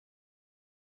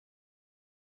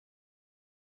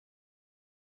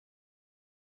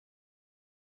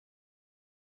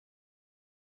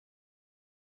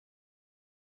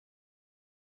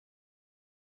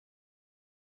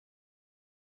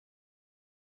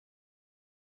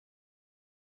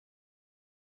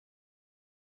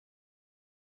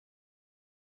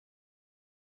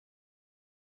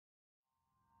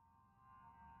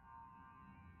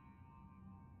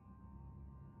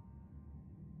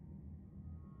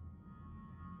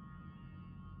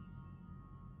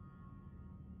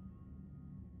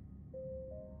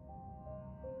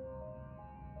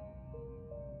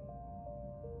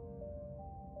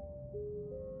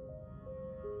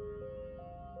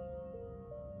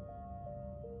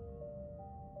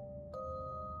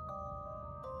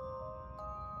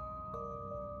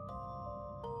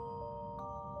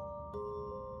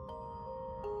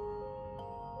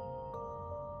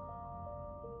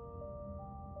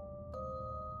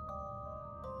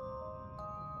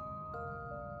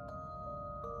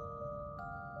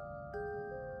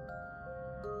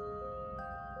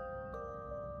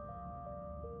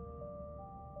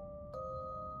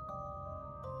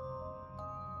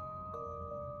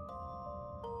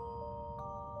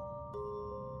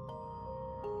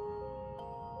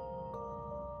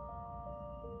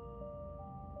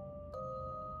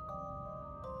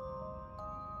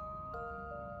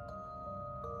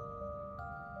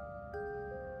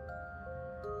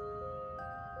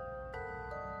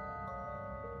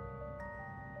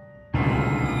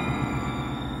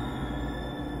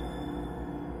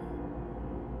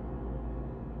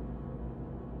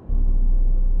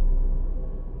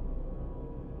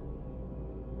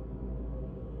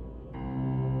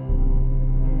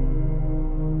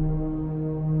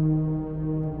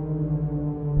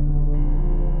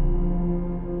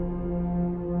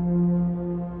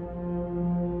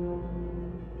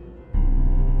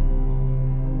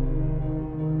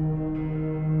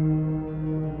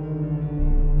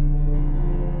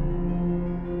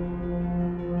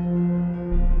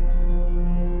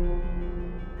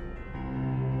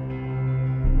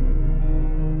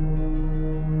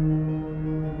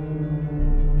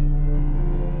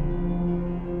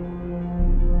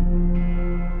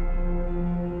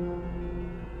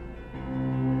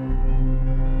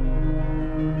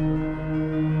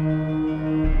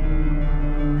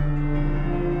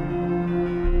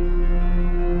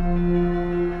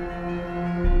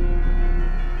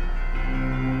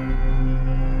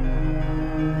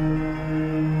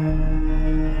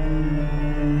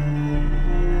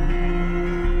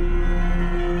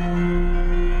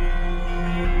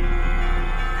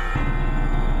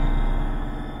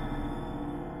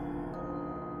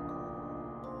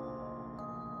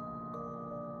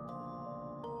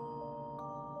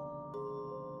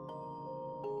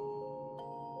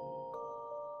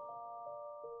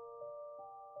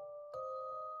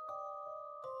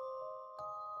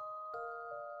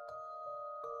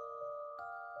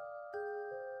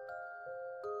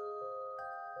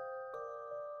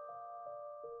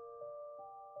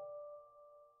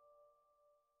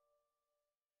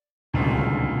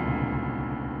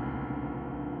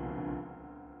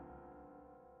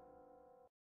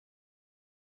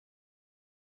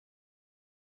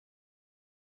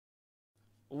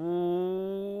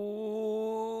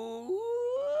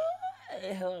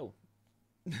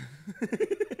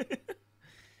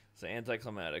It's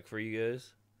anticlimactic for you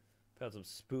guys. Found some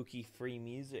spooky free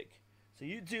music. So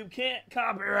YouTube can't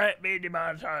copyright me,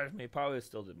 demonetize me. Probably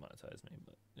still demonetize me,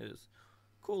 but it is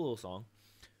a cool little song.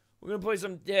 We're going to play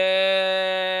some Dead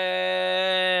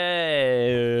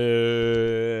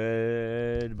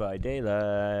by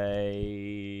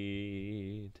Daylight.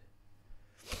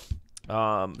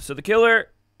 So the killer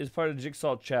is part of the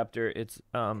Jigsaw chapter. It's,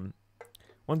 one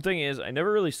thing is, I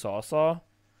never really saw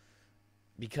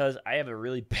because I have a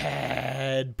really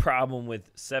bad problem with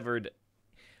severed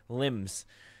limbs.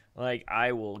 Like,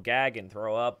 I will gag and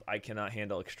throw up. I cannot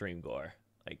handle extreme gore.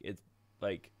 Like, it's,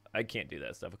 like, I can't do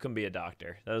that stuff. I couldn't be a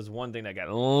doctor. That was one thing that got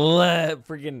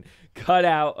freaking cut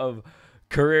out of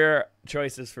career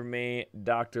choices for me.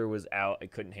 Doctor was out. I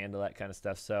couldn't handle that kind of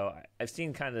stuff. So I've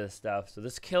seen kind of this stuff. So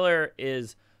this killer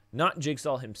is not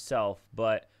Jigsaw himself,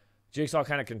 but Jigsaw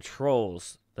kind of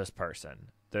controls this person.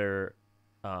 They're,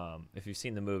 if you've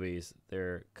seen the movies,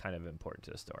 they're kind of important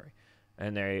to the story.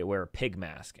 And they wear a pig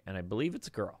mask, and I believe it's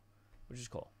a girl, which is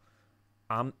cool.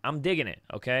 I'm digging it,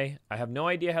 okay? I have no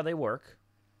idea how they work.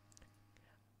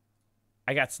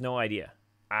 I got no idea.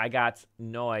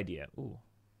 Ooh,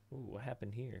 what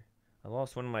happened here? I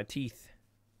lost one of my teeth.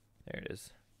 There it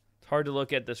is. It's hard to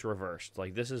look at this reversed.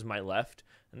 Like, this is my left,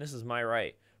 and this is my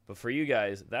right. But for you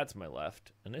guys, that's my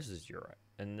left, and this is your right.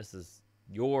 And this is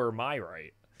my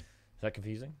right. Is that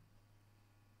confusing?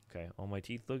 Okay, all my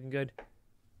teeth looking good.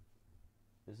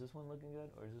 Is this one looking good,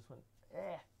 or is this one?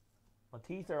 My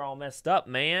teeth are all messed up,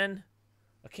 man.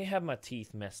 I can't have my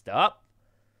teeth messed up.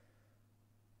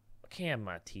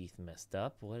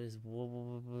 What is?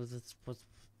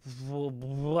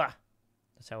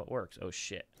 That's how it works. Oh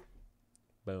shit!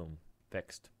 Boom,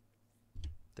 fixed.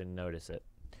 Didn't notice it.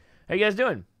 How you guys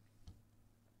doing?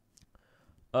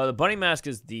 The bunny mask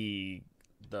is the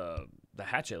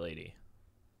hatchet lady.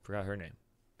 Forgot her name.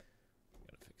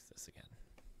 Gotta fix this again.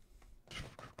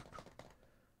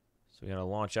 So we gotta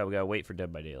launch out. We gotta wait for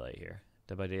Dead by Daylight here.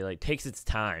 Dead by Daylight takes its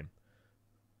time.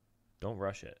 Don't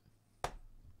rush it.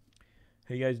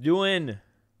 How you guys doing?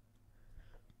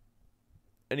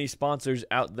 Any sponsors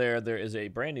out there? There is a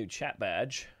brand new chat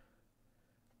badge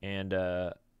and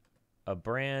a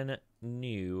brand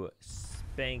new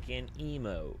spanking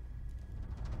emote,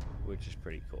 which is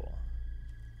pretty cool.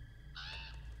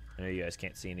 I know you guys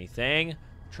can't see anything. I'm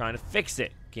trying to fix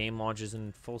it. Game launches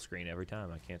in full screen every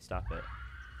time. I can't stop it.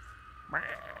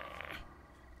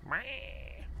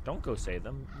 Don't go save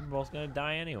them. We're both gonna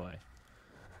die anyway.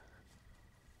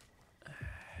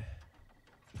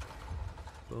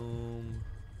 Boom.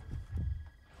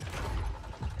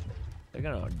 They're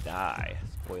gonna die.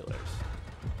 Spoilers.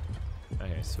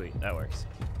 Okay, sweet. That works.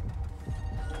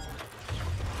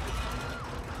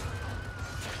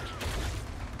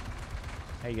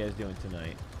 How you guys doing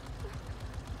tonight?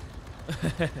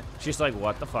 She's like,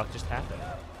 what the fuck just happened?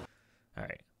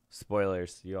 Alright.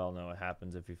 Spoilers. You all know what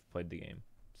happens if you've played the game.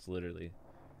 It's literally...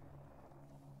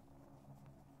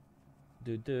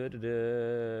 Ooh,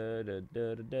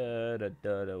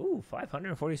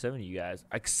 547 you guys.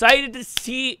 Excited to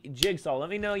see Jigsaw. Let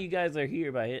me know you guys are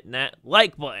here by hitting that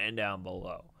like button down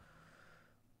below.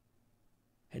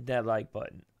 Hit that like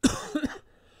button.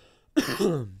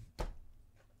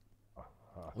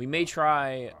 We may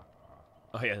try...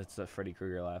 Oh yeah, that's the Freddy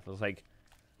Krueger laugh. I was like...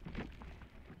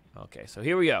 Okay, so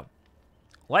here we go.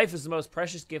 Life is the most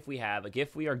precious gift we have. A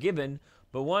gift we are given,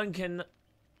 but one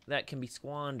that can be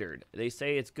squandered. They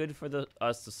say it's good for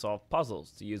us to solve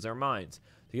puzzles, to use our minds,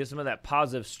 to get some of that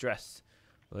positive stress.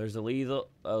 Well, there's a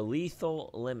lethal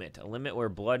limit, a limit where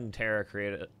blood and terror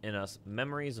create in us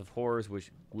memories of horrors which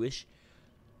wish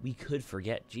we could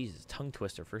forget. Jesus, tongue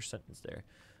twister, first sentence there.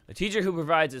 A teacher who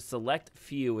provides a select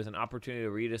few with an opportunity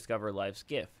to rediscover life's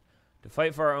gift, to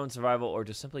fight for our own survival, or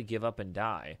to simply give up and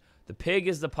die. The pig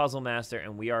is the puzzle master,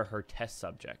 and we are her test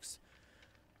subjects.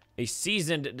 A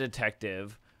seasoned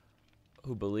detective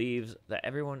who believes that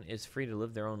everyone is free to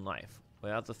live their own life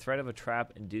without the threat of a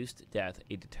trap-induced death.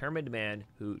 A determined man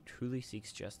who truly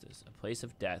seeks justice. A place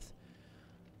of death.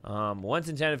 Once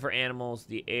intended for animals,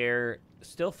 the air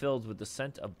still filled with the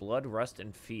scent of blood, rust,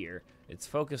 and fear. Its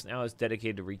focus now is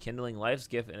dedicated to rekindling life's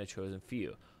gift in a chosen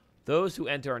few. Those who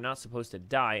enter are not supposed to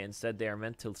die. Instead, they are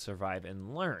meant to survive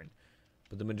and learn.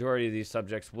 But the majority of these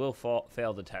subjects will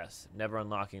fail the test, never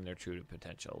unlocking their true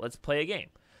potential. Let's play a game.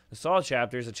 The Saw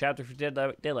chapters, a chapter for Dead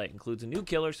Daylight, includes a new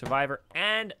killer, survivor,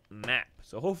 and map.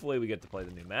 So hopefully we get to play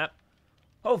the new map.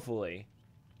 Hopefully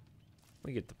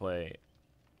we get to play...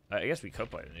 I guess we could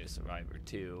play the new survivor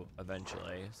too,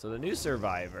 eventually. So the new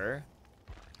survivor,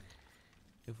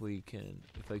 if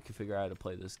I can figure out how to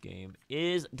play this game,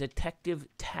 is Detective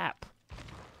Tapp.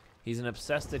 He's an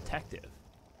obsessed detective.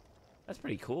 That's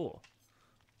pretty cool.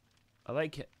 I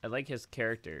like his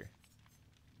character.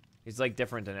 He's like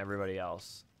different than everybody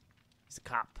else. He's a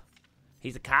cop.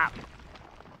 He's a cop.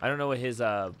 I don't know what his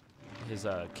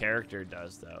character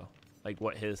does though. Like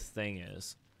what his thing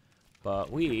is.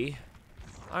 But we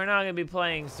are not going to be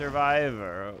playing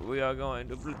Survivor. We are going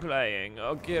to be playing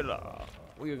a killer.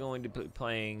 We are going to be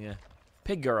playing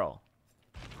Pig Girl.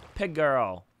 Pig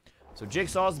Girl. So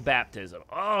Jigsaw's baptism.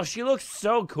 Oh, she looks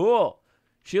so cool.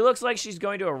 She looks like she's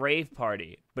going to a rave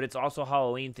party, but it's also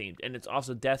Halloween themed, and it's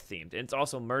also death themed, and it's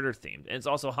also murder themed, and it's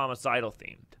also homicidal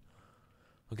themed.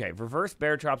 Okay, reverse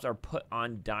bear traps are put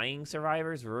on dying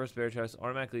survivors. Reverse bear traps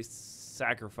automatically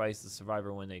sacrifice the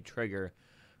survivor when they trigger.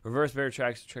 Reverse bear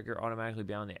traps trigger automatically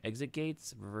beyond the exit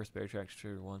gates. Reverse bear traps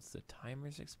trigger once the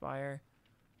timers expire.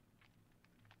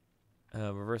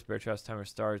 Reverse bear traps timer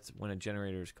starts when a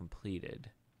generator is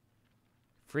completed.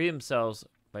 Free themselves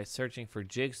by searching for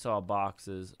jigsaw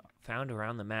boxes found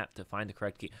around the map to find the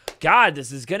correct key. God,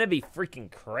 this is going to be freaking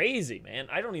crazy, man.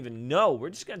 I don't even know.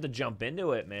 We're just going to have to jump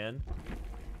into it, man.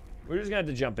 We're just going to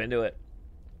have to jump into it.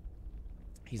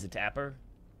 He's a tapper.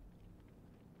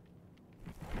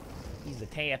 He's a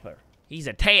tapper. He's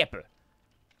a tapper.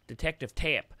 Detective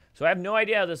Tap. So I have no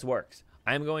idea how this works.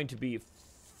 I'm going to be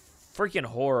freaking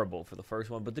horrible for the first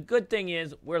one. But the good thing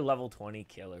is we're level 20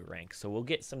 killer rank. So we'll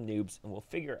get some noobs and we'll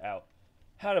figure out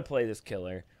how to play this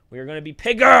killer. We are going to be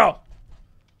Pig Girl.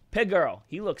 Pig Girl.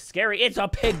 He looks scary. It's a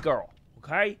Pig Girl.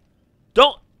 Okay?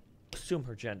 Don't assume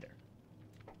her gender.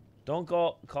 Don't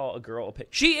call a girl a pig.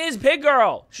 She is Pig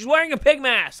Girl. She's wearing a pig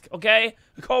mask. Okay?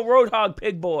 We call Roadhog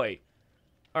Pig Boy.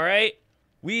 Alright?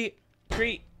 We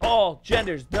treat all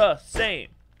genders the same.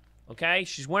 Okay?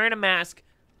 She's wearing a mask.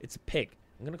 It's a pig.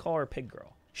 I'm going to call her a Pig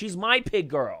Girl. She's my Pig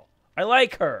Girl. I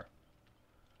like her.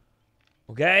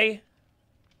 Okay?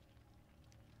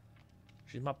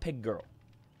 She's my Pig Girl.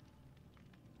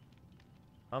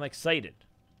 I'm excited.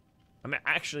 I mean,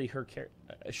 actually, her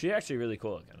character, she's actually really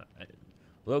cool looking.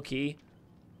 Low key,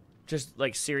 just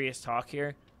like serious talk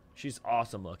here. She's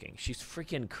awesome looking. She's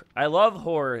freaking. I love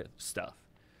horror stuff.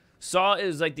 Saw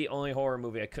is like the only horror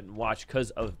movie I couldn't watch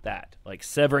because of that, like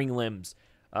severing limbs.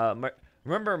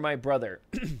 Remember my brother.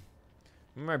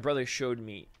 My brother showed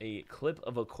me a clip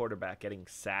of a quarterback getting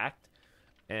sacked,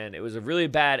 and it was a really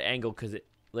bad angle because it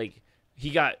like.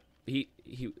 It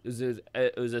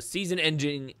was a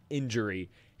season-ending injury.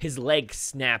 His leg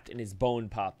snapped and his bone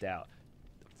popped out.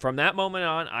 From that moment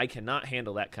on, I cannot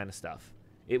handle that kind of stuff.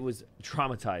 It was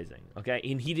traumatizing, okay?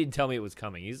 And he didn't tell me it was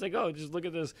coming. He's like, oh, just look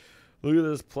at this. Look at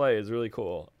this play. It's really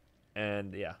cool.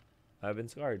 And, yeah, I've been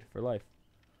scarred for life.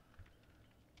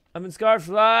 I've been scarred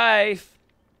for life.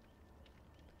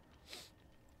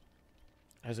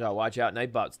 I just gotta watch out.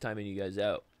 Nightbot's timing you guys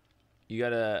out. You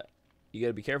gotta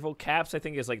be careful. Caps, I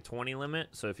think, is like 20 limit.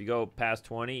 So if you go past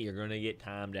 20, you're going to get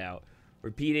timed out.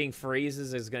 Repeating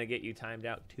phrases is going to get you timed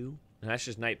out too. And that's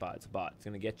just Nightbot. It's a bot. It's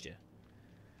going to get you.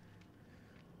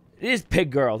 It is Pig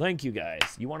Girl. Thank you, guys.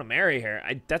 You want to marry her.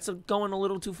 That's going a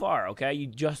little too far, okay? You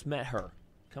just met her.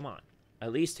 Come on.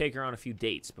 At least take her on a few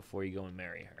dates before you go and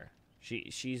marry her.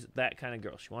 She's that kind of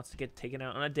girl. She wants to get taken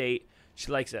out on a date. She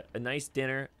likes a nice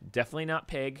dinner. Definitely not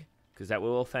pig, because that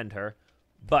will offend her.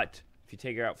 But if you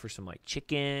take her out for some, like,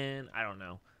 chicken, I don't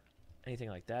know, anything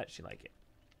like that, she'd like it.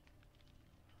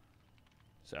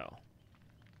 So,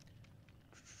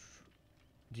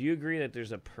 do you agree that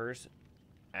there's a purse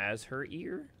as her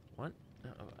ear? What?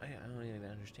 I don't even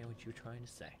understand what you're trying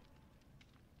to say.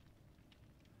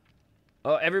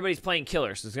 Oh, everybody's playing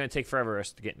killer, so it's going to take forever for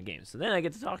us to get in the game. So then I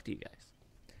get to talk to you guys.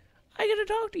 I get to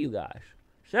talk to you guys.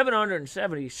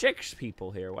 776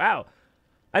 people here. Wow.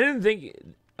 I didn't think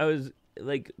I was...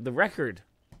 like the record.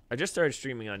 I just started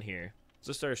streaming on here.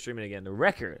 Just started streaming again. The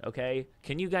record, okay?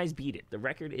 Can you guys beat it? The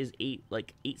record is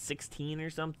 816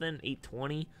 or something,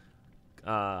 820.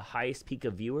 Highest peak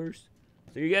of viewers.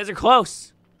 So you guys are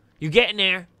close. You're getting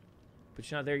there, but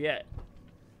you're not there yet.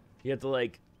 You have to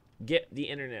like get the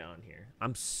internet on here.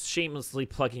 I'm shamelessly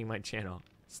plugging my channel.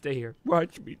 Stay here.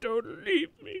 Watch me. Don't leave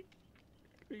me.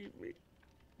 Leave me.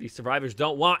 These survivors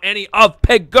don't want any of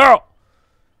Pig Girl.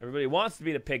 Everybody wants to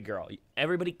be the Pig Girl.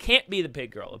 Everybody can't be the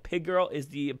Pig Girl. A Pig Girl is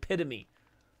the epitome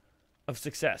of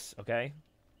success, okay?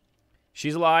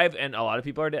 She's alive, and a lot of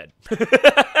people are dead.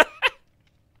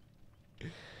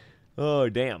 Oh,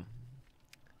 damn.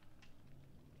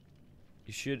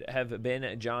 You should have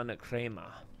been John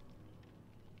Kramer.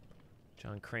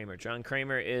 John Kramer. John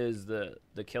Kramer is the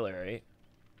killer, right?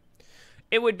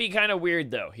 It would be kind of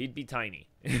weird, though. He'd be tiny.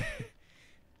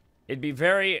 It'd be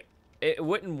very... It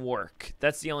wouldn't work.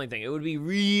 That's the only thing. It would be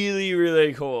really,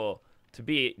 really cool to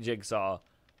beat Jigsaw,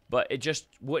 but it just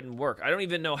wouldn't work. I don't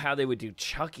even know how they would do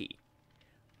Chucky.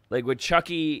 Like, with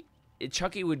Chucky,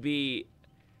 Chucky would be...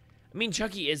 I mean,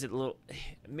 Chucky is a little...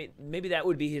 Maybe that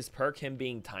would be his perk, him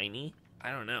being tiny.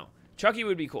 I don't know. Chucky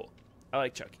would be cool. I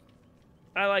like Chucky.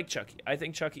 I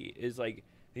think Chucky is, like,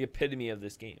 the epitome of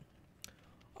this game.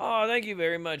 Oh, thank you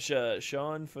very much,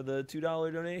 Sean, for the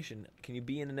 $2 donation. Can you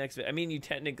be in the next vid? I mean, you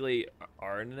technically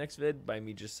are in the next vid by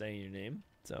me just saying your name.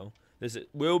 So, this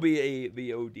will be a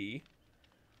VOD.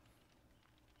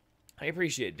 I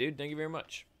appreciate it, dude. Thank you very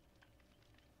much.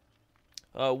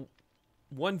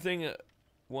 One thing of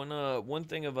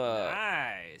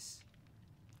Nice.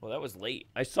 well, that was late.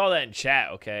 I saw that in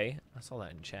chat. Okay, I saw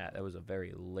that in chat. That was a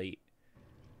very late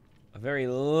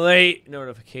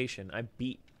notification. I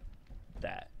beat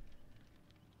that.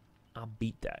 I'll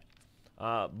beat that.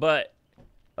 But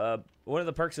one of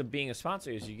the perks of being a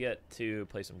sponsor is you get to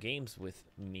play some games with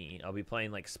me. I'll be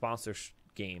playing like sponsor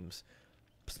streams,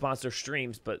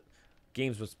 but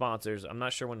games with sponsors. I'm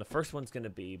not sure when the first one's going to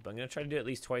be, but I'm going to try to do it at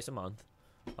least twice a month.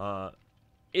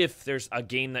 If there's a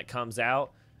game that comes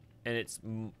out and it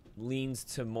leans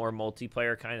to more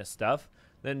multiplayer kind of stuff,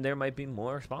 then there might be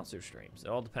more sponsor streams. It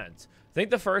all depends. I think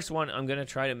the first one, I'm going to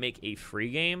try to make a free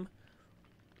game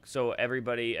so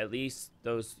everybody, at least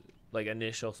those like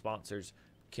initial sponsors,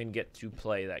 can get to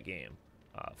play that game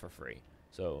for free.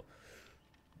 So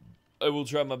I will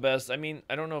try my best. I mean,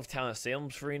 I don't know if Talent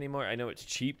Salem's free anymore. I know it's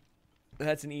cheap.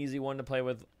 That's an easy one to play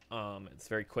with. It's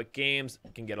very quick games.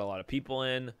 It can get a lot of people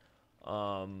in.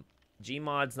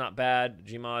 Gmod's not bad.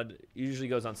 Gmod usually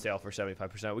goes on sale for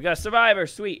 75%. We got a Survivor.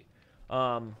 Sweet.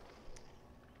 Gmod's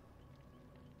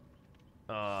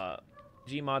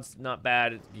not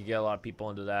bad. You get a lot of people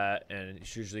into that, and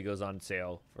it usually goes on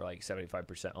sale for like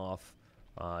 75% off.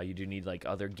 You do need like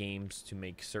other games to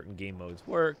make certain game modes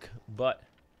work, but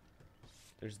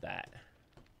there's that.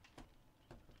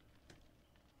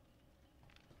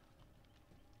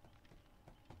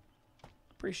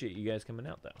 Appreciate you guys coming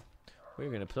out, though.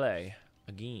 We're gonna play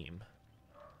a game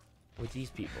with these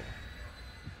people.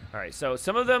 All right, so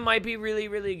some of them might be really,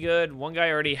 really good. One guy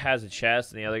already has a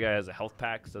chest, and the other guy has a health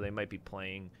pack, so they might be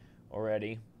playing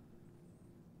already.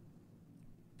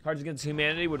 Cards Against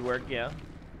Humanity would work, yeah.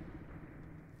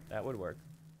 That would work.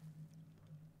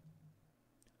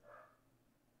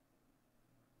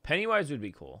 Pennywise would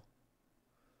be cool.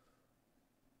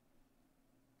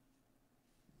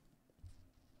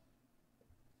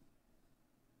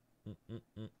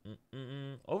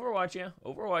 Overwatch, yeah.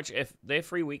 Overwatch, if they have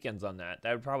free weekends on that,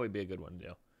 that would probably be a good one to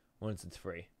do once it's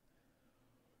free.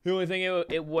 The only thing,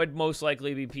 it would most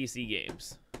likely be PC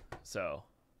games. So,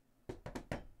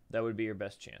 that would be your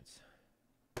best chance.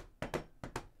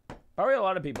 Probably a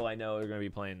lot of people I know are going to be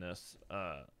playing this.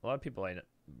 A lot of people I know,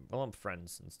 a lot of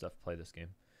friends and stuff play this game.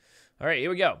 All right, here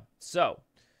we go. So,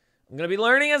 I'm going to be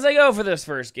learning as I go for this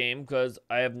first game because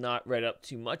I have not read up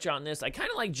too much on this. I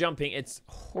kind of like jumping. It's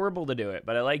horrible to do it,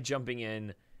 but I like jumping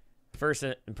in first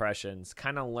impressions,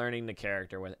 kind of learning the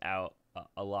character without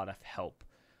a lot of help.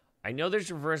 I know there's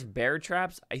reverse bear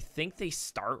traps. I think they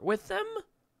start with them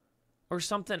or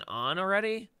something on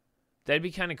already. That'd be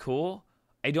kind of cool.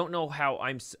 I don't know how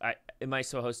am I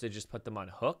supposed to just put them on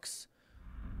hooks?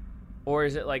 Or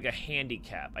is it like a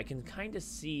handicap? I can kind of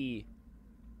see...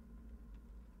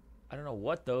 I don't know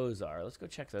what those are. Let's go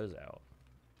check those out.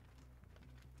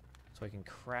 So I can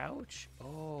crouch.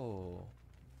 Oh.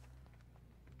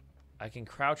 I can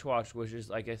crouch watch, which is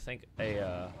like, I think a,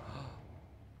 oh,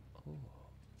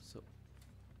 so.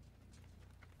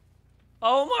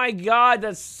 Oh my God,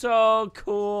 that's so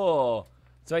cool.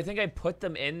 So I think I put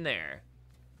them in there.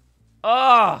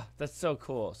 Oh, that's so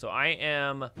cool. So I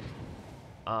am,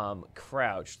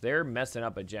 crouched. They're messing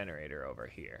up a generator over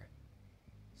here.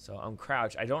 So I'm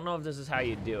crouched. I don't know if this is how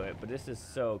you do it, but this is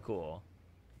so cool.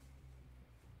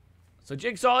 So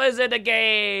Jigsaw is in the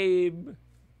game.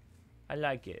 I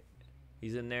like it.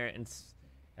 He's in there and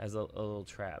has a little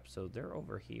trap. So they're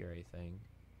over here, I think.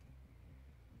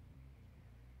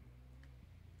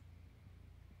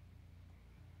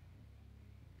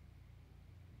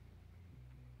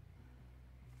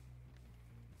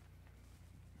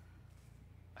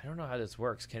 I don't know how this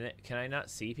works. Can I not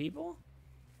see people?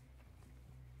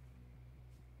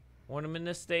 When I'm in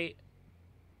this state?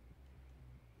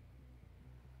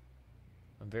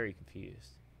 I'm very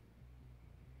confused.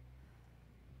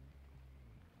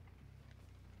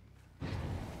 Alright.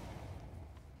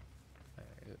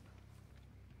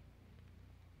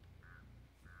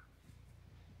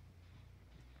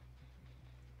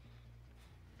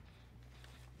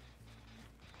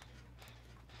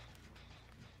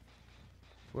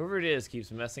 Whoever it is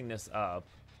keeps messing this up.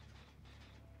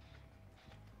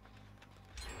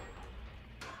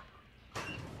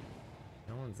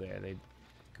 No one's there. They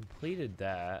completed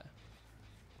that.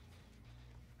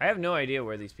 I have no idea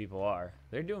where these people are.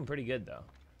 They're doing pretty good, though.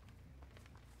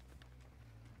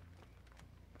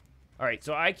 Alright,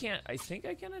 so I can't... I think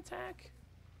I can attack?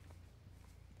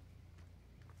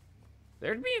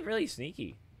 They're being really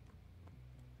sneaky.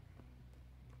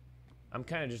 I'm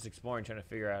kind of just exploring, trying to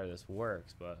figure out how this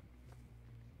works, but...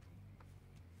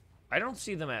 I don't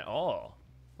see them at all.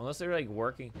 Unless they're, like,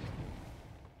 working...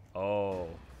 Oh.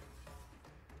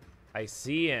 I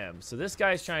see him. So this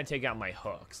guy's trying to take out my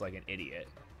hooks like an idiot.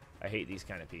 I hate these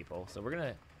kind of people. So we're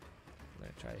gonna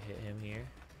try to hit him here.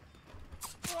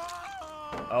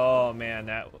 Oh man,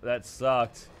 that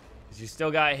sucked. 'Cause you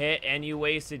still got hit and you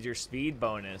wasted your speed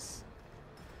bonus.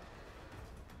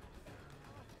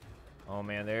 Oh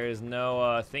man, there is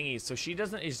no thingy. So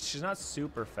she's not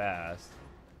super fast.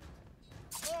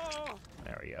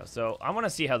 There we go. So I want to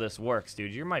see how this works,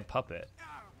 dude. You're my puppet.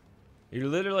 You're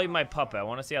literally my puppet. I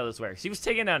want to see how this works. He was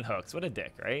taking down hooks. What a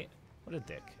dick, right? What a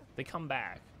dick. They come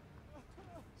back.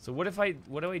 So what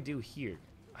do I do here?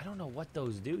 I don't know what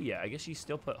those do yet. I guess you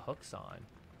still put hooks on.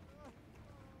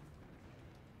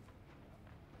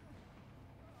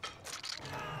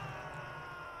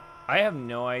 I have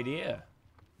no idea.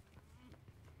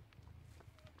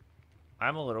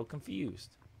 I'm a little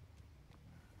confused.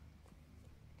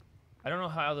 I don't know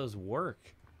how those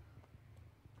work.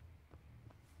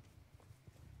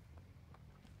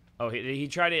 Oh, he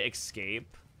tried to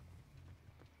escape.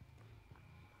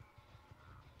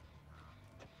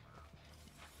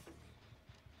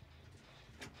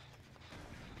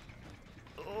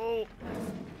 Oh.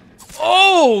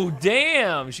 Oh,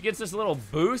 damn. She gets this little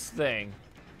boost thing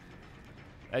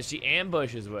that she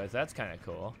ambushes with. That's kind of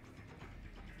cool.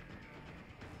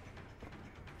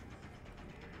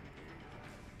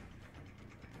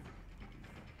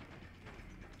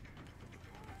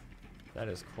 That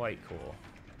is quite cool.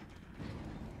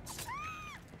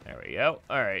 There we go.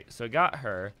 All right, so got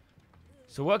her.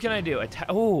 So what can I do?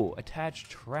 Attach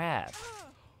trap.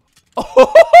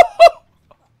 Oh!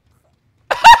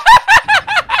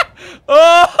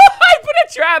 Oh! I put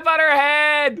a trap on her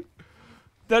head.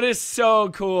 That is so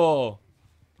cool.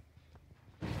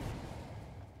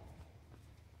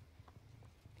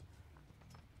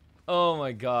 Oh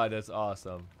my god, that's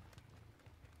awesome.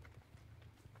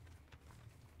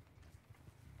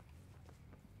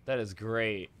 That is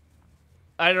great.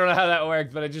 I don't know how that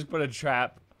worked, but I just put a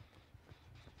trap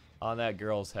on that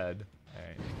girl's head.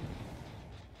 Alright.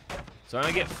 So I'm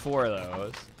gonna get 4 of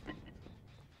those.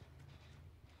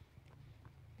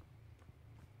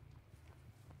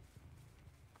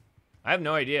 I have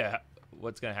no idea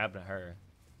what's gonna happen to her.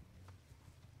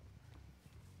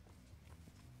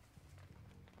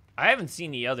 I haven't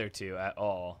seen the other two at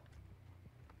all.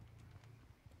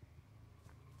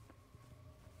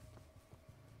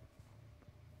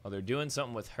 Oh, they're doing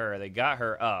something with her. They got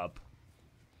her up.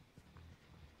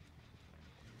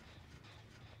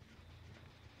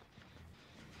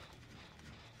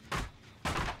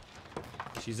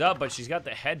 She's up, but she's got the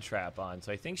head trap on.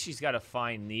 So I think she's got to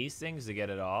find these things to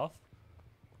get it off.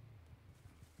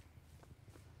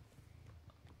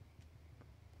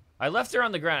 I left her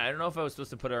on the ground. I don't know if I was supposed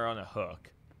to put her on a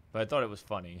hook, but I thought it was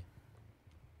funny.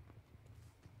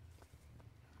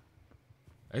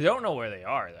 I don't know where they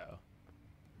are, though.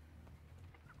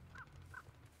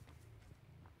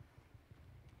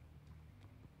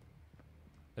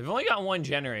 They've only got 1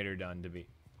 generator done, to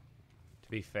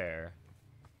be fair.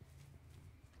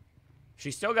 She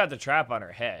still got the trap on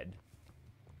her head.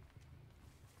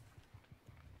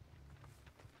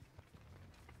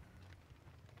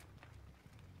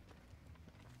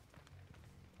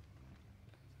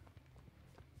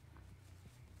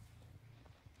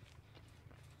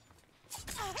 I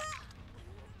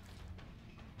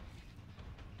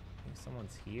think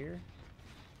someone's here.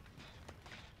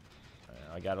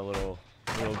 I got a little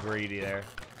greedy there.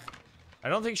 I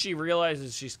don't think she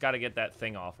realizes she's got to get that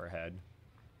thing off her head.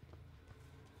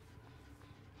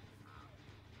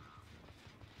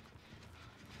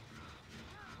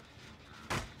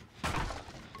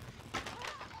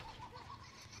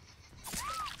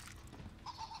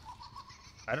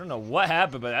 I don't know what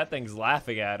happened, but that thing's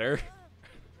laughing at her. Should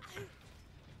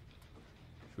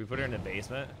we put her in the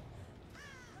basement?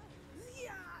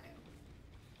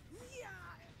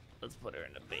 Let's put her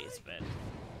in the basement.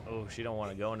 Oh, she don't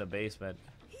want to go in the basement.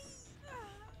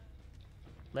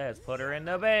 Let's put her in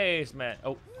the basement.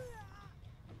 Oh.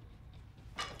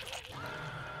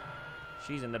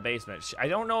 She's in the basement. I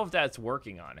don't know if that's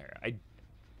working on her. I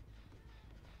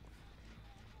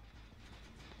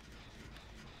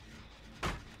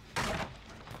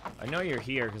know you're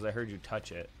here because I heard you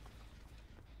touch it.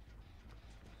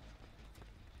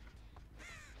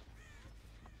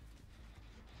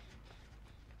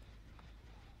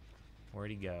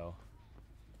 Where'd he go?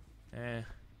 Eh.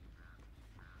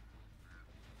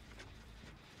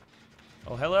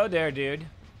 Oh, hello there, dude. You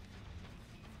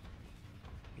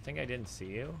think I didn't see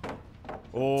you?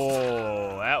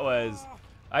 Oh, that was...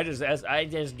 I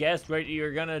just guessed what you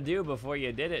were gonna do before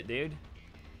you did it, dude.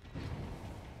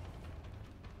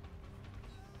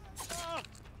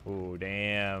 Oh,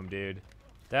 damn, dude.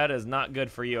 That is not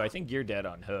good for you. I think you're dead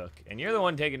on Hook. And you're the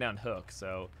one taking down Hook,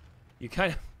 so... You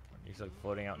kind of... He's like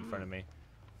floating out in front of me.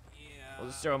 We'll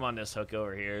just throw him on this Hook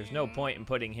over here. There's no point in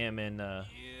putting him in,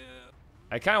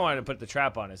 I kind of wanted to put the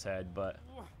trap on his head, but...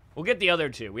 We'll get the other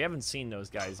two. We haven't seen those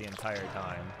guys the entire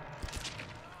time.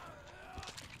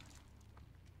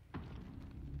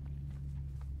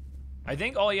 I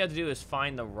think all you have to do is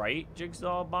find the right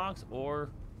Jigsaw box, or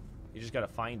you just gotta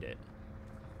find it.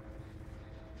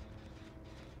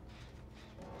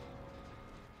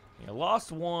 You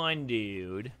lost one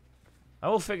dude. I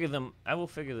will figure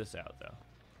this out, though.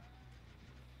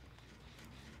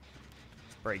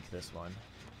 Let's break this one.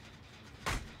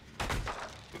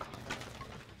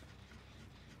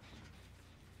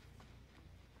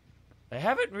 I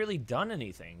haven't really done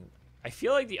anything. I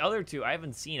feel like the other two I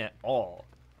haven't seen at all.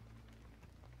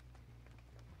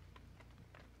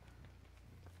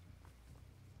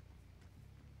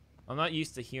 I'm not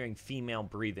used to hearing female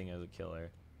breathing as a killer.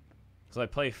 Because I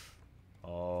play...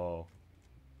 Oh.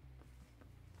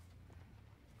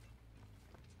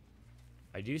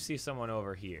 I do see someone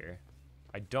over here.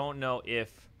 I don't know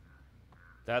if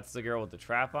that's the girl with the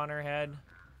trap on her head.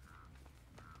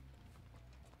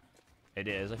 It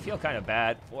is. I feel kind of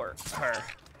bad for her.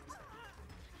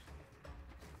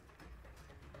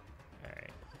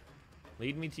 Alright.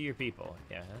 Lead me to your people.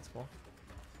 Yeah, that's cool.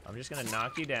 I'm just going to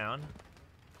knock you down.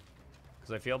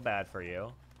 Because I feel bad for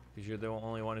you. Because you're the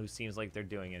only one who seems like they're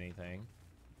doing anything.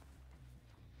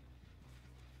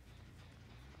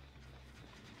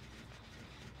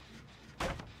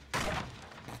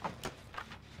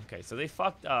 Okay, so they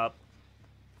fucked up.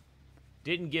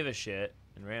 Didn't give a shit.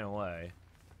 And ran away.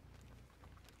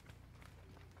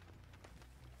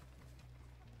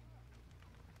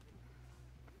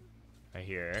 I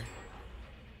hear.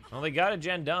 Well, they got a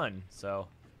gen done, so...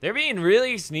 They're being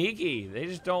really sneaky. They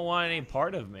just don't want any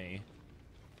part of me.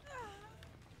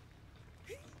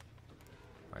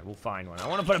 Alright, we'll find one. I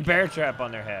want to put a bear trap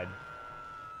on their head.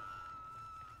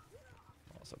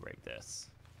 Also break this.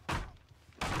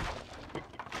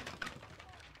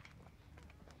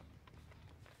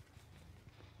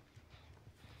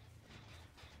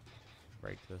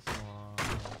 Break this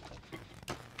one.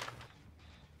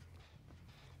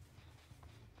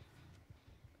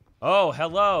 Oh,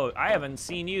 hello. I haven't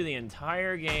seen you the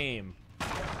entire game.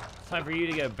 It's time for you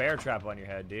to get a bear trap on your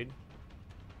head, dude.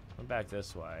 Come back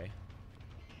this way.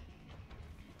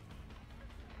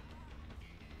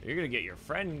 You're gonna get your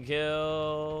friend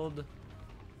killed.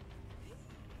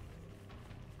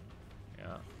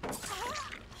 Yeah.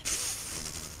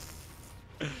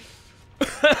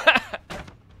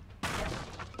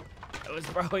 That was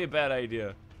probably a bad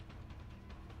idea.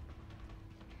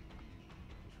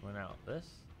 Went out this.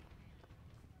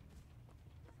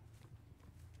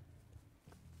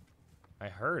 I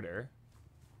heard her.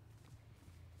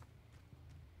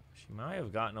 She might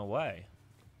have gotten away.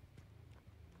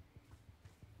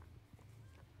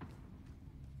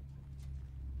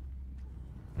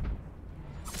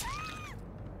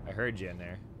 I heard you in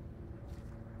there.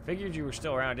 Figured you were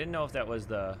still around. Didn't know if that was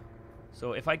the...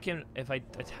 So if I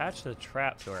attach the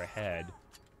trap to her head,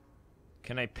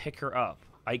 can I pick her up?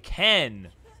 I can!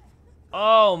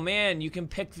 Oh man, you can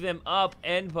pick them up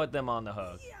and put them on the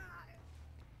hook.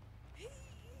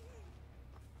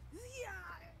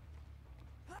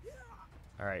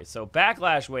 Alright, so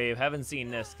Backlash Wave, haven't seen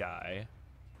this guy.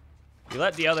 You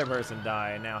let the other person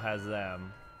die and now has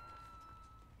them.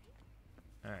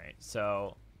 Alright,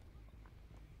 so...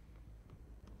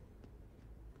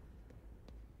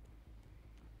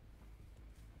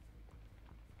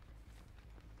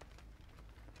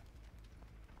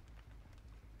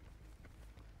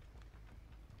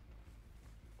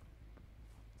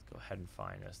 Let's go ahead and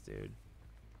find this dude.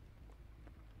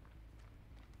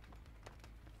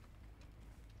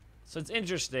 So it's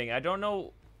interesting. I don't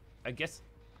know. I guess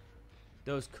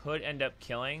those could end up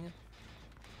killing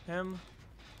him.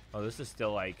 Oh, this is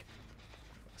still like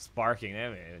sparking. They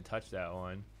haven't even touched that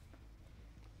one.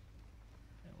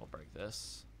 And we'll break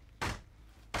this.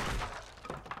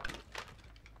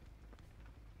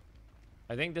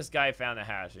 I think this guy found the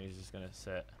hatch and he's just gonna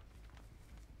sit.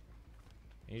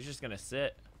 He's just gonna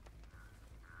sit.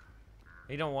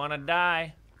 He don't want to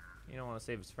die. He don't want to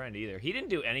save his friend either. He didn't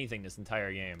do anything this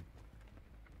entire game.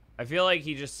 I feel like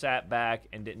he just sat back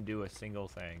and didn't do a single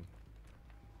thing.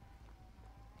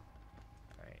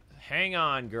 Alright. Hang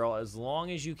on, girl, as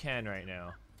long as you can right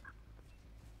now.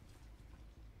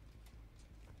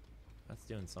 That's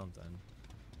doing something.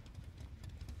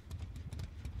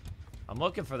 I'm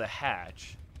looking for the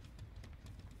hatch.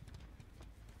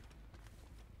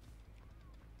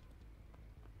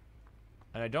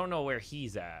 And I don't know where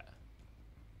he's at.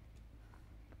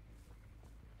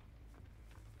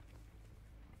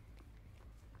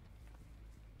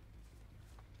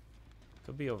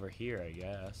 Could be over here, I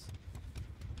guess.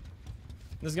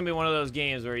 This is gonna be one of those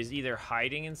games where he's either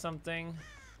hiding in something.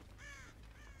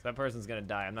 That person's gonna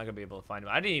die. I'm not gonna be able to find him.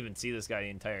 I didn't even see this guy the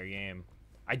entire game.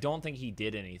 I don't think he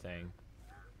did anything.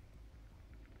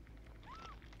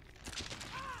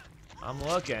 I'm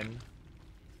looking.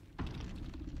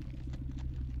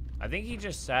 I think he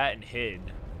just sat and hid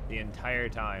the entire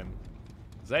time.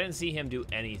 Because I didn't see him do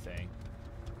anything.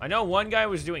 I know one guy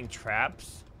was doing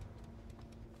traps.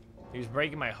 He was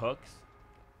breaking my hooks.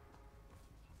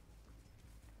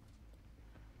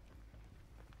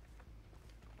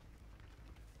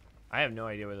 I have no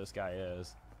idea where this guy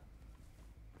is.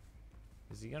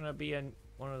 Is he gonna be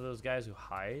one of those guys who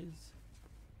hides?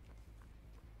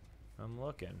 I'm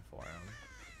looking for him.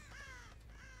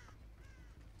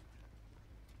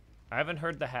 I haven't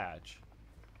heard the hatch.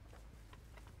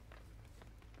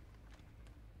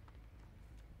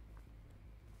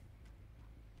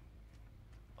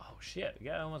 Oh shit, we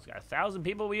almost got 1,000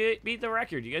 people. We beat the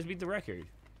record. You guys beat the record.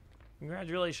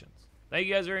 Congratulations. Thank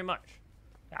you guys very much.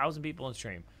 1,000 people in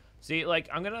stream. See, like,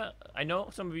 I know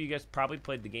some of you guys probably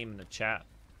played the game in the chat.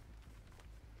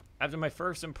 After my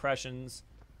first impressions,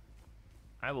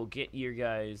 I will get your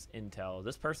guys' intel.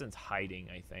 This person's hiding,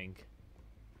 I think.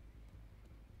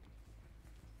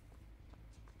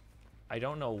 I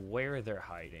don't know where they're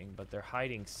hiding, but they're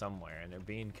hiding somewhere, and they're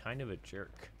being kind of a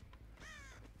jerk.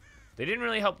 They didn't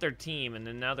really help their team, and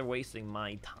then now they're wasting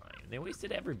my time. They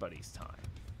wasted everybody's time.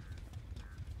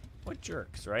 What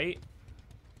jerks, right?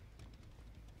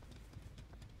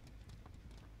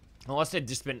 Unless they'd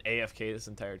just been AFK this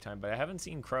entire time, but I haven't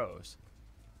seen crows.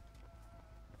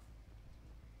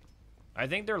 I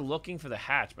think they're looking for the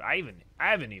hatch, but I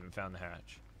haven't even found the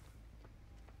hatch.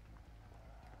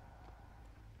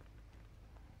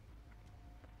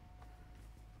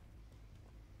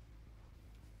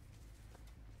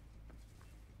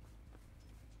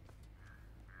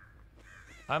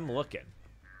 I'm looking.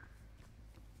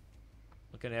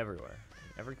 Looking everywhere.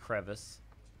 Every crevice.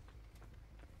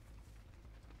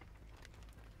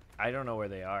 I don't know where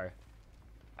they are.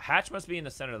 Hatch must be in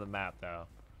the center of the map, though.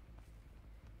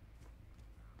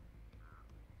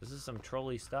 This is some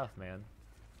trolly stuff, man.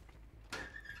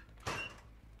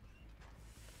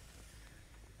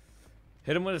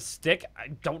 Hit him with a stick? I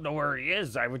don't know where he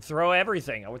is. I would throw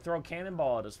everything. I would throw a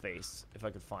cannonball at his face if I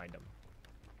could find him.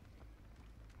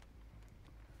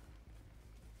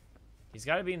 He's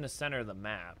got to be in the center of the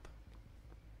map.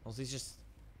 Well, he's just...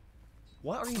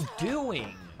 What are you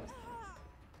doing?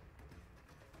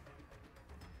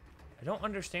 I don't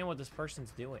understand what this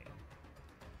person's doing.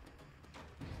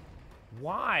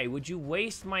 Why would you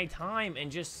waste my time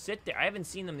and just sit there? I haven't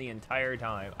seen them the entire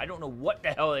time. I don't know what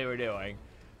the hell they were doing.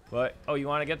 But, oh, you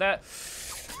want to get that?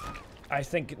 I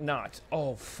think not.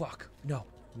 Oh, fuck. No,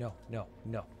 no, no,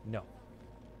 no, no.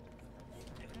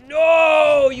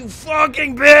 No, you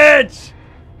fucking bitch!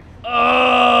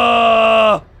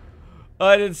 Oh!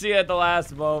 I didn't see it at the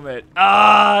last moment.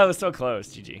 Ah, it was so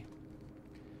close, GG.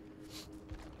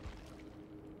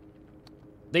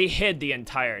 They hid the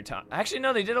entire time. Actually,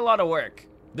 no, they did a lot of work.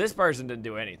 This person didn't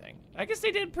do anything. I guess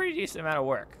they did a pretty decent amount of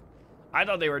work. I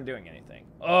thought they weren't doing anything.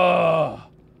 Oh.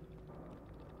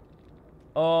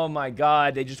 Oh my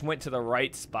god, they just went to the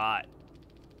right spot.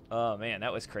 Oh man,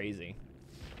 that was crazy.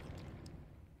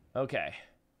 Okay.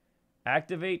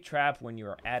 Activate trap when you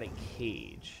are at a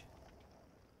cage.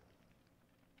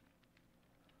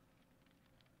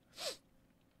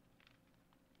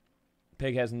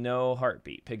 Pig has no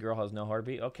heartbeat. Pig girl has no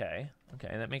heartbeat. Okay. Okay,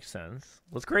 that makes sense.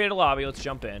 Let's create a lobby. Let's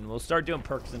jump in. We'll start doing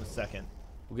perks in a second.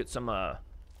 We'll get some, Alright,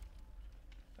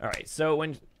 so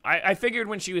when... I figured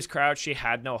when she was crouched, she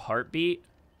had no heartbeat.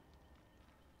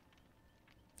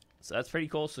 So that's pretty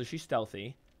cool. So she's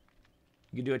stealthy.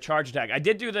 You can do a charge attack. I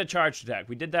did do the charge attack.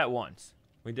 We did that once.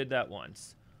 We did that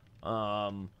once.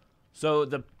 So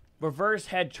the reverse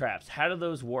head traps, how do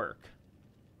those work?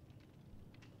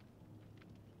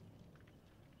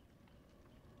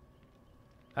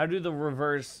 How do the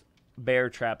reverse bear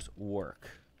traps work?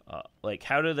 Like,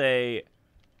 how do they...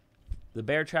 The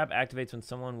bear trap activates when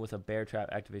someone with a bear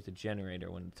trap activates a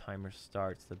generator. When the timer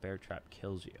starts, the bear trap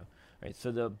kills you. Right,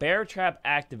 so the bear trap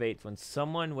activates when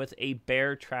someone with a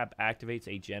bear trap activates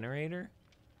a generator.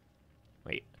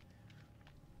 Wait.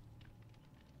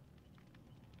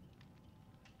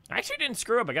 I actually didn't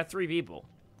screw up. I got 3 people.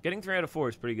 Getting 3 out of 4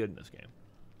 is pretty good in this game.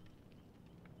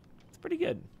 It's pretty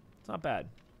good. It's not bad.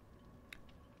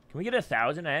 Can we get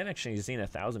 1,000? I haven't actually seen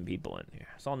 1,000 people in here.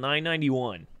 I saw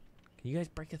 991. Can you guys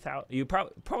break 1,000? You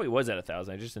probably was at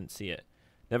 1,000. I just didn't see it.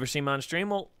 Never seen him on stream?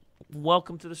 Well,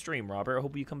 welcome to the stream, Robert. I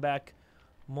hope you come back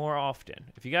more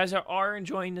often. If you guys are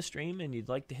enjoying the stream and you'd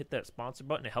like to hit that sponsor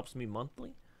button, it helps me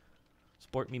monthly.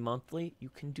 Support me monthly. You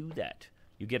can do that.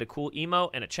 You get a cool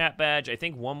emote and a chat badge. I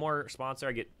think one more sponsor,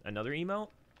 I get another emote.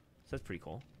 So that's pretty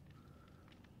cool.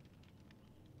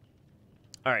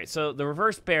 All right, so the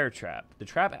reverse bear trap. The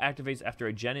trap activates after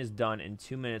a gen is done in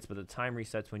 2 minutes, but the time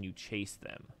resets when you chase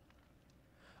them.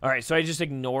 All right, so I just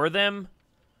ignore them.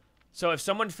 So if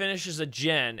someone finishes a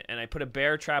gen and I put a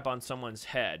bear trap on someone's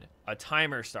head, a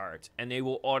timer starts, and they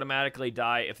will automatically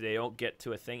die if they don't get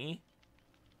to a thingy.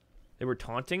 They were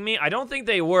taunting me? I don't think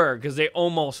they were, because they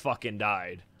almost fucking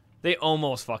died. They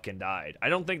almost fucking died. I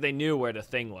don't think they knew where the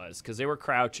thing was, because they were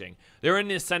crouching. They were in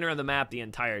the center of the map the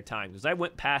entire time, because I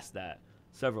went past that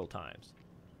several times.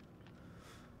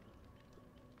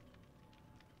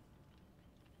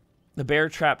 The bear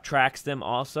trap tracks them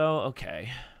also?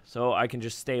 Okay. So I can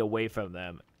just stay away from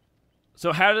them.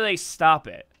 So how do they stop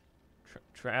it?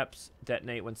 Traps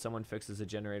detonate when someone fixes a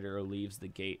generator or leaves the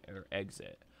gate or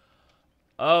exit.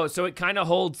 Oh, so it kind of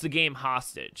holds the game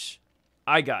hostage.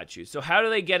 I got you. So how do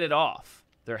they get it off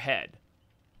their head?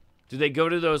 Do they go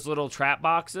to those little trap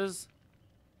boxes?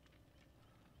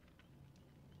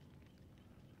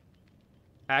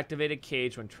 Activate a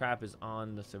cage when trap is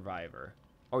on the survivor.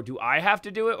 Or do I have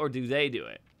to do it, or do they do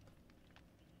it?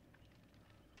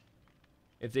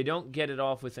 If they don't get it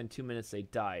off within 2 minutes, they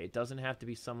die. It doesn't have to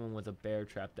be someone with a bear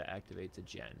trap that activates a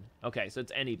gen. Okay, so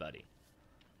it's anybody.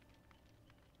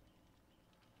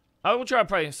 I will try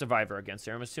playing Survivor against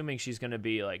her. I'm assuming she's going to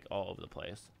be, like, all over the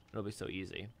place. It'll be so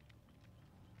easy.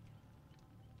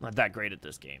 Not that great at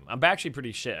this game. I'm actually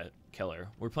pretty shit at killer.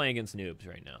 We're playing against noobs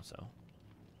right now, so.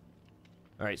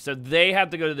 Alright, so they have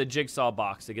to go to the Jigsaw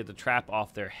box to get the trap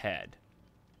off their head.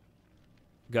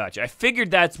 Gotcha. I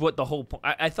figured that's what the whole point...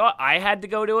 I thought I had to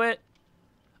go to it.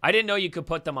 I didn't know you could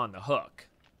put them on the hook.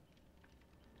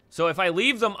 So if I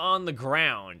leave them on the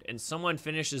ground and someone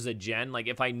finishes a gen, like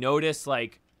if I notice,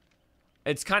 like...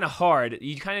 It's kind of hard.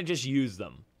 You kind of just use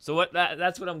them. So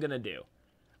that's what I'm going to do.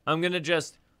 I'm going to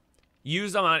just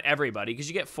use them on everybody because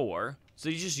you get 4. So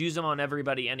you just use them on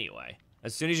everybody anyway.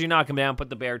 As soon as you knock them down,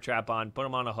 put the bear trap on, put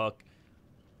them on a hook.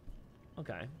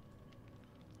 Okay.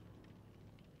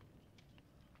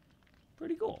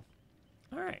 Pretty cool.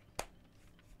 All right.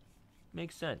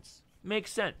 Makes sense.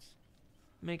 Makes sense.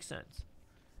 Makes sense.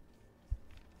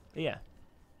 But yeah.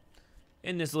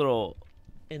 In this little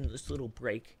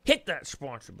break, hit that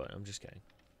sponsor button. I'm just kidding.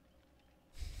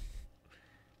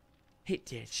 Hit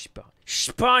that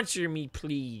sponsor me,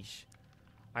 please.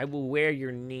 I will wear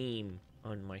your name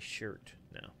on my shirt.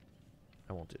 No,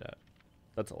 I won't do that.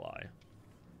 That's a lie.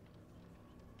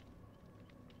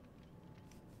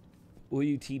 Will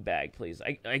you teabag, please?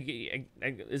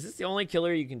 Is this the only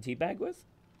killer you can teabag with?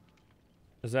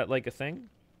 Is that like a thing?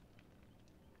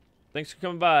 Thanks for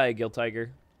coming by, Gil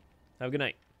Tiger. Have a good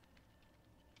night.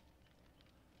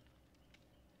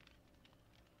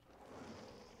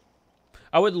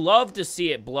 I would love to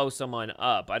see it blow someone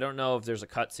up. I don't know if there's a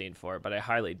cutscene for it, but I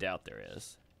highly doubt there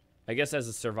is. I guess as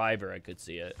a survivor, I could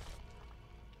see it.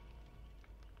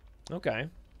 Okay.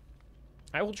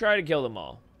 I will try to kill them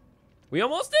all. We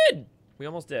almost did. We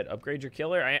almost did. Upgrade your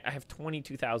killer. I have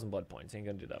 22,000 blood points. Ain't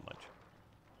gonna do that much.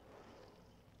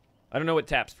 I don't know what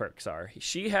Tap's perks are.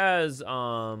 She has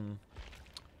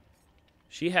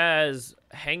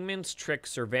Hangman's Trick,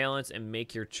 Surveillance, and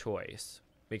Make Your Choice.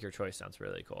 Make Your Choice sounds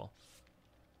really cool.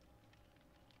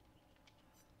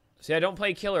 See, I don't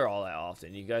play killer all that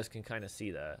often. You guys can kind of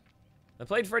see that. I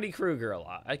played Freddy Krueger a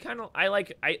lot. I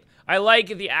like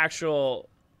the actual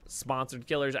sponsored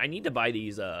killers. I need to buy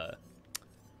these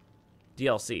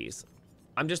DLCs.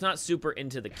 I'm just not super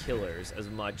into the killers as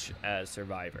much as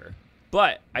Survivor.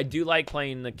 But I do like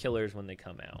playing the killers when they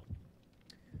come out.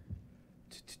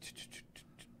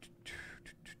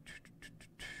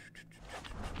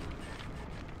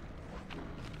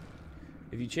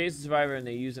 If you chase the survivor and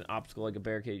they use an obstacle like a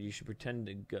barricade, you should pretend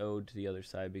to go to the other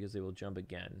side because they will jump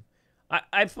again.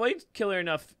 I've played killer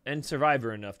enough and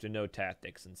survivor enough to know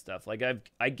tactics and stuff. Like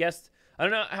I guess I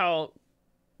don't know how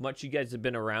much you guys have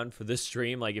been around for this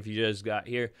stream. Like if you just got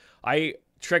here, I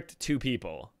tricked 2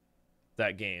 people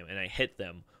that game and I hit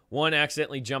them One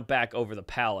accidentally jumped back over the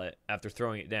pallet after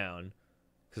throwing it down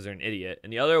because they're an idiot.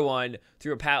 And the other one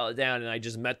threw a pallet down, and I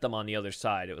just met them on the other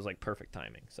side. It was like perfect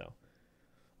timing. So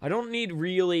I don't need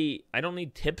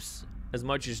tips as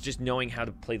much as just knowing how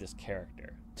to play this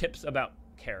character. Tips about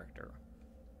character.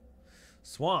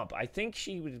 Swamp, I think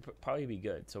she would probably be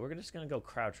good. So we're just going to go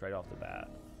crouch right off the bat.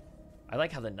 I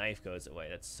like how the knife goes away.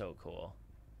 That's so cool.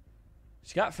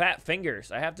 She got fat fingers.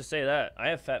 I have to say that. I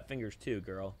have fat fingers too,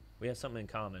 girl. We have something in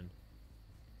common.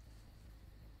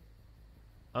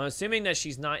 I'm assuming that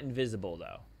she's not invisible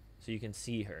though, so you can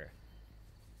see her.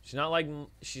 She's not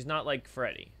like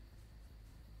Freddy,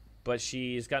 but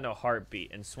she's got no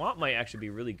heartbeat. And Swamp might actually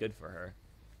be really good for her.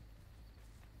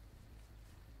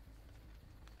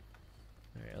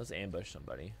 All right, let's ambush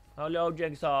somebody. Hello,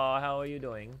 Jigsaw. How are you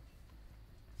doing?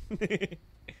 The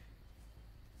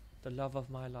love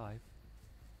of my life.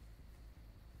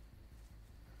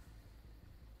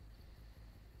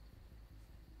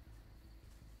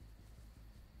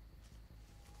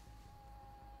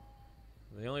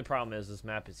 The only problem is this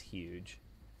map is huge.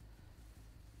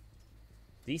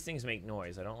 These things make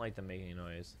noise. I don't like them making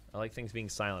noise. I like things being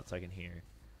silent so I can hear.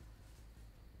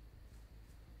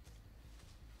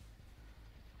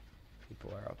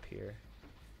 People are up here.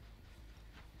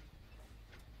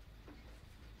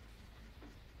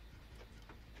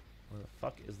 Where the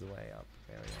fuck is the way up?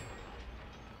 There we go.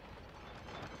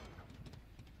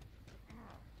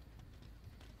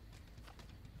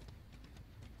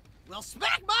 Well,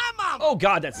 smack my mom! Oh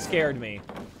god, that scared me.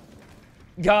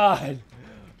 God.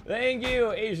 Thank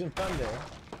you, Asian Thunder.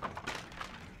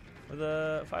 For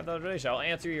the $5 donation. I'll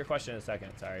answer your question in a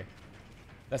second, sorry.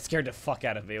 That scared the fuck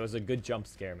out of me. It was a good jump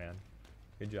scare, man.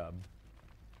 Good job.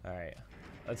 Alright.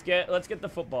 Let's get the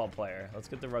football player. Let's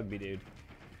get the rugby dude.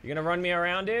 You gonna run me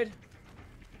around, dude?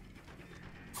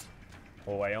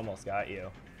 Oh, I almost got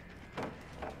you.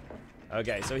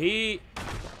 Okay, so he...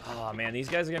 Oh, man, these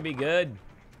guys are gonna be good.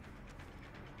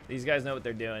 These guys know what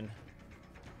they're doing.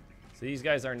 So these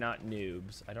guys are not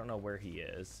noobs. I don't know where he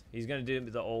is. He's gonna do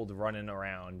the old running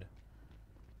around.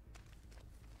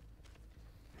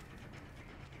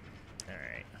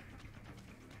 Alright.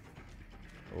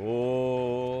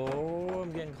 Oh,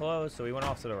 I'm getting close. So he went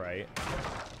off to the right.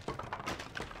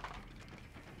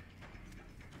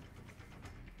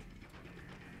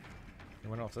 He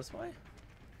went off this way?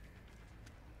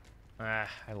 Ah,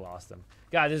 I lost him.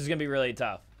 God, this is gonna be really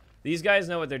tough. These guys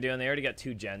know what they're doing. They already got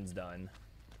 2 gens done.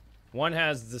 One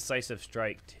has decisive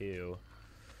strike too.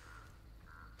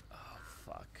 Oh,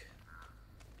 fuck.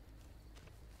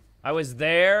 I was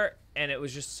there, and it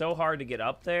was just so hard to get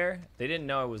up there. They didn't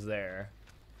know I was there.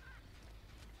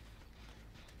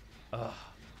 Ugh.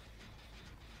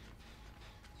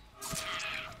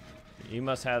 You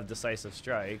must have decisive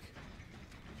strike.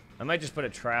 I might just put a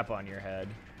trap on your head.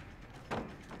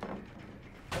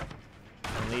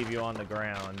 And leave you on the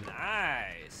ground.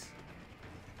 Nice!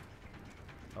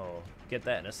 Oh, get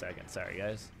that in a second. Sorry,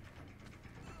 guys.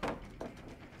 Got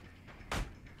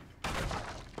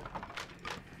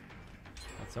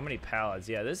so many pallets.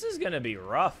 Yeah, this is gonna be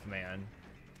rough, man.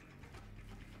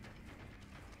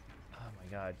 Oh my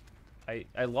god.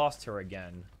 I lost her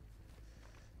again.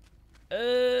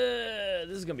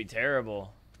 This is gonna be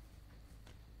terrible.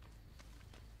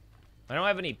 I don't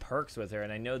have any perks with her,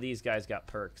 and I know these guys got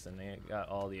perks, and they got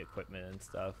all the equipment and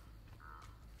stuff.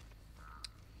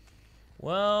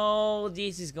 Well,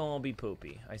 this is gonna be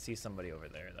poopy. I see somebody over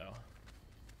there, though.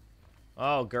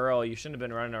 Oh, girl, you shouldn't have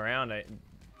been running around. Yeah,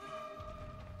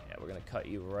 we're gonna cut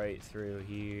you right through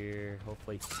here.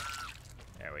 Hopefully.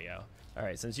 There we go. All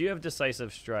right, since you have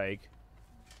decisive strike.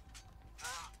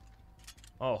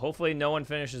 Oh, hopefully no one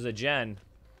finishes a gen.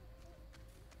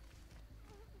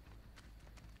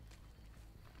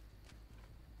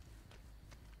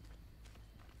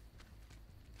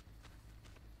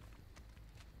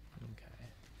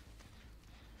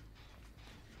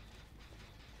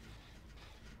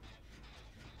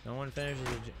 No one finishes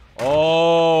the...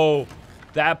 Oh!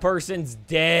 That person's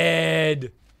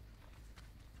dead!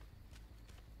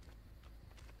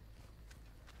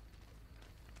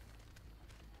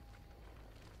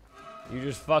 You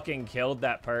just fucking killed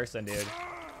that person, dude.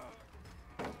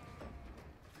 I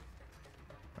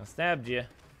stabbed you.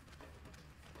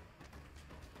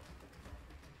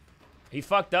 He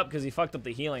fucked up because he fucked up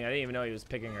the healing. I didn't even know he was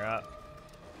picking her up.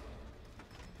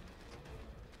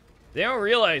 They don't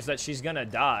realize that she's gonna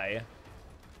die,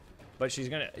 but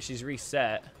she's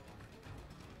reset.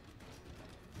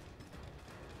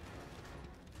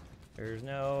 There's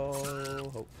no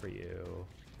hope for you.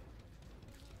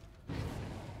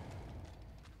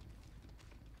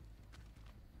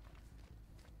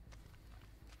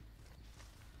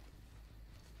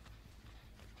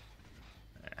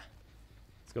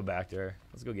 Let's go back to her.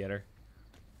 Let's go get her.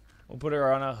 We'll put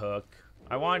her on a hook.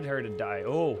 I wanted her to die.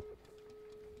 Oh.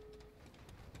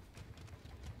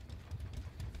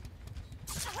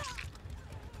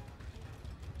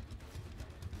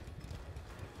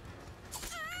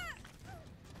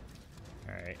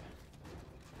 Alright.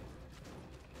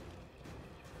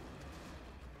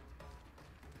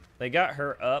 They got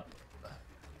her up.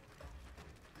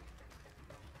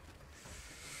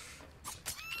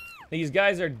 These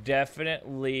guys are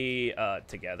definitely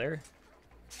together.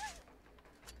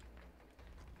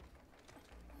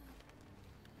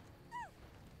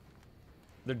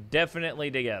 They're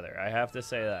definitely together. I have to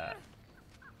say that.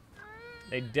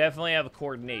 They definitely have a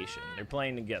coordination. They're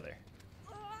playing together.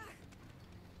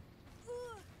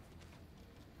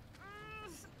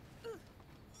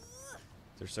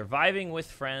 They're surviving with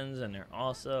friends, and they're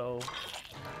also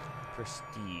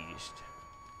prestiged.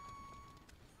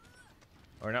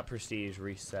 Or not prestige,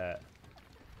 reset.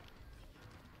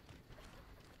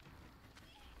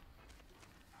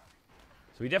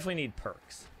 So we definitely need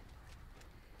perks.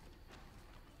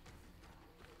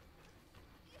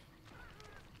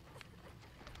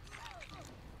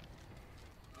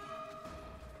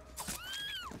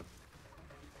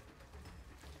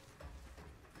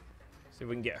 See if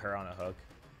we can get her on a hook.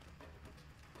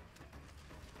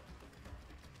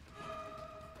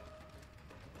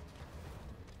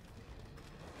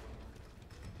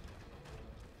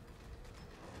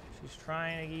 She's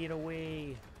trying to get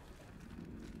away.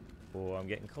 Oh, I'm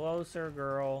getting closer,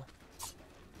 girl.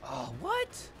 Oh,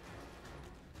 what?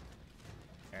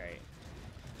 Alright.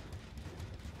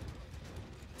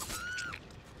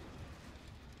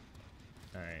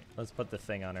 Alright, let's put the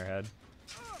thing on her head.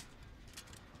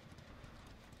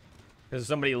 Because if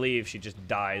somebody leaves, she just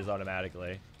dies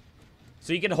automatically.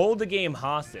 So you can hold the game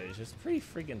hostage. It's pretty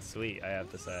freaking sweet, I have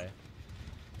to say.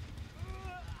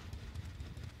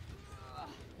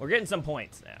 We're getting some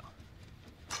points now.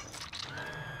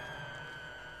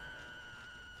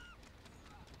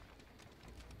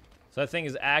 So that thing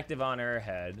is active on her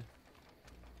head.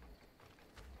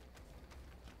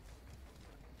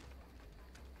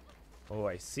 Oh,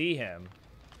 I see him.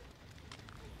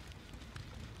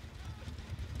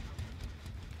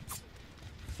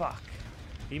 Fuck.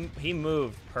 He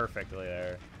moved perfectly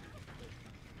there.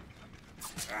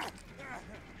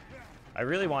 I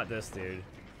really want this dude.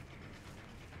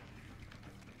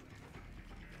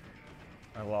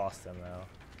 I lost him though.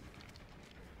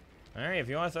 Alright, if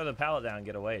you want to throw the pallet down,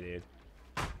 get away, dude.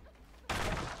 I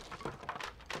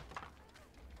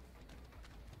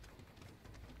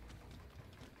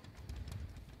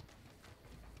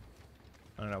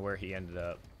don't know where he ended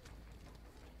up.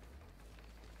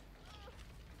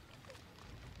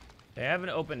 They haven't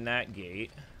opened that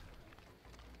gate.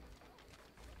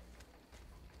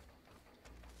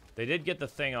 They did get the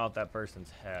thing off that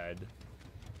person's head.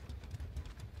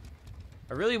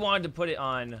 I really wanted to put it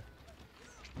on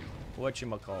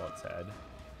whatchamacallit's head.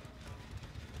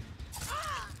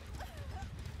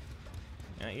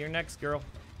 Yeah, you're next, girl.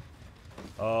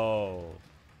 Oh.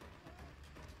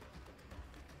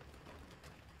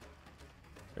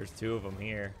 There's two of them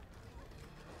here.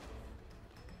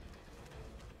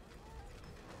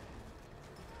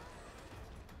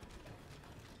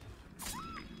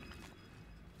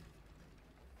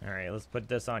 Alright, let's put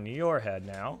this on your head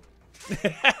now.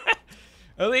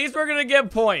 At least we're gonna get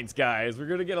points, guys. We're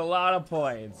gonna get a lot of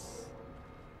points.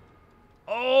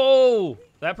 Oh!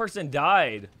 That person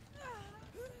died.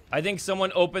 I think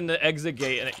someone opened the exit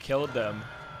gate and it killed them.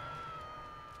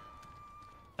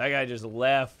 That guy just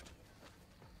left.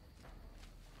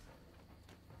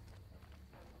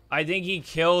 I think he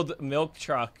killed Milk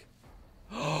Truck.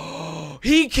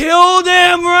 He killed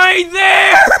him right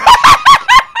there!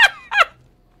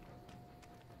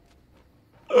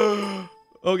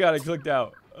 Oh god, I clicked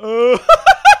out. Oh.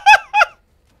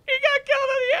 He got killed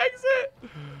on the exit.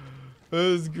 That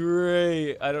was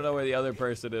great. I don't know where the other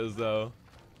person is though.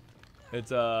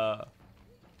 It's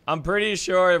I'm pretty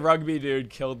sure Rugby Dude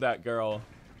killed that girl.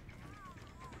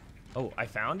 Oh, I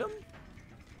found him?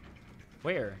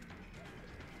 Where?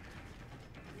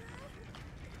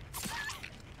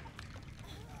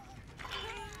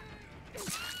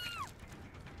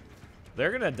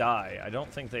 They're gonna die. I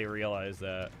don't think they realize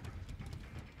that.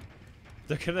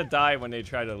 They're gonna die when they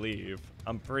try to leave.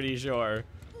 I'm pretty sure.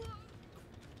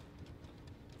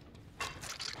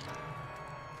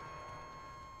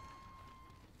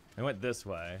 I went this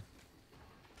way.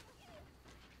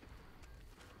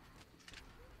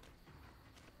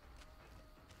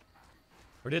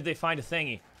 Or did they find a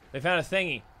thingy? They found a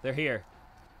thingy. They're here.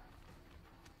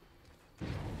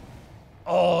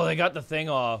 Oh, they got the thing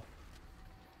off.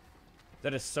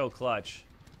 That is so clutch.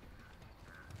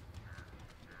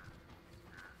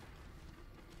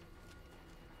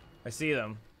 I see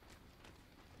them.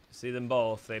 I see them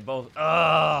both. They both.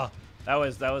 Ah, that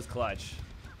was clutch.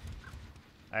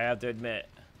 I have to admit,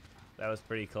 that was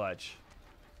pretty clutch.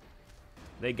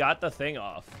 They got the thing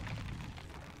off.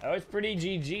 That was pretty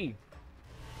GG.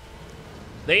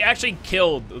 They actually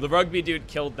killed the rugby dude.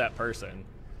 Killed that person,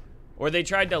 or they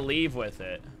tried to leave with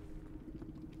it.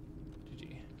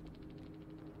 GG.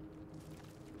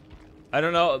 I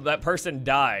don't know. That person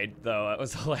died though. It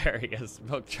was hilarious.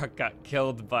 Milk truck got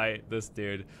killed by this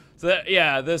dude. So that,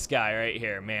 yeah, this guy right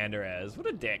here, Mandarez. What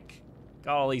a dick.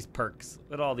 Got all these perks.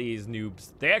 Look at all these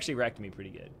noobs. They actually wrecked me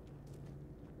pretty good.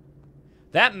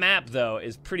 That map though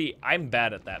is pretty. I'm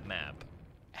bad at that map.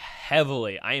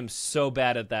 Heavily. I am so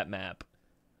bad at that map.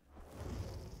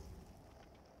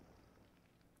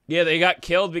 Yeah, they got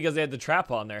killed because they had the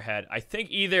trap on their head. I think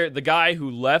either the guy who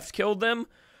left killed them,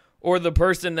 or the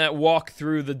person that walked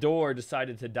through the door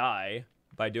decided to die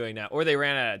by doing that. Or they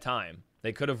ran out of time.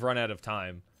 They could have run out of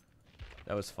time.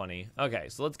 That was funny. Okay,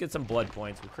 so let's get some blood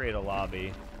points. We'll create a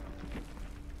lobby.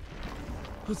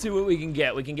 Let's see what we can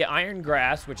get. We can get iron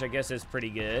grass, which I guess is pretty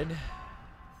good.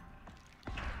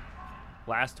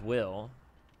 Last will.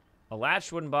 A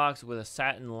latched wooden box with a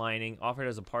satin lining offered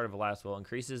as a part of a last will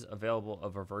increases available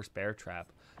of reverse bear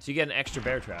trap. So you get an extra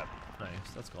bear trap. Nice,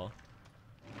 that's cool.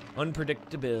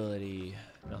 Unpredictability.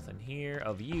 Nothing here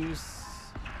of use.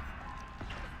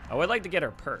 I would like to get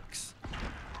her perks.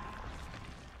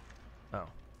 Oh.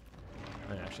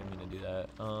 I didn't actually mean to do that.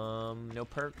 No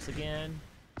perks again.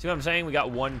 See what I'm saying? We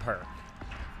got one perk.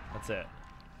 That's it.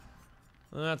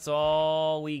 That's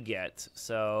all we get.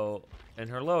 So, in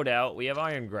her loadout, we have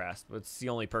Iron Grasp. It's the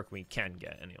only perk we can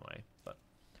get anyway. But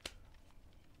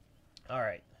all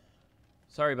right.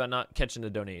 Sorry about not catching the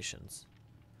donations.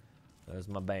 That was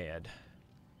my bad.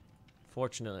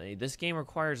 Fortunately, this game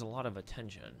requires a lot of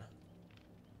attention.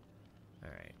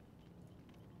 All right.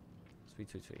 Sweet,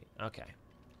 sweet, sweet. Okay.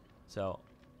 So,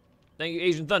 thank you,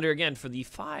 Asian Thunder, again for the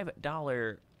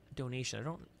 $5 donation. I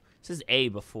don't. It says A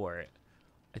before it.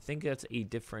 I think that's a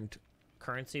different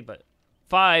currency, but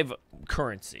 5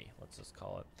 currency. Let's just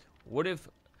call it. What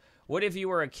if you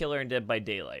were a killer in Dead by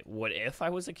Daylight? What if I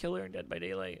was a killer in Dead by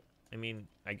Daylight? I mean,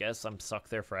 I guess I'm stuck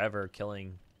there forever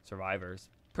killing survivors.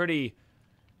 Pretty,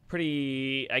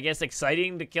 I guess,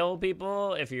 exciting to kill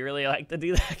people if you really like to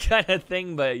do that kind of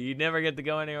thing, but you never get to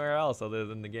go anywhere else other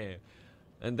than the game.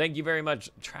 And thank you very much,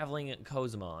 Traveling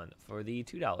Kozamon, for the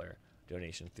 $2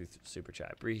 donation through Super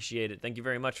Chat. Appreciate it. Thank you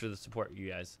very much for the support, you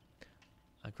guys.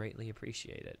 I greatly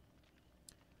appreciate it.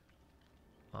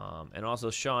 And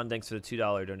also, Sean, thanks for the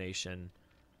 $2 donation.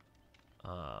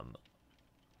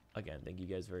 Again, thank you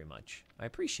guys very much. I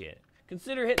appreciate it.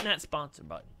 Consider hitting that sponsor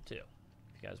button, too,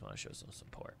 if you guys want to show some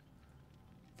support.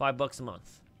 $5 a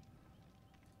month.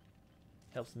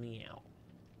 Helps me out.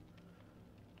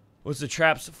 What's the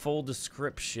trap's full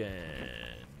description?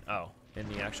 Oh, in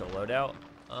the actual loadout.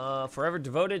 Forever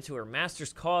devoted to her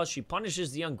master's cause, she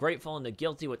punishes the ungrateful and the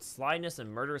guilty with slyness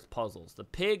and murderous puzzles. The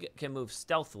pig can move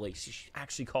stealthily. She's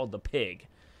actually called the pig.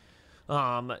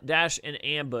 Dash and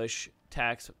ambush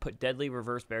attacks put deadly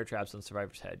reverse bear traps on the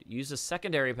survivor's head. Use a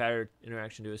secondary pattern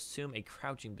interaction to assume a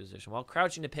crouching position. While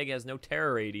crouching, the pig has no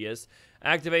terror radius.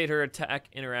 Activate her attack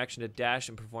interaction to dash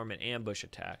and perform an ambush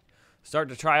attack. Start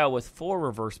the trial with 4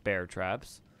 reverse bear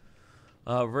traps.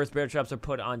 Reverse bear traps are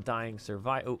put on dying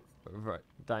survivors.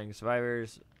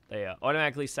 They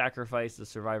automatically sacrifice the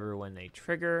survivor when they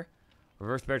trigger.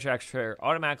 Reverse bear traps trigger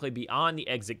automatically beyond the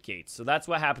exit gates. So that's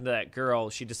what happened to that girl.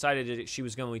 She decided that she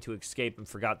was going to escape and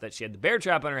forgot that she had the bear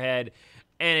trap on her head,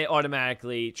 and it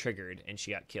automatically triggered, and she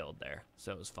got killed there.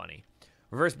 So it was funny.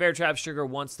 Reverse bear traps trigger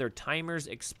once their timers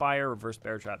expire. Reverse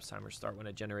bear traps timers start when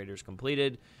a generator is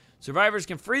completed. Survivors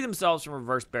can free themselves from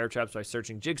reverse bear traps by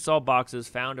searching jigsaw boxes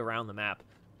found around the map.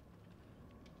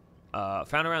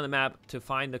 To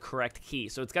find the correct key.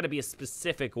 So it's got to be a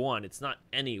specific one. It's not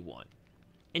any one.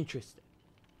 Interesting.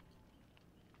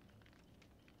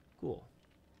 Cool.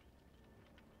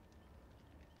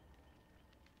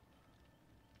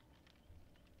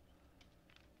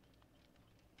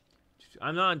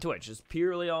 I'm not on Twitch. It's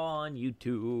purely all on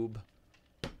YouTube.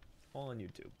 All on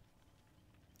YouTube.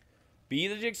 Be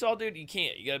the Jigsaw dude? You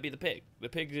can't. You gotta be the pig. The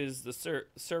pig is the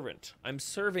servant. I'm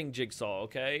serving Jigsaw,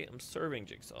 okay? I'm serving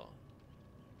Jigsaw.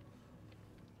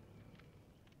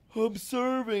 I'm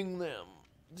serving them.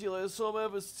 Do you like some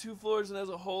map has 2 floors and has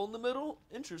a hole in the middle?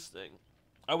 Interesting.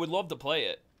 I would love to play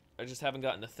it. I just haven't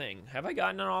gotten a thing. Have I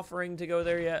gotten an offering to go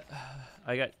there yet?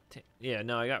 I got...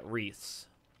 I got wreaths.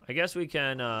 I guess we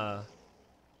can,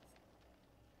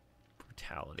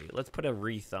 brutality. Let's put a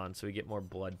wreath on so we get more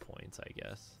blood points, I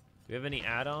guess. Do we have any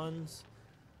add-ons?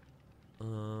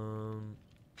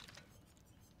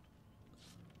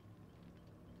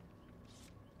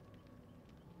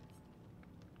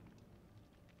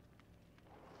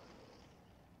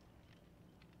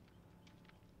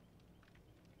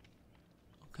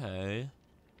 Okay.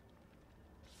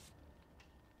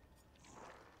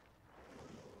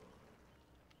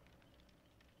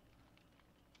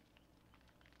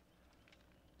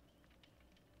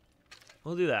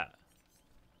 We'll do that.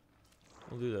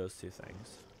 We'll do those two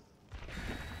things.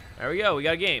 There we go. We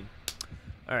got a game.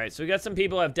 All right, so we got some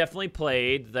people who have definitely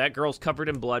played. That girl's covered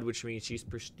in blood, which means she's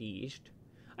prestiged.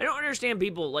 I don't understand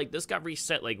people, like, this got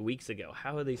reset, like, weeks ago.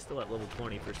 How are they still at level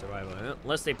 20 for survival?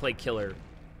 Unless they play killer,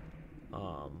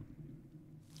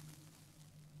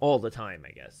 all the time,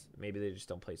 I guess. Maybe they just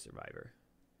don't play Survivor.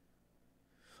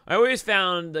 I always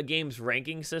found the game's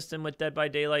ranking system with Dead by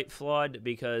Daylight flawed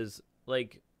because,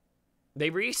 like, they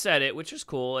reset it, which is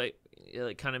cool. It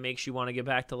kind of makes you want to get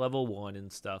back to level 1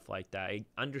 and stuff like that. I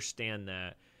understand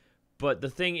that. But the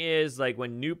thing is, like,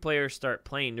 when new players start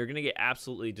playing, they're going to get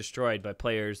absolutely destroyed by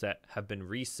players that have been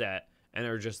reset and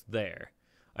are just there.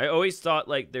 I always thought,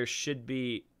 like,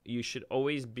 you should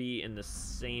always be in the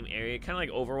same area. Kind of like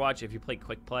Overwatch, if you play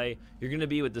quick play, you're going to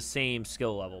be with the same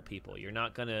skill level people. You're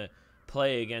not going to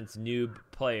play against noob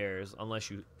players unless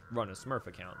you run a Smurf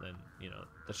account. Then, you know,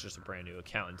 that's just a brand new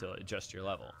account until it adjusts your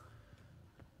level.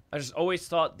 I just always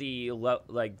thought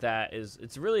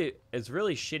it's really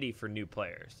shitty for new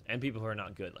players and people who are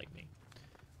not good like me.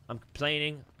 I'm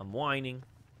complaining, I'm whining.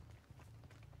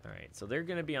 All right, so they're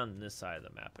gonna be on this side of the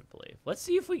map, I believe. Let's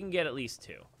see if we can get at least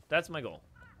 2. That's my goal.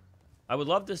 I would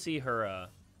love to see her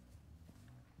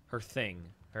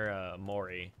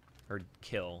Mori, her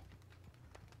kill,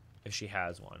 if she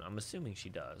has one. I'm assuming she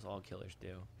does. All killers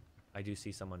do. I do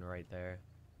see someone right there.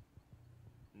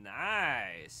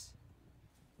 Nice.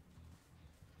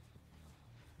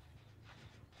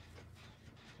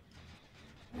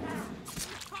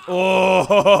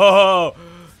 Oh,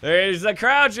 there's a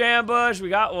crouch ambush. We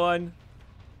got one.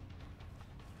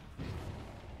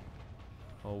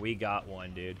 Oh, we got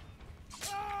one, dude.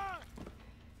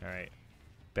 All right.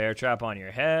 Bear trap on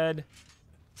your head.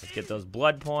 Let's get those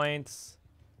blood points.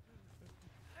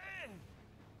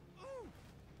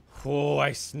 Oh,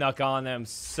 I snuck on them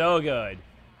so good.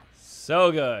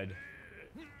 So good.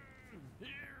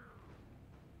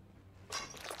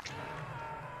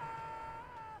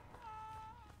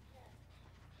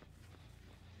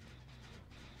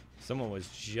 Someone was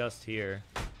just here.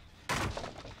 I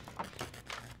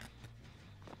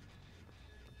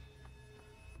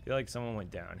feel like someone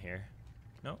went down here.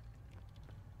 No?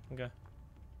 Okay.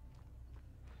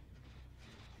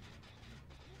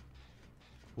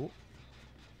 Ooh.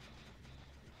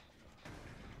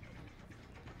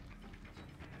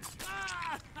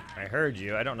 I heard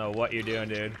you. I don't know what you're doing,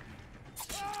 dude.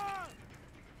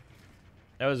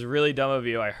 That was really dumb of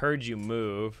you. I heard you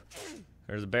move.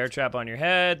 There's a bear trap on your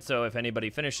head, so if anybody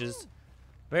finishes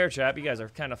bear trap, you guys are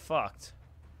kind of fucked.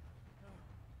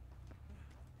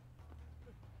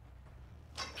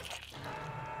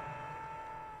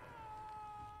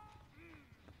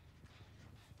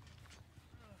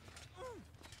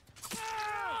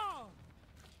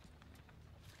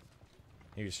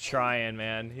 He was trying,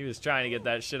 man. He was trying to get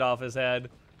that shit off his head.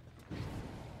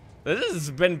 This has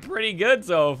been pretty good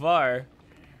so far.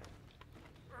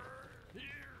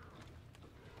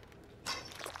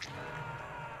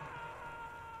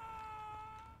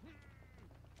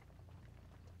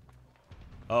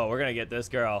 Oh, we're gonna get this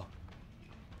girl.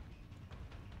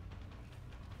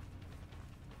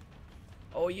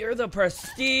 Oh, you're the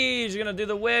prestige. You're gonna do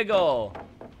the wiggle.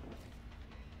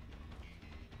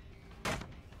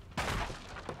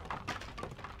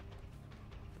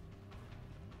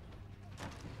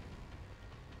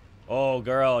 Oh,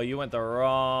 girl, you went the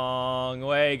wrong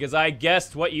way because I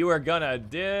guessed what you were gonna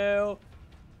do.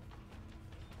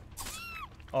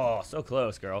 Oh, so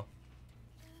close, girl.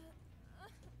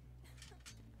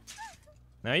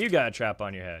 Now you got a trap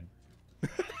on your head.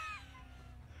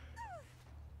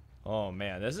 Oh,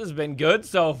 man, this has been good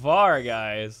so far,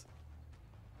 guys.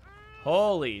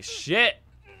 Holy shit.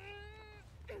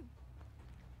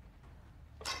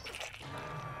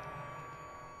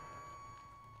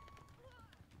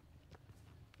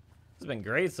 This has been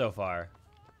great so far.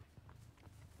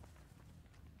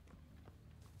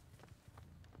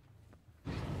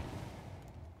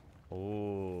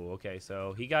 Oh, okay,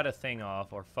 so he got a thing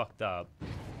off or fucked up.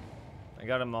 I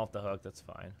got him off the hook, that's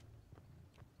fine.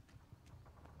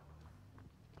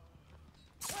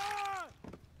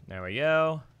 There we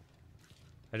go.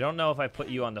 I don't know if I put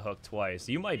you on the hook twice.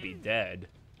 You might be dead.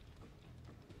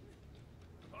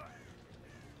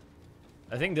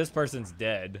 I think this person's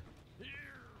dead.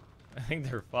 I think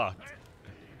they're fucked.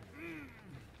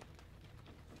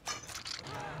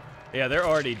 Yeah, they're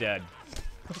already dead.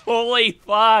 Holy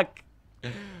fuck!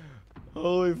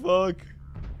 Holy fuck.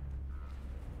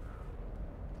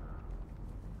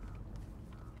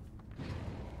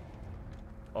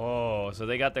 Oh, so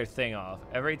they got their thing off.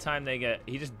 Every time they get...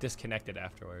 He just disconnected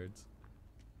afterwards.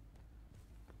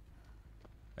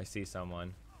 I see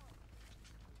someone.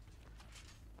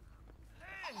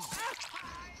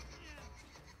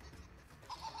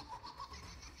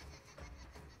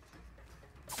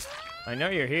 I know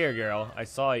you're here, girl. I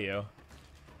saw you.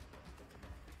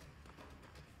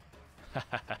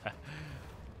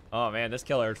 Oh, man, this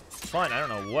killer's fun. I don't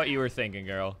know what you were thinking,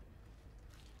 girl.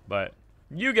 But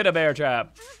you get a bear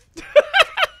trap.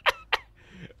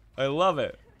 I love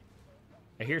it.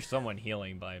 I hear someone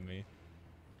healing by me.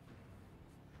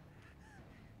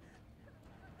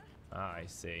 Ah, I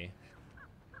see.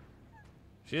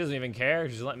 She doesn't even care.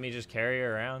 She's letting me just carry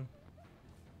her around.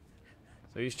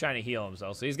 So he's trying to heal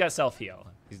himself. So he's got self-heal.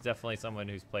 He's definitely someone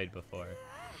who's played before.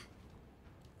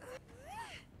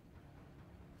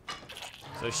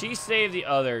 So she saved the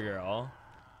other girl.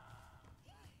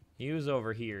 He was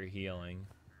over here healing.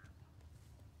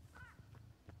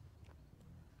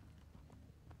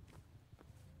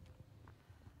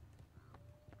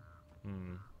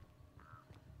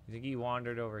 You think he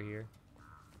wandered over here?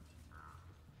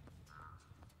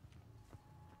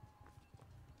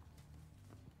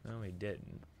 No, he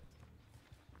didn't.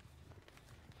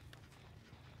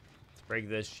 Let's break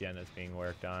this gen that's being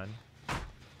worked on.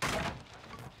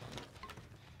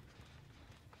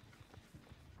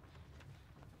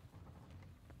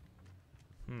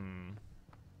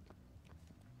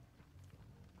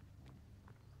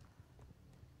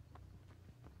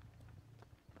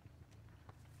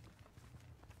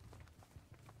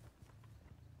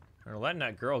 We're letting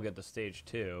that girl get the stage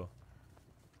 2.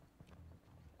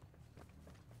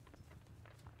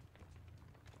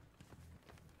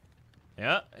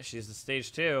 Yeah, she's the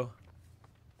stage 2.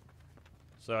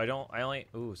 So I only,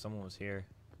 ooh, someone was here.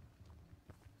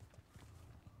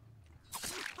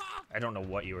 I don't know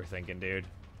what you were thinking, dude.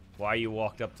 Why you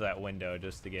walked up to that window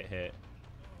just to get hit.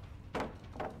 Okay,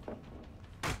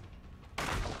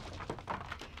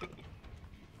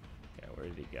 where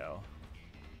did he go?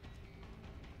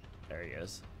 There he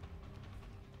is.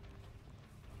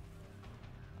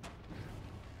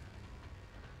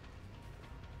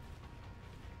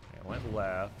 Okay, went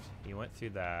left. He went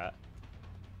through that.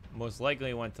 Most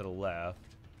likely went to the left.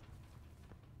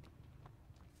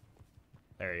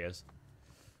 There he is.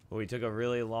 Oh, he took a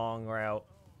really long route.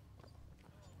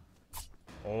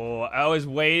 Oh, I was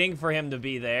waiting for him to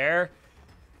be there.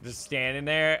 Just standing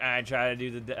there, and I try to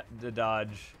do the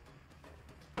dodge.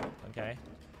 Okay.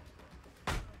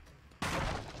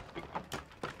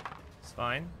 It's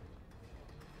fine.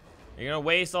 You're gonna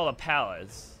waste all the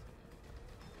pallets.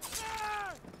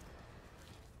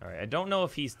 Alright, I don't know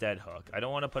if he's dead hook. I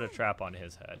don't want to put a trap on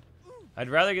his head. I'd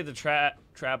rather get the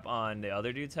trap on the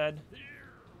other dude's head.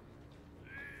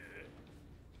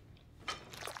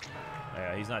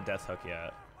 Yeah, he's not death hook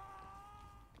yet.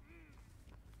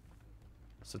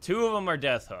 So 2 of them are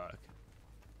death hook.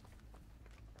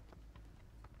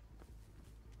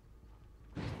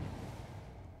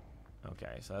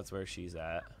 Okay, so that's where she's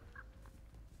at.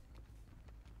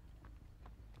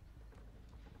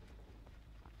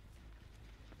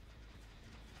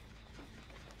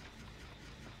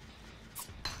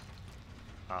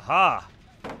 Aha!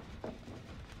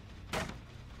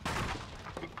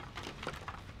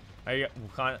 I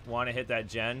want to hit that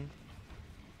gen.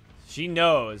 She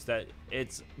knows that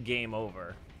it's game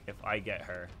over if I get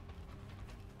her.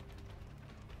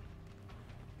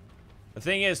 The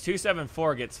thing is,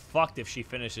 274 gets fucked if she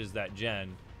finishes that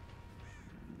gen.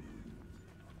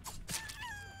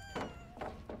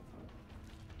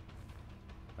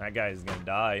 That guy's gonna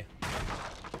die.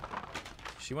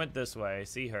 She went this way.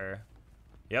 See her.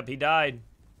 Yep, he died.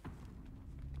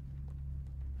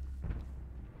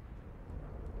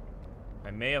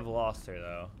 I may have lost her,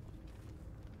 though.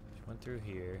 She went through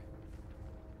here.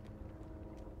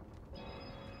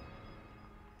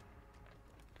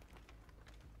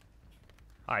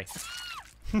 Hi.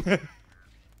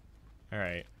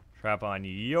 Alright. Trap on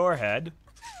your head.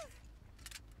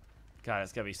 God,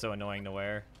 it's gonna be so annoying to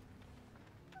wear.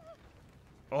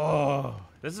 Oh,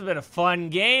 this has been a fun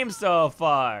game so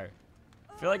far.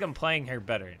 I feel like I'm playing her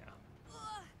better now.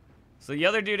 So the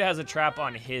other dude has a trap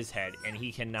on his head, and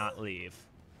he cannot leave.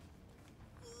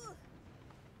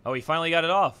 Oh, he finally got it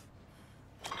off.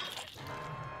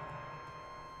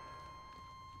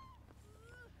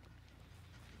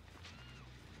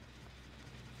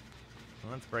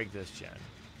 Let's break this gen.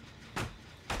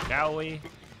 Shall we?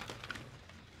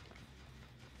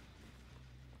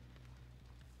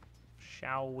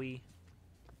 Shall we?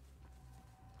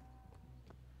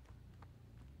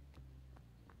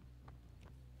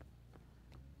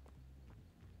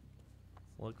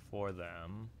 Look for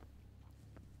them.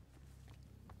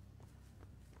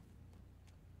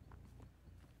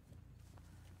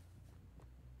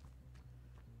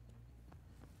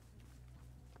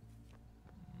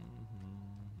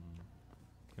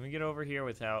 Can we get over here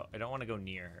without... I don't want to go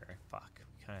near her. Fuck.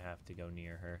 We kind of have to go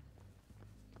near her.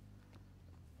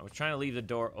 I was trying to leave the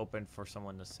door open for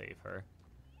someone to save her.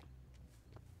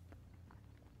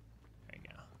 There you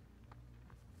go.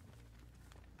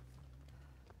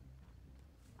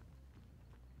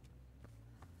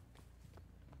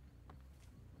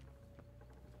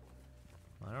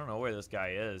 I don't know where this guy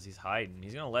is. He's hiding.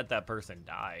 He's gonna let that person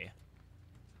die.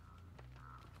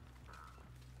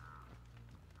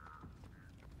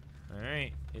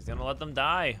 Alright, he's gonna let them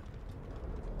die.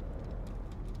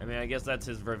 I mean, I guess that's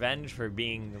his revenge for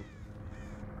being...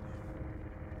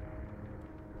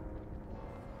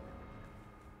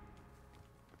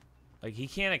 Like, he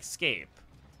can't escape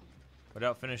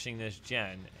without finishing this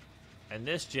gen. And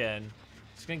this gen,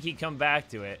 just gonna keep coming back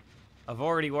to it. I've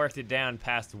already worked it down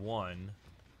past 1.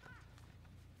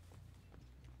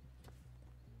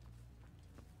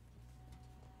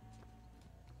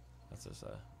 That's just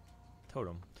a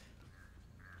totem.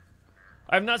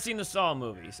 I've not seen the Saw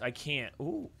movies. I can't.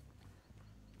 Ooh.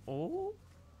 Oh.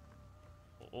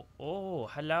 Oh,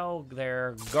 hello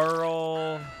there,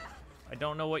 girl. I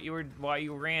don't know what you were, why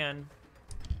you ran.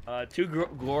 Too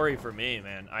glory for me,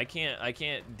 man. I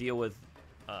can't deal with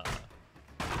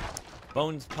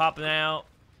bones popping out,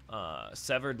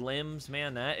 severed limbs,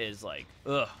 man. That is like,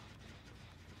 ugh.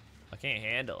 I can't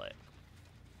handle it.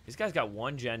 These guys got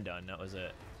 1 gen done. That was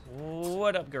it.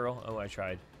 What up, girl? Oh, I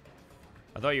tried.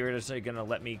 I thought you were just like, gonna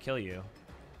let me kill you.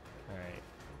 All right.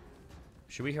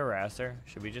 Should we harass her?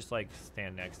 Should we just like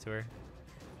stand next to her?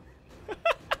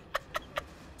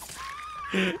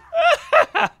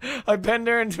 I pinned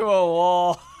her into a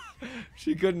wall.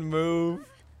 She couldn't move.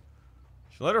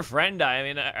 She let her friend die. I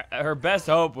mean, her best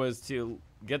hope was to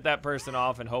get that person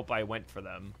off and hope I went for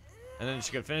them. And then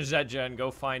she could finish that gen,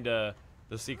 go find the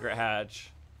secret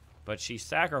hatch. But she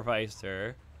sacrificed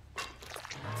her.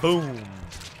 Boom.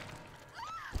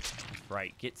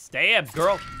 Right, get stabbed,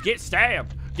 girl. Get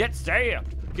stabbed. Get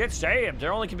stabbed. Get stabbed.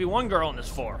 There only can be 1 girl in this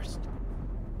forest.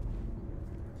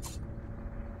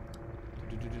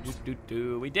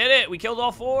 We did it. We killed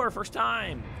all 4 first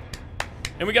time.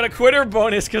 And we got a quitter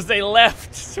bonus because they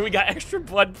left. So we got extra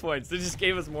blood points. They just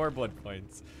gave us more blood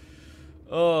points.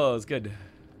 Oh, it's good.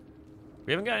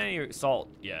 We haven't got any salt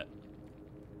yet.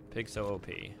 Pig so OP.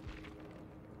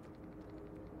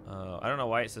 I don't know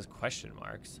why it says question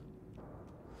marks.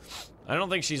 I don't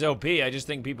think she's OP. I just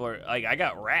think people are like, I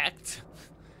got wrecked.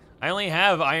 I only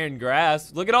have iron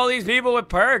grasp. Look at all these people with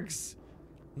perks.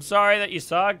 I'm sorry that you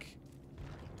suck.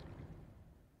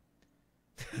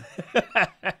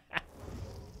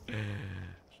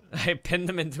 I pinned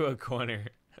them into a corner.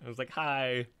 I was like,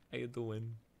 hi, I get the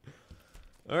win.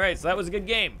 All right, so that was a good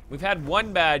game. We've had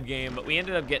 1 bad game, but we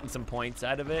ended up getting some points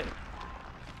out of it.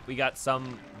 We got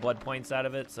some blood points out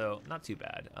of it, so not too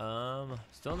bad.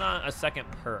 Still not a second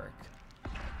perk,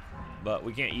 but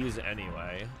we can't use it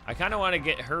anyway. I kind of want to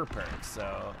get her perks,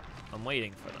 so I'm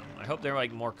waiting for them. I hope they're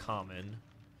like more common.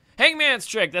 Hangman's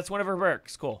trick, that's one of her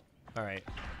perks. Cool. All right.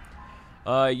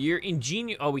 Your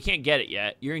ingenious, oh, we can't get it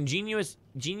yet. Your genius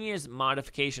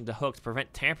modification to hooks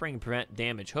prevent tampering and prevent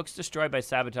damage. Hooks destroyed by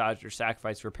sabotage or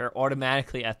sacrifice repair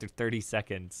automatically after 30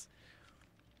 seconds.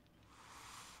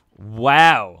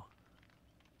 Wow.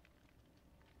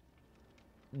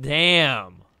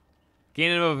 Damn.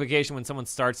 Gain a notification when someone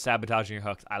starts sabotaging your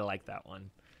hooks. I like that one.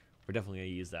 We're definitely gonna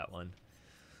use that one.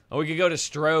 Oh, we could go to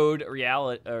Strode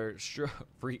reality or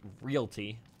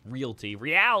realty.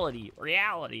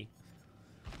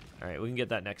 All right, we can get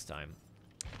that next time.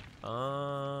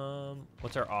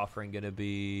 What's our offering gonna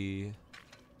be?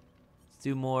 Let's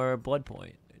do more blood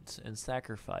points and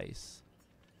sacrifice.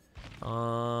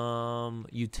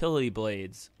 Utility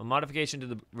blades. A modification to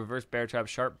the reverse bear trap.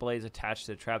 Sharp blades attached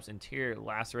to the trap's interior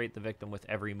lacerate the victim with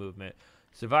every movement.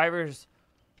 Survivors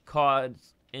caught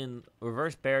in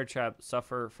reverse bear trap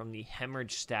suffer from the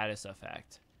hemorrhage status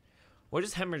effect. What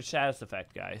is hemorrhage status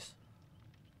effect, guys?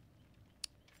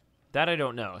 That I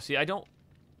don't know. See, I don't...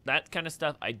 That kind of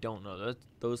stuff, I don't know.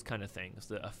 Those kind of things,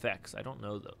 the effects, I don't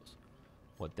know those.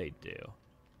 What they do.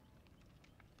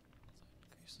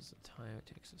 Increases the time it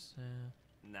takes us.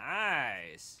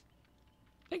 Nice.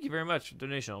 Thank you very much for the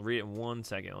donation. I'll read it in 1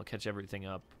 second. I'll catch everything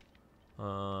up.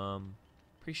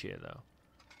 Appreciate it, though.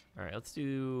 All right, let's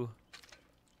do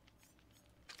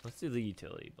the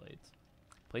utility blades.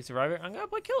 Play Survivor. I'm gonna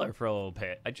play Killer for a little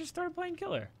bit. I just started playing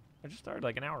Killer. I just started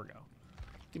like an hour ago.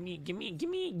 Give me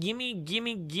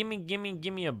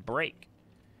a break.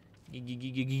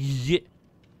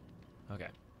 Okay.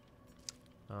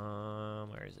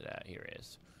 Where is it at? Here it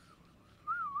is.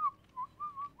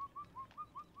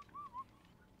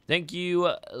 Thank you,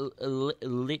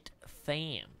 LitFams.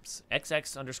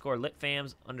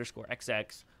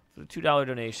 XX_LitFams_XX for the $2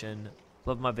 donation.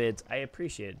 Love my vids. I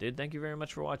appreciate it, dude. Thank you very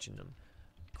much for watching them.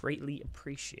 Greatly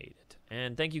appreciate it.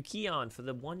 And thank you, Keon, for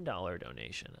the $1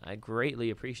 donation. I greatly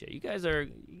appreciate it. You guys are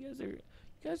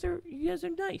nice. You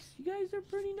guys are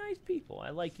pretty nice people.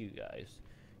 I like you guys.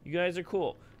 You guys are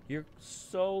cool. You're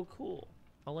so cool.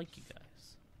 I like you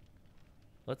guys.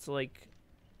 Let's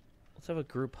have a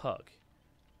group hug.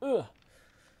 Ugh.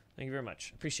 Thank you very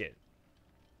much. Appreciate it.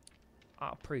 I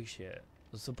appreciate it.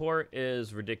 The support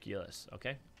is ridiculous,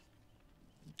 okay?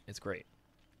 It's great.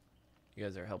 You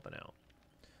guys are helping out.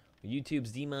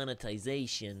 YouTube's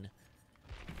demonetization.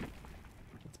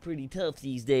 It's pretty tough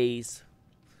these days.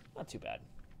 Not too bad.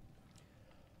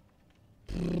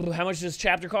 How much does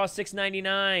chapter cost?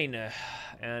 $6.99.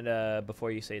 And before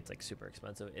you say it's like super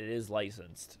expensive, it is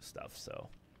licensed stuff, so.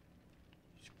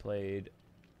 You played.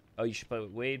 Oh, you should play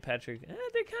with Wade, Patrick. They kind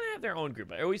of have their own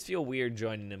group. I always feel weird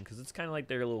joining them because it's kind of like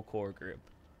their little core group.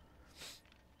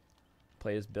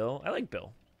 Play as Bill. I like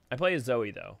Bill. I play as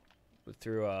Zoe, though,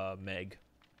 through Meg.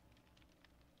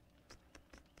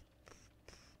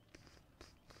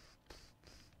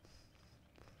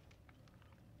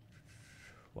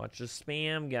 Watch the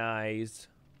spam, guys.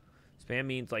 Spam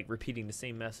means like repeating the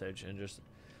same message and just.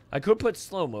 I could put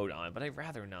slow mode on, but I'd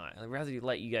rather not. I'd rather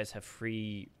let you guys have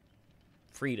freedom.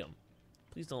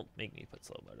 Please don't make me put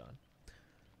slow mode on.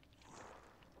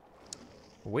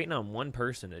 We're waiting on one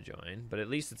person to join, but at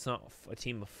least it's not a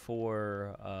team of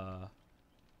four.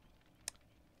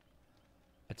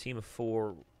 A team of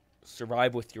four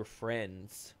survive with your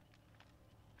friends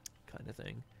kind of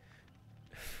thing.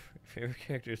 Favorite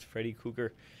character is Freddy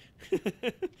Krueger.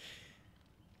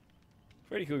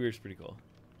 Freddy Krueger is pretty cool,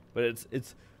 but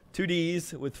it's 2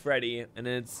 D's with Freddy, and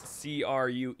then it's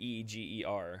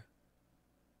Krueger.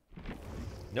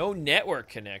 No network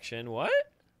connection. What?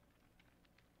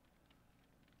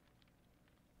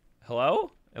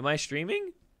 Hello? Am I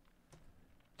streaming?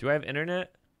 Do I have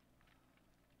internet?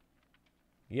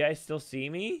 You guys still see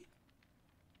me?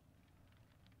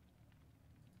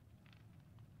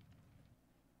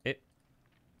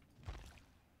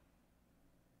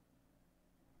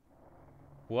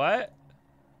 What?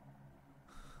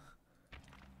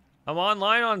 I'm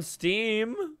online on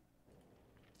Steam.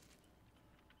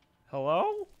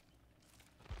 Hello?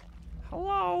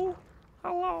 Hello?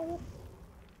 Hello?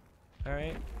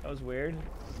 Alright, that was weird.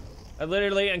 I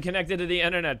literally am connected to the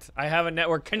internet. I have a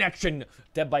network connection.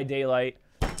 Dead by Daylight.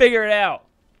 Figure it out.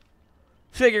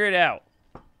 Figure it out.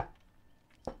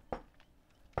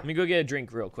 Let me go get a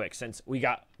drink real quick since we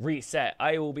got reset.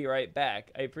 I will be right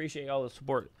back. I appreciate all the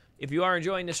support. If you are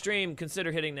enjoying the stream,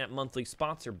 consider hitting that monthly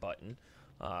sponsor button.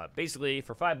 Basically,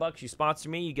 for $5, you sponsor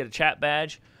me, you get a chat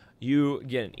badge, you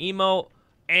get an emote,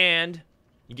 and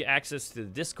you get access to the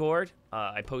Discord.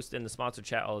 I post in the sponsor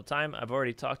chat all the time. I've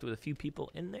already talked with a few people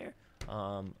in there.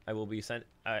 I will be sent.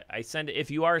 I send it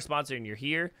if you are a sponsor and you're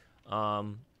here.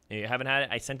 And you haven't had it.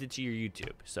 I sent it to your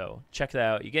YouTube. So check that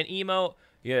out. You get an emote.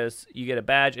 Yes, you get a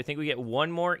badge. I think we get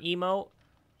one more emote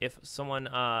if someone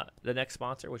the next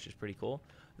sponsor, which is pretty cool.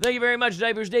 Thank you very much,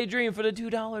 Diapers Daydream, for the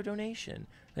 $2 donation.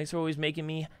 Thanks for always making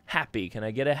me happy. Can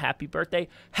I get a happy birthday?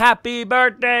 Happy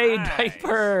birthday, nice.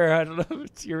 Diaper! I don't know if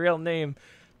it's your real name,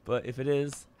 but if it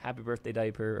is, happy birthday,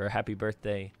 Diaper, or happy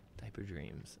birthday, Diaper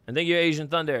Dreams. And thank you, Asian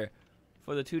Thunder,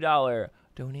 for the $2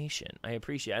 donation. I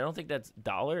appreciate it. I don't think that's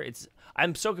dollar.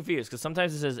 I'm so confused because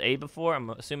sometimes it says A before. I'm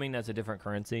assuming that's a different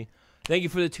currency. Thank you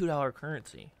for the $2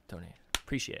 currency donation.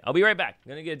 Appreciate it. I'll be right back. I'm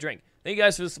going to get a drink. Thank you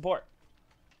guys for the support.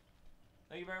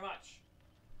 Thank you very much.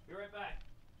 Be right back.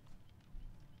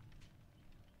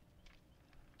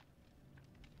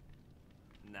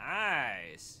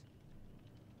 Nice.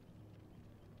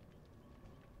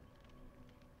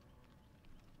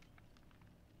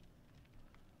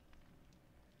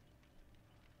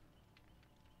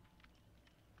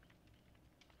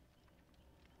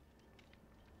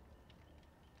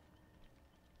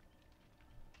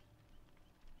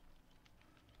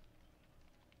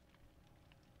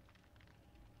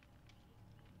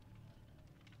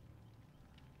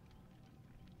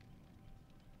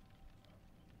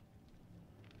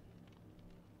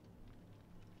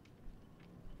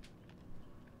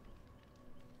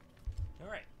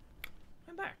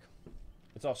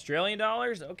 It's Australian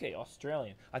dollars? Okay,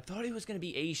 Australian. I thought it was going to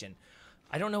be Asian.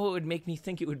 I don't know what would make me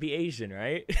think it would be Asian,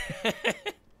 right?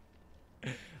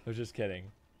 I was just kidding.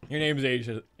 Your name's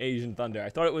Asian Thunder. I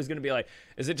thought it was going to be like,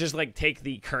 is it just like take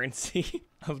the currency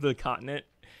of the continent?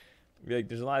 Be like,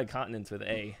 there's a lot of continents with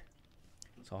A.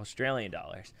 So Australian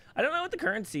dollars. I don't know what the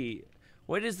currency,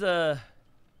 what is the,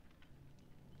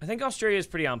 I think Australia is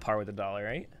pretty on par with the dollar,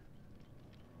 right?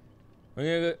 We're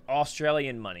going to go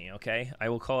Australian money, okay? I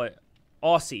will call it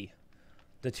Aussie.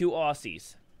 The two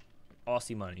Aussies.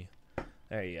 Aussie money.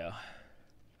 There you go.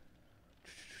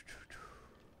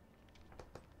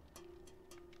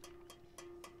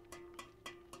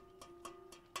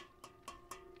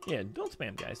 Yeah, don't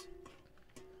spam, guys.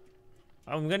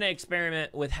 I'm going to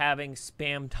experiment with having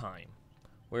spam time.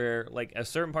 Where, like, a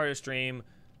certain part of the stream,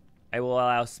 I will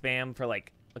allow spam for,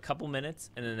 like, a couple minutes,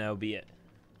 and then that'll be it.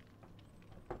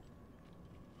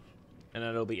 And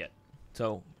that'll be it.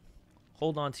 So,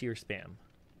 hold on to your spam.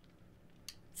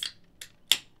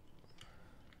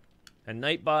 And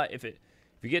Nightbot, if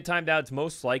you get timed out, it's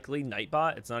most likely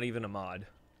Nightbot. It's not even a mod.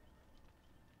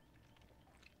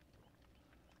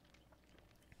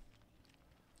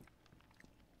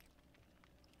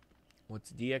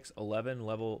 What's DX11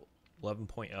 level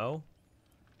 11.0? I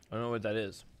don't know what that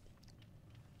is.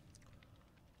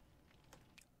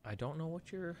 I don't know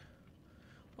what you're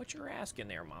asking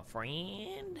there, my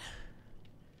friend.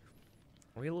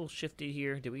 Are we a little shifted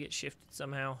here? Did we get shifted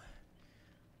somehow?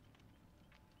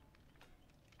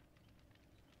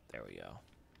 There we go.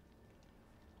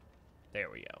 There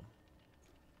we go.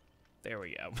 There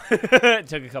we go. It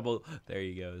took a couple there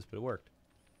you goes, but it worked.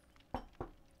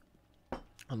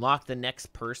 Unlock the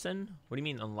next person? What do you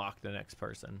mean unlock the next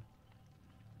person?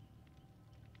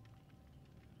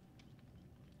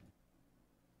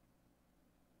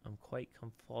 I'm quite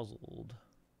confuzzled.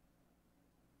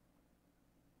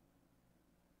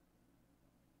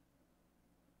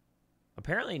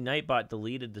 Apparently Nightbot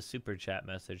deleted the super chat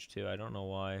message too. I don't know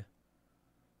why.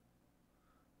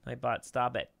 Nightbot,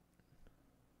 stop it.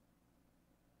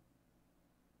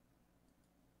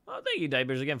 Oh, thank you,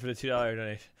 Diapers, again for the $2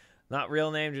 donation. Not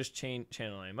real name, just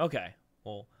channel name. Okay.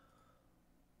 Well,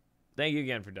 thank you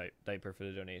again for Diaper for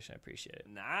the donation. I appreciate it.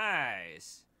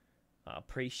 Nice.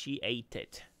 Appreciate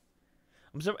it.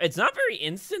 It's not very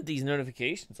instant, these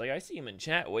notifications. Like, I see them in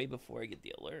chat way before I get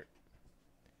the alert.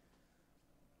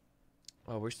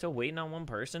 Oh, we're still waiting on one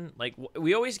person? Like,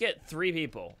 we always get 3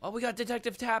 people. Oh, we got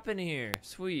Detective Tap in here.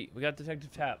 Sweet. We got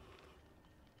Detective Tap.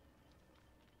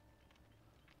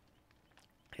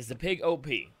 Is the pig OP?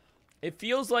 It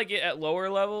feels like it at lower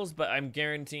levels, but I'm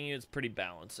guaranteeing you it's pretty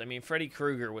balanced. I mean, Freddy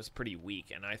Krueger was pretty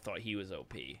weak, and I thought he was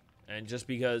OP. And just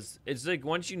because it's like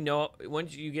once you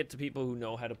get to people who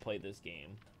know how to play this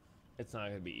game, it's not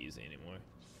gonna be easy anymore.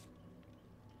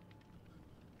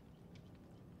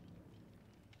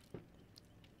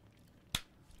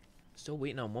 Still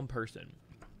waiting on one person.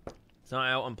 It's not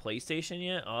out on PlayStation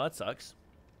yet. Oh, that sucks.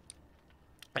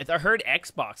 I heard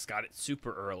Xbox got it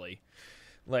super early.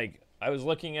 Like, I was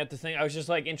looking at the thing. I was just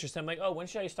like interested. I'm like, oh, when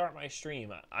should I start my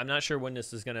stream? I'm not sure when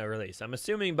this is gonna release. I'm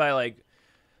assuming by like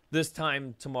this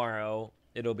time tomorrow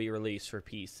it'll be released for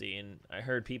PC. And I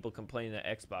heard people complaining that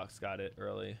Xbox got it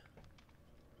early.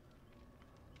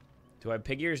 Do I have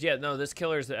pig ears? Yeah, no, this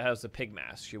killer's that has the pig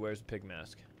mask. She wears a pig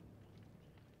mask.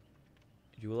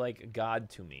 You like God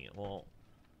to me. Well,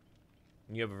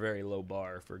 you have a very low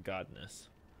bar for godness.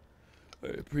 I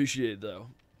appreciate it, though.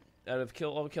 Out of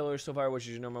all killers so far, which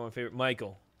is your number 1 favorite?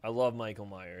 Michael. I love Michael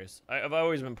Myers. I've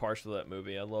always been partial to that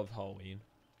movie. I love Halloween.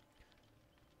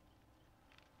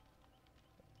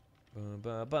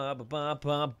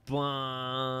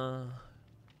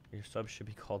 Your sub should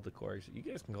be called the Corgs. You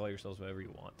guys can call yourselves whatever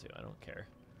you want to. I don't care.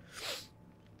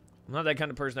 I'm not that kind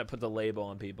of person that put the label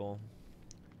on people.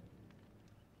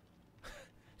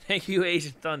 Thank you,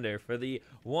 Asian Thunder, for the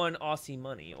 1 Aussie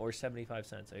money, or 75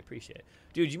 cents. I appreciate it.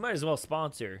 Dude, you might as well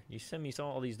sponsor. You send me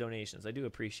all these donations. I do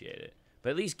appreciate it.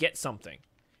 But at least get something.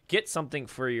 Get something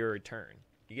for your return.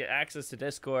 You get access to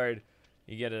Discord.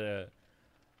 You get a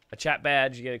chat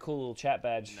badge. You get a cool little chat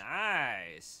badge.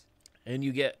 Nice. And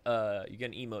you get an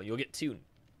emote. You'll get 2.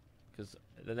 Because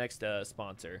the next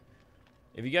sponsor.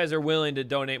 If you guys are willing to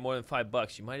donate more than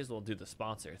 $5, you might as well do the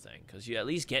sponsor thing. Because you at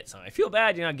least get something. I feel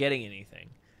bad you're not getting anything.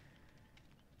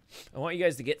 I want you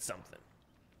guys to get something.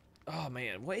 Oh,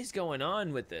 man. What is going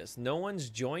on with this? No one's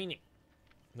joining.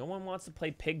 No one wants to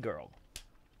play Pig Girl.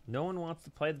 No one wants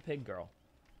to play the Pig Girl.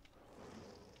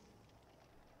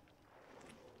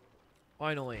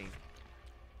 Finally.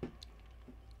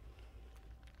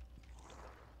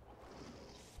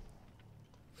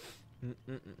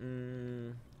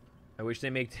 I wish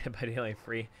they make Dead by Daylight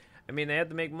free. I mean, they have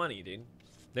to make money, dude.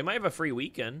 They might have a free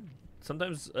weekend.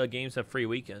 Sometimes games have free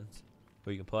weekends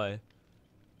where you can play.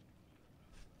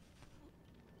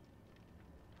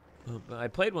 I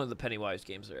played one of the Pennywise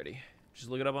games already.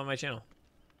 Just look it up on my channel.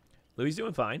 Louis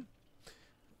doing fine.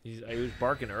 He was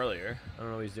barking earlier. I don't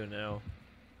know what he's doing now.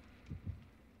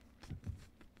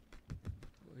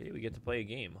 Hey, we get to play a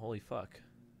game. Holy fuck.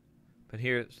 Been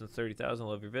here since 30,000.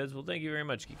 Love your vids. Well, thank you very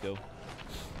much, Kiko.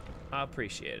 I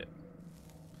appreciate it.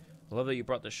 I love that you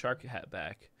brought the shark hat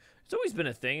back. It's always been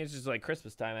a thing. It's just like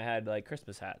Christmas time. I had like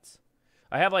Christmas hats.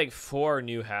 I have like 4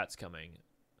 new hats coming.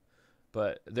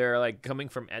 But they're like coming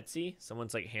from Etsy.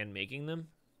 Someone's like hand making them.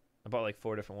 I bought like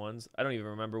 4 different ones. I don't even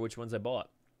remember which ones I bought.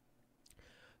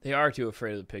 They are too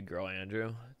afraid of the pig girl,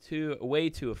 Andrew. Way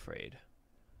too afraid.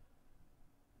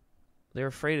 They're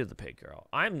afraid of the pig girl.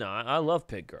 I'm not. I love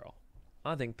pig girl.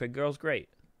 I think pig girl's great.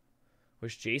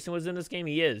 Wish Jason was in this game.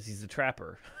 He is. He's the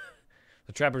trapper.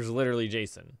 The trapper's literally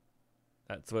Jason.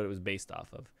 That's what it was based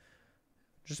off of.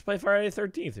 Just play Friday the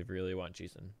 13th if you really want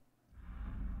Jason.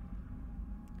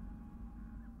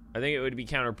 I think it would be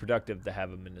counterproductive to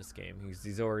have him in this game.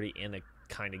 He's already in a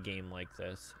kind of game like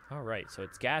this. All right, so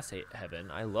it's Gas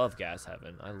Heaven. I love Gas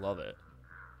Heaven. I love it.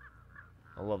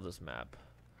 I love this map.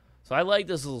 So I like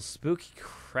this little spooky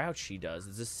crouch she does.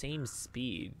 It's the same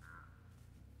speed.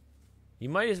 You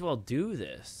might as well do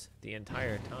this the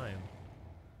entire time.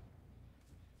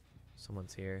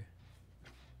 Someone's here.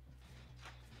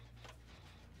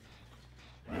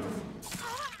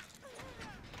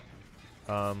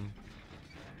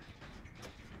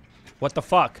 What the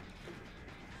fuck?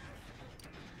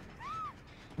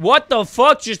 What the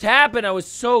fuck just happened? I was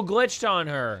so glitched on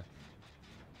her.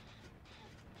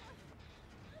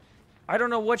 I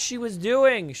don't know what she was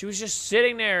doing. She was just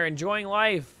sitting there enjoying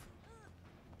life.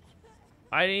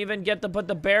 I didn't even get to put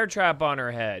the bear trap on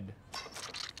her head.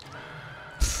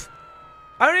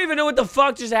 I don't even know what the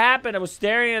fuck just happened. I was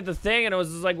staring at the thing and it was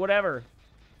just like, whatever.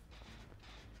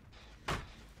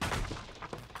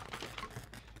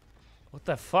 What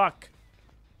the fuck?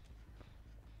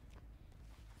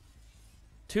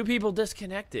 2 people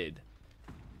disconnected.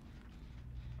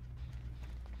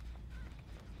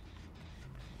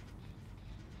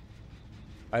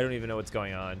 I don't even know what's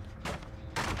going on.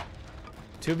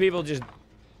 2 people just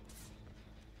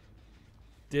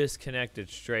disconnected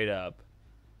straight up.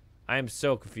 I am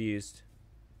so confused.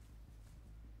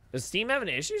 Does Steam having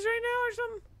issues right now or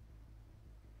something?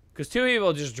 Because 2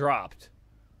 people just dropped.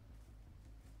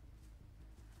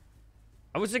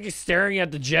 I was like staring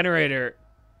at the generator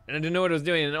and I didn't know what I was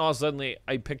doing, and all of a sudden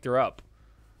I picked her up.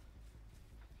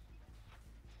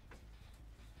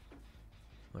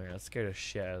 Wait, that scared the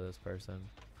shit out of this person.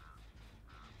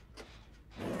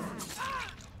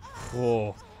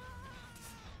 Whoa.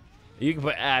 You can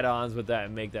put add-ons with that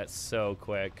and make that so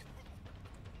quick.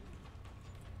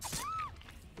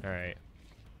 Alright.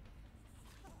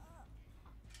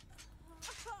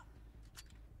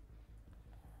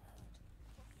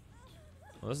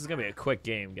 Well, this is gonna be a quick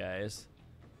game, guys.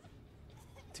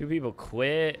 2 people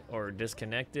quit or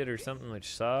disconnected or something,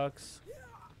 which sucks.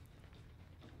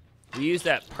 We used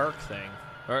that perk thing.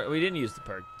 Or we didn't use the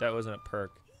perk. That wasn't a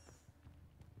perk.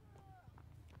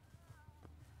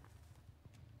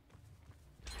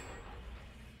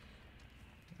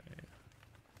 Right.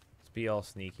 Let's be all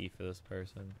sneaky for this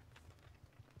person.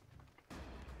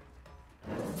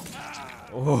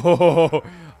 Oh,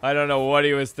 I don't know what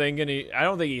he was thinking. I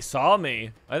don't think he saw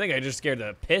me. I think I just scared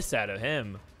the piss out of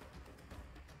him.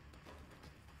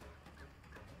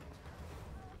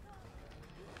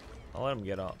 I'll let him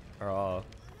get off. There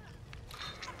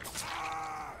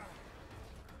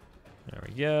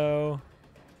we go.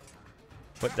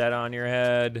 Put that on your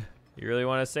head. You really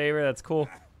want to save her? That's cool.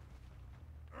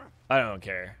 I don't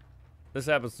care. This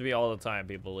happens to me all the time.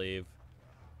 People leave.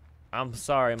 I'm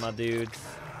sorry, my dudes.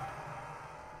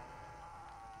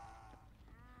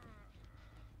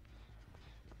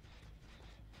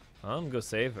 I'm gonna go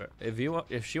save her.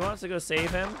 If she wants to go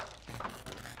save him,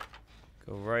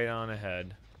 go right on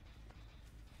ahead.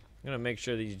 I'm gonna make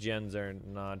sure these gens are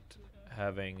not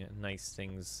having nice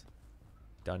things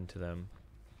done to them.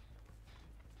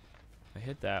 I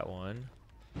hit that one.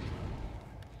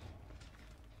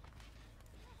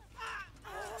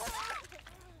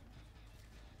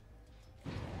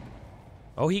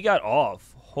 Oh, he got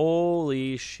off.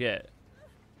 Holy shit.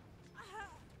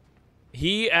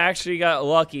 He actually got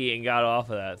lucky and got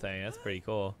off of that thing. That's pretty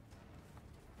cool.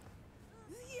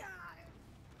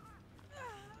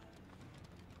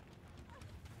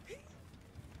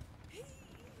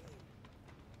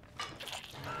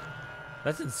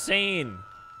 That's insane.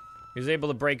 He was able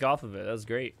to break off of it. That was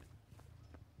great.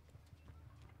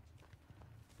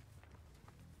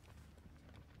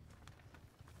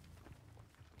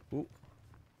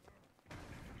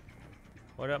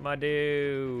 What up, my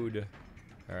dude?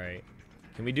 All right.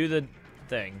 Can we do the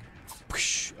thing?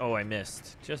 Oh, I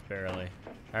missed. Just barely.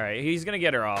 All right, he's gonna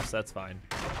get her off, so that's fine.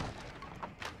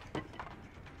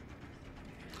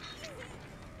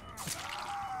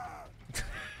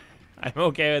 I'm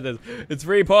okay with this. It's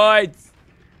 3 points.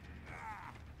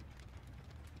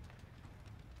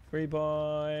 3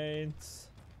 points.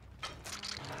 I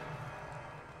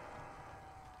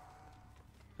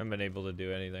haven't been able to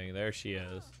do anything. There she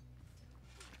is.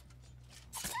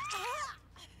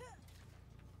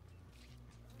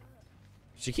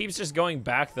 She keeps just going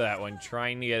back to that one,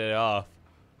 trying to get it off.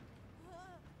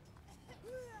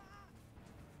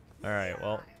 Alright,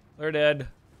 well, they're dead.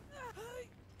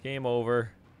 Game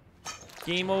over.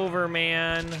 Game over,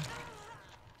 man.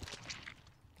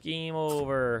 Game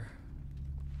over.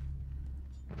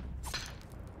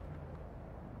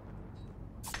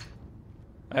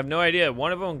 I have no idea.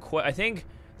 One of them quit. I think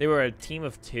they were a team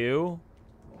of 2.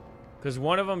 Because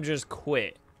one of them just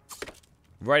quit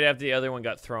right after the other one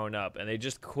got thrown up. And they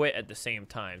just quit at the same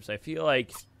time. So I feel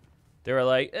like they were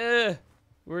like,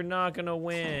 we're not going to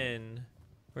win.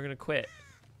 We're going to quit.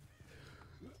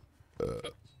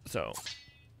 So,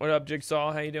 what up,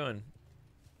 Jigsaw? How you doing?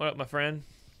 What up, my friend?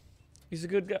 He's a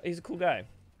good guy. He's a cool guy.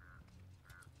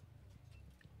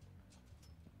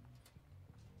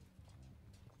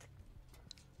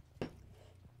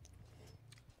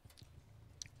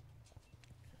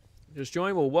 Just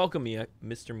join. Well, welcome me,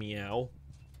 Mr. Meow.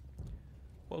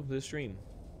 Welcome to the stream.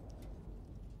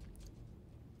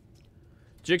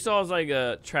 Jigsaw's like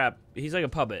a trap. He's like a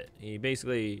puppet. He's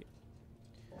like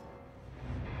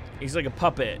a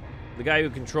puppet. The guy who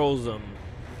controls them.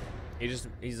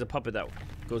 He's a puppet that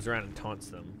goes around and taunts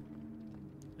them.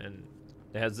 And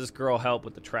it has this girl help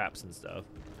with the traps and stuff.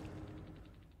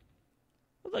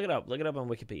 Look it up. Look it up on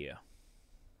Wikipedia.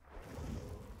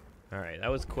 Alright,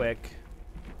 that was quick.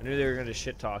 I knew they were going to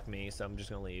shit talk me, so I'm just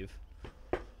going to leave.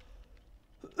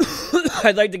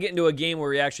 I'd like to get into a game where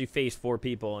we actually face 4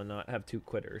 people and not have 2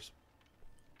 quitters.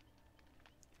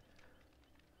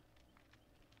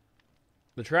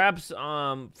 The traps,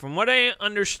 from what I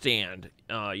understand,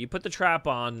 you put the trap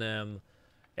on them.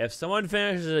 If someone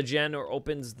finishes a gen or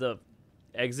opens the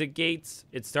exit gates,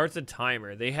 it starts a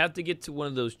timer. They have to get to one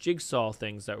of those jigsaw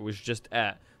things that was just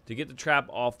at to get the trap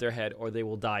off their head, or they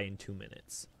will die in 2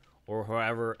 minutes. Or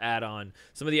however add-on.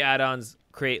 Some of the add-ons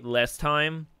create less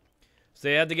time. So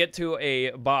they have to get to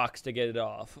a box to get it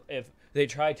off. If they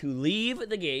try to leave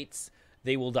the gates,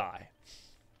 they will die.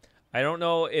 I don't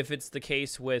know if it's the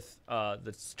case with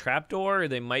the trapdoor.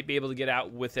 They might be able to get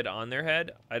out with it on their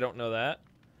head. I don't know that.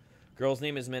 Girl's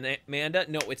name is Amanda.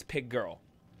 No, it's Pig Girl.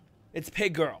 It's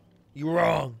Pig Girl. You're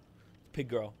wrong. Pig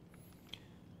Girl.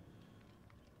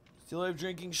 Still have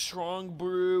drinking strong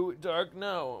brew dark?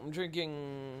 No, I'm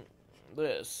drinking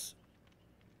this.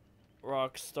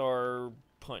 Rockstar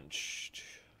Punch.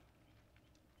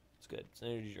 It's good. It's an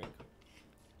energy drink.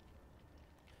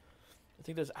 I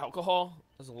think there's alcohol.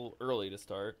 It's a little early to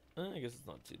start. I guess it's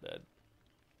not too bad.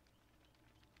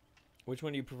 Which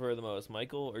one do you prefer the most,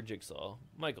 Michael or Jigsaw?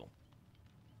 Michael.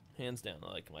 Hands down,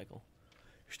 I like Michael.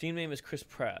 Your Steam name is Chris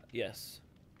Pratt. Yes.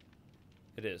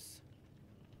 It is.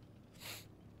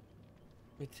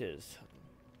 It is.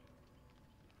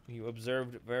 You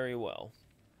observed very well.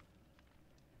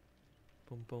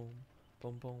 Boom, boom,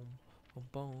 boom, boom, boom,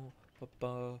 boom, ba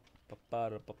ba.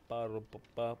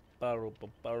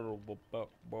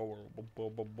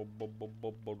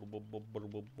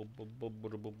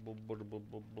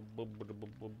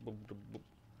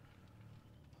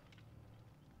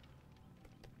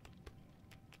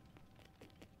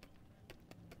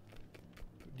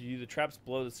 Do the traps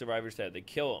blow the survivor's head? They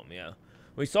kill them, yeah.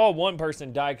 We saw one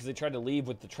person die because they tried to leave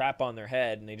with the trap on their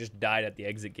head, and they just died at the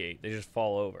exit gate. They just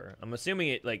fall over. I'm assuming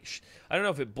it, like, I don't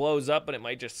know if it blows up, but it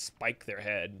might just spike their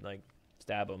head, like,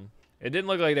 stab them. It didn't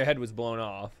look like their head was blown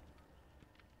off.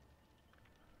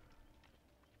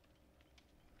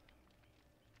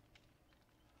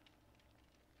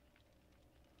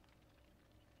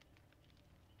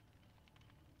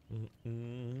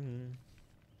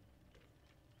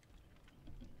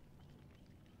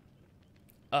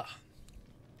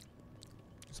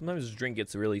 Sometimes this drink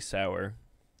gets really sour.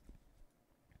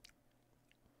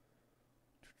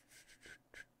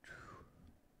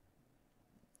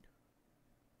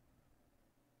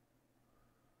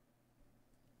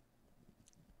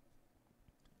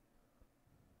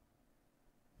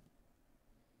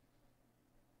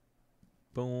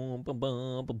 Boom, boom,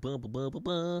 boom, boom, boom, boom, boom,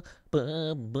 boom,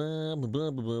 boom,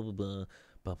 boom, boom, boom,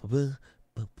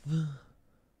 boom.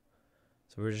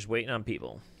 So we're just waiting on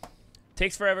people.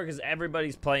 Takes forever because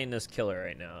everybody's playing this killer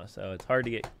right now, so it's hard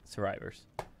to get survivors.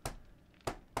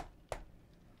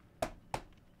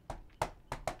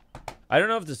 I don't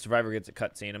know if the survivor gets a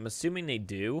cutscene. I'm assuming they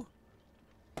do.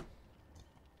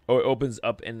 Oh, it opens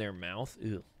up in their mouth.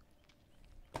 Ew.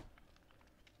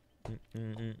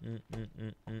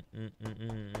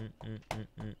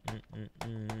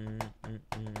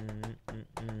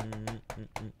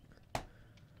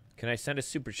 Can I send a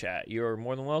super chat? You're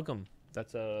more than welcome.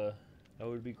 That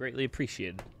would be greatly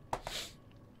appreciated. If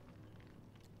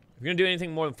you're gonna do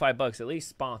anything more than $5, at least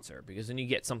sponsor, because then you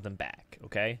get something back.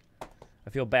 Okay? I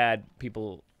feel bad.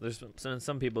 There's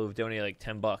some people who've donated like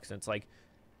 $10, and it's like,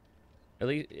 at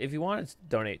least if you want to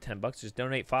donate $10, just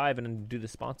donate $5 and then do the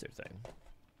sponsor thing.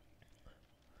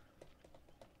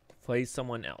 Play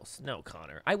someone else. No,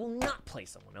 Connor. I will not play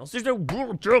someone else. There's no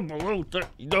rule down below that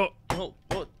you don't know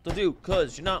what to do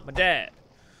because you're not my dad.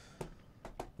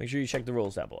 Make sure you check the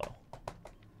rules down below.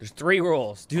 There's 3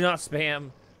 rules. Do not spam.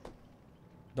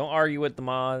 Don't argue with the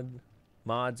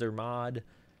mods or mod.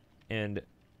 And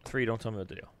 3, don't tell me what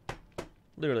to do.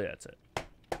 Literally, that's it.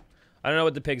 I don't know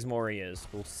what the pig's Mori is.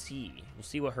 We'll see. We'll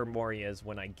see what her Mori is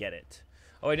when I get it.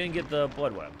 Oh, I didn't get the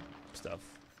blood web stuff.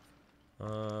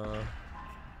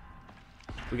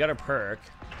 We got a perk.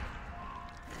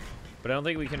 But I don't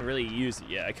think we can really use it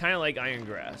yet. I kind of like Iron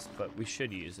Grasp, but we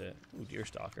should use it. Ooh, Deer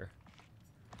Stalker.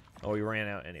 Oh, we ran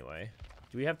out anyway.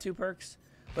 Do we have 2 perks?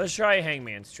 Let's try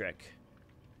Hangman's Trick.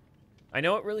 I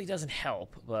know it really doesn't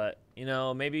help, but, you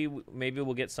know, maybe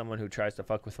we'll get someone who tries to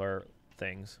fuck with our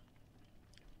things.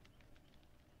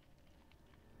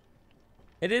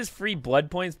 It is free blood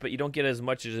points, but you don't get as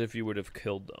much as if you would have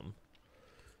killed them.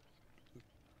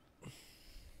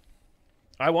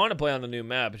 I want to play on the new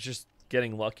map. It's just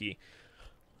getting lucky.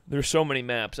 There's so many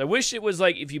maps. I wish it was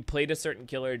like if you played a certain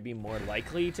killer, it'd be more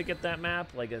likely to get that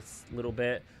map, like a little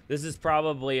bit. This is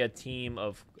probably a team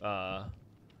of...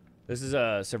 this is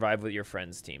a survive with your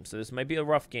friends team, so this might be a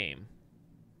rough game.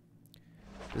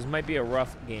 This might be a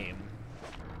rough game.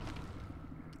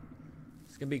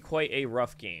 It's going to be quite a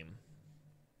rough game.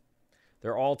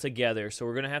 They're all together, so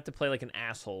we're going to have to play like an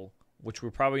asshole, which we're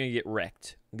probably going to get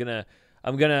wrecked.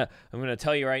 I'm gonna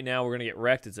tell you right now, we're gonna get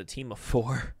wrecked. It's a team of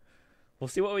 4. We'll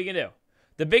see what we can do.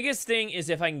 The biggest thing is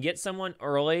if I can get someone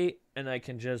early and I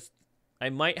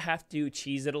might have to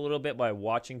cheese it a little bit by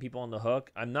watching people on the hook.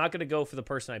 I'm not gonna go for the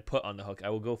person I put on the hook. I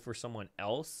will go for someone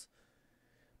else.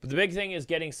 But the big thing is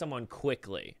getting someone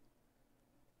quickly.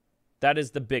 That is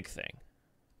the big thing.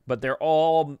 But they're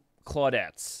all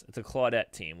Claudettes. It's a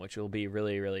Claudette team, which will be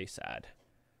really, really sad.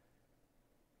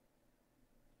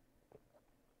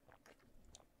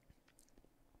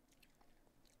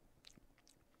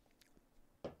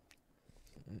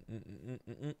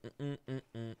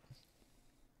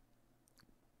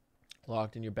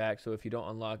 Locked in your back, so if you don't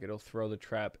unlock, it'll throw the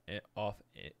trap off.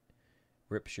 It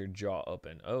rips your jaw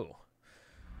open. Oh.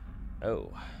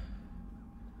 You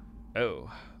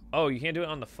can't do it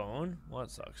on the phone? Well,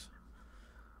 that sucks.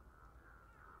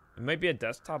 It might be a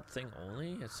desktop thing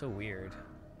only? It's so weird.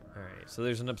 Alright, so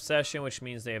there's an obsession, which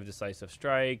means they have decisive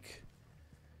strike.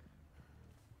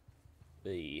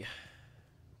 The...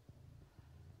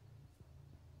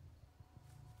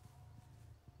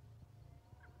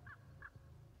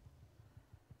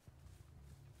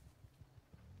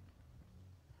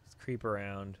 creep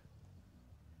around.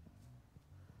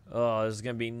 Oh, this is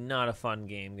gonna be not a fun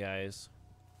game, guys.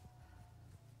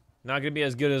 Not gonna be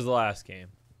as good as the last game.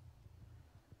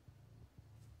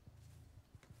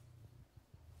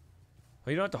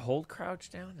 Oh, you don't have to hold crouch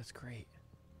down? That's great.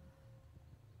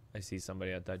 I see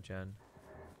somebody at that gen.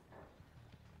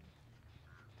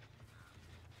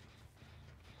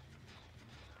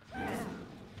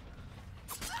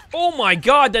 Oh my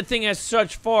god, that thing has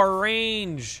such far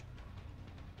range!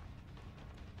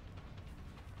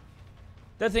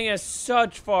 That thing has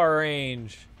such far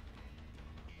range.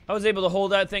 I was able to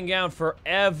hold that thing down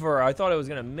forever. I thought I was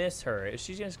gonna miss her. Is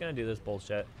she just gonna do this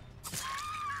bullshit?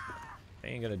 I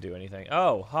ain't gonna do anything.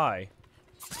 Oh, hi.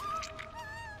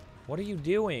 What are you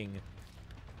doing?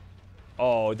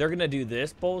 Oh, they're gonna do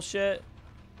this bullshit?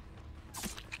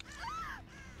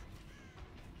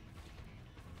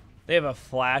 They have a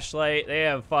flashlight. They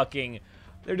have fucking...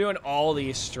 They're doing all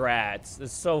these strats.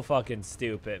 It's so fucking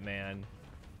stupid, man.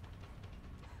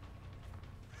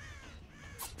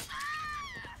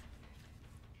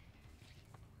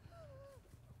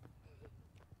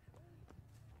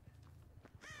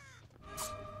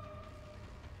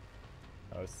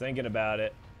 I was thinking about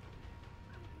it.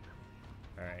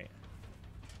 All right.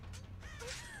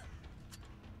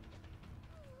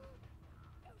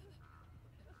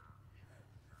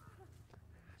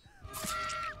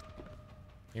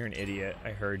 You're an idiot. I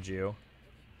heard you.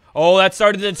 Oh, that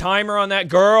started the timer on that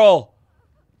girl.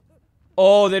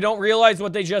 Oh, they don't realize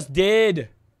what they just did.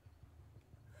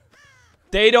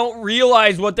 They don't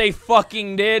realize what they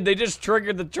fucking did. They just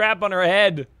triggered the trap on her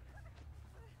head.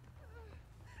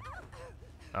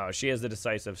 Oh, she has the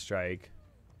decisive strike.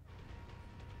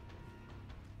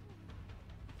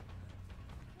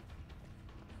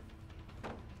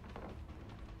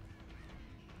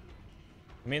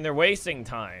 I mean, they're wasting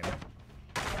time.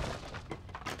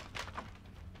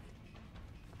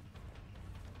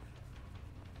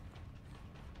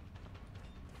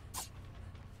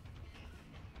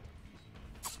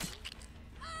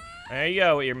 There you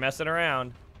go, you're messing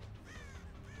around.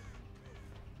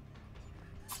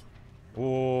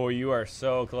 Oh, you are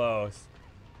so close.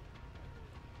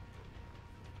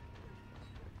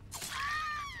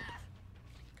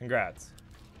 Congrats.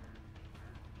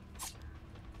 I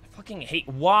fucking hate,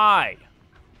 why?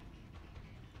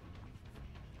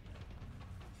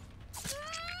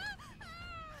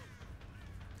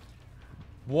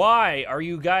 Why are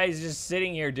you guys just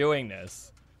sitting here doing this?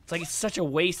 It's like, it's such a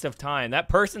waste of time. That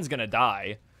person's gonna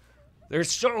die. They're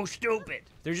so stupid.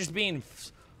 They're just being,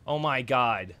 oh my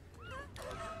god.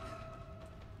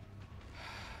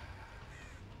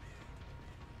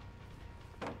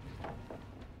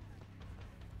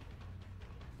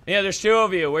 Yeah, there's two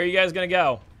of you. Where are you guys gonna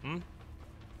go? Hmm?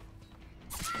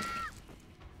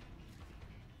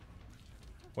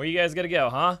 Where you guys gonna go,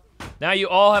 huh? Now you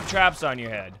all have traps on your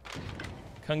head.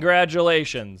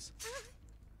 Congratulations.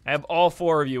 I have all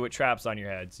four of you with traps on your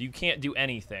heads. You can't do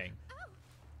anything.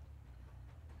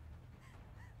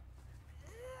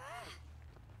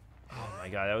 Oh my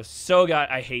god, that was so good.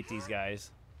 I hate these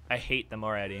guys. I hate them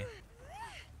already.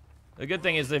 The good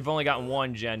thing is they've only gotten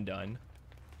one gen done.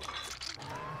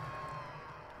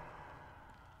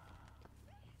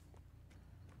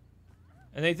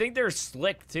 And they think they're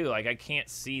slick too, like I can't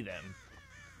see them.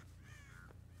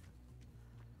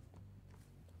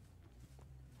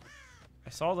 I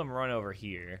saw them run over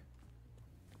here.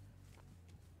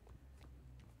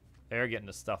 They're getting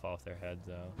the stuff off their heads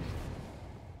though.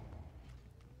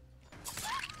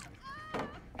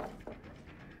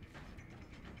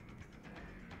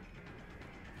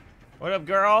 What up,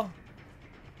 girl?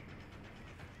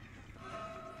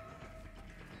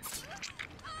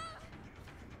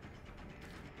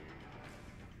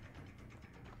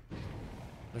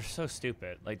 They're so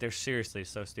stupid. Like, they're seriously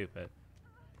so stupid.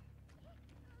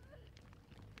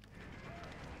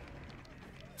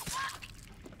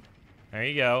 There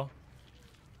you go.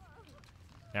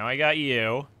 Now I got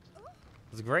you.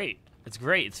 It's great. It's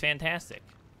great. It's fantastic.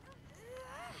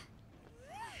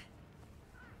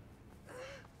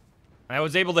 I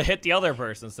was able to hit the other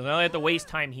person, so now I have to waste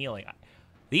time healing.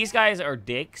 These guys are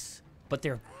dicks, but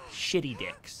they're shitty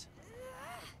dicks.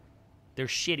 They're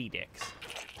shitty dicks.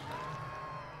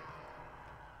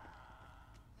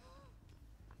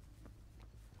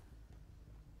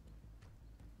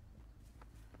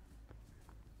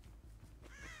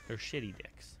 They're shitty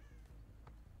dicks.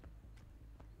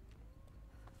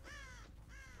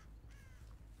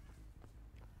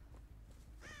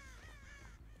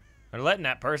 They're letting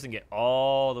that person get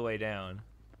all the way down.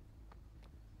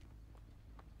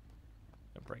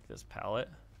 Gonna break this pallet.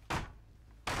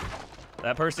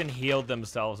 That person healed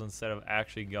themselves instead of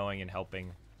actually going and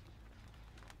helping.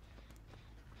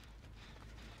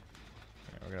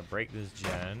 Alright, we're gonna break this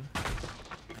gen.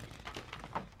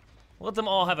 Let them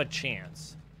all have a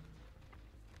chance.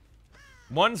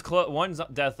 One's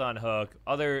death on hook.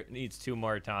 Other needs 2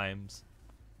 more times.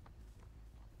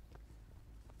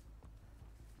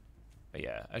 But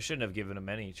yeah, I shouldn't have given him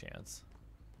any chance.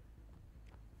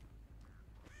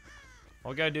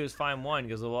 All we gotta do is find one,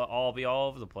 because they'll all be all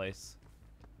over the place.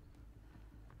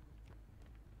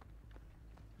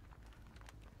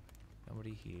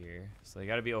 Nobody here. So they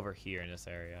gotta be over here in this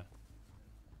area.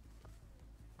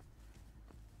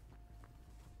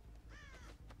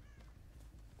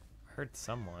 I heard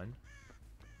someone.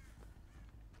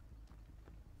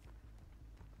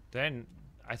 Then,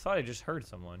 I thought I just heard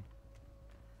someone.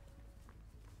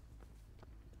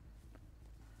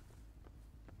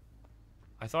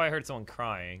 I thought I heard someone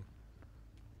crying.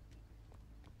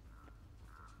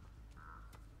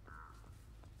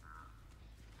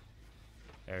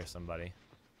 There's somebody.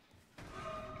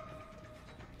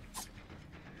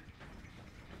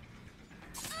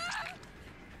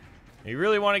 If you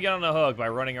really want to get on the hook by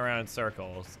running around in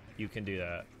circles, you can do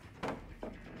that.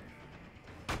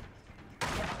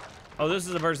 Oh, this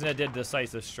is the person that did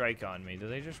decisive strike on me. Did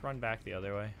they just run back the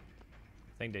other way?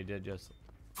 I think they did just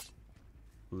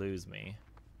lose me.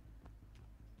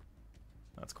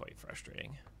 That's quite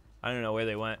frustrating. I don't know where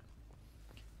they went.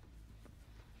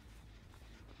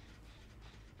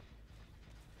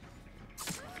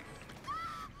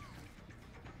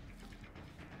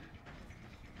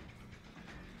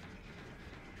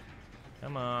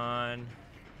 Come on.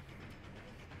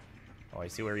 Oh, I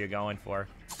see where you're going for.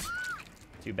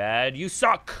 Too bad. You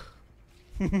suck!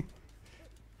 I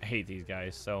hate these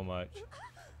guys so much.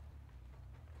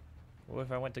 What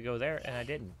if I went to go there and I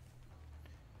didn't?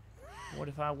 What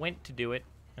if I went to do it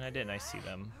and I didn't? I see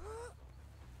them.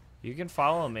 You can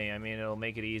follow me. I mean, it'll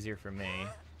make it easier for me.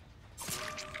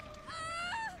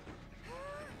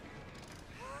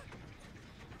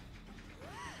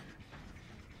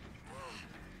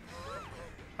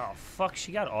 Oh, fuck.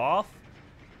 She got off?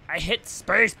 I hit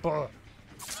spacebar.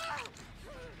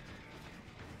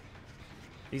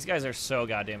 These guys are so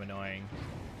goddamn annoying.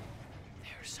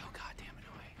 They're so goddamn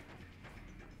annoying.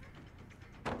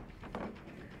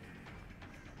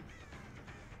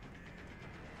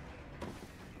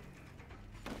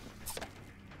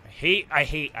 I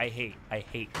hate. I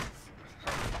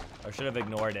should have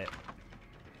ignored it.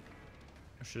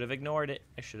 I should have ignored it.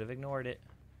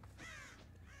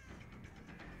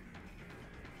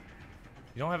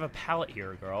 You don't have a pallet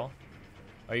here, girl.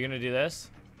 Are you gonna do this?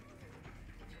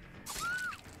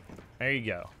 There you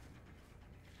go.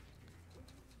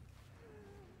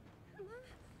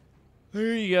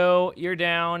 There you go. You're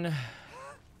down. Let's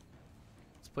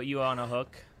put you on a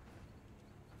hook.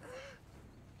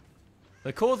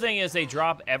 The cool thing is they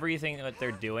drop everything that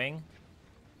they're doing.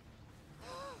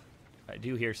 I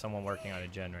do hear someone working on a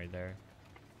gen right there.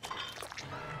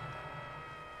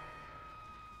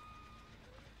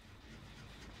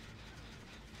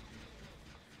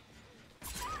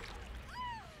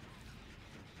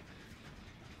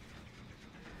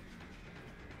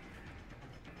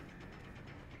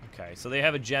 Okay, so they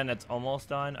have a gen that's almost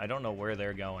done. I don't know where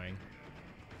they're going.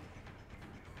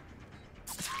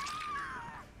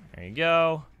 There you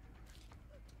go.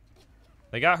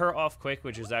 They got her off quick,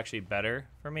 which is actually better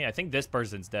for me. I think this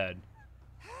person's dead.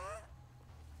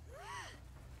 So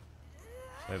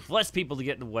I have less people to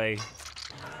get in the way.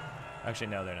 Actually,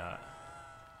 no, they're not.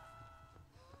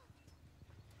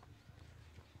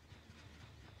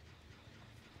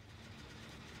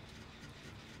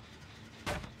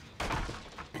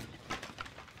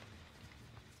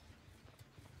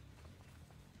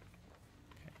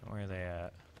 Where are they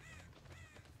at?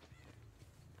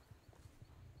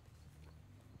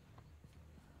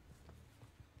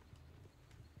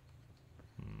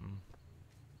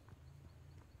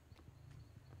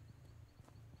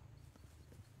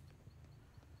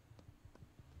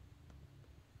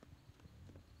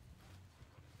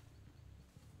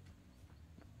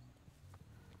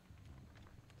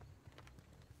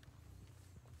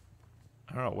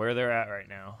 I don't know where they're at right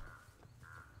now.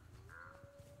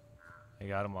 They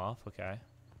got him off, okay.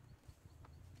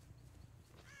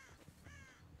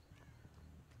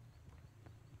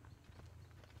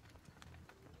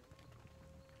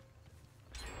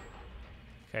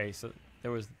 Okay, so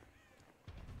there was...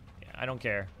 Yeah, I don't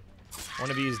care.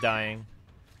 One of you is dying.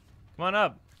 Come on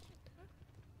up.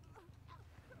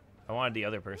 I wanted the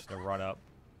other person to run up.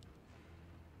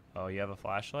 Oh, you have a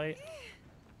flashlight?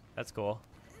 That's cool.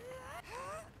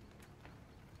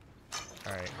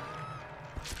 Alright.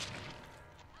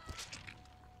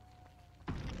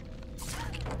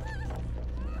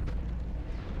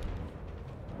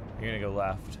 You're gonna go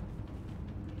left.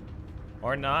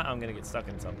 Or not, I'm gonna get stuck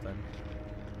in something.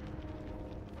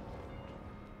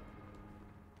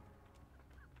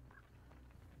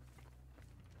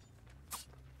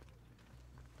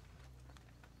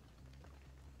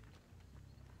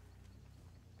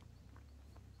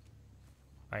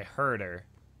 I heard her.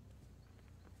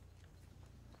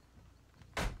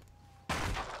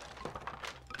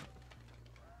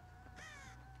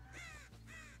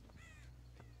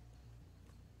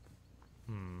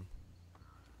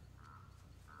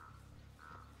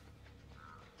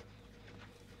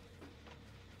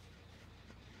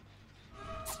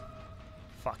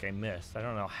 Fuck, I missed. I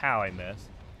don't know how I missed.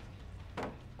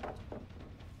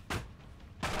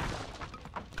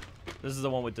 This is the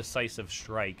one with decisive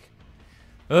strike.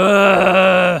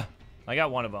 Ugh! I got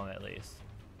one of them at least.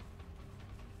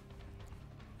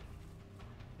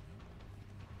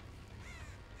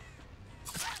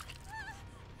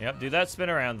 Yep, do that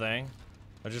spin around thing.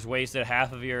 I just wasted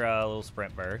half of your little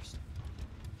sprint burst.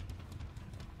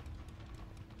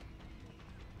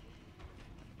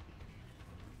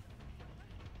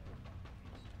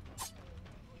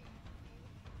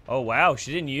 Oh, wow,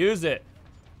 she didn't use it.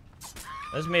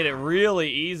 This made it really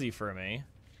easy for me.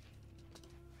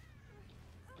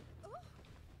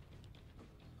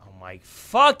 Oh my my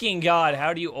fucking god,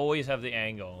 how do you always have the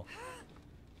angle?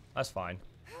 That's fine.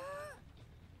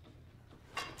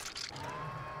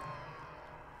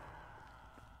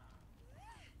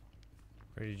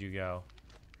 Where did you go?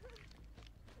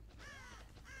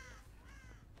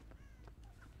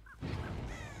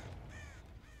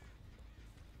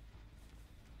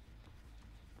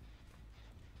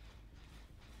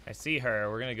 I see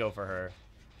her. We're gonna go for her.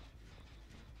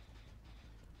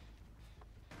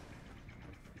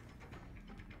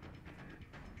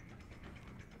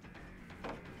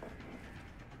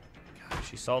 God,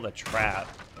 she saw the trap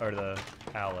or the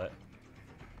pallet.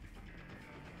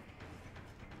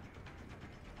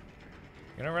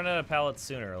 You're gonna run out of pallets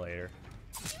sooner or later.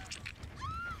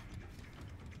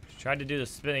 She tried to do the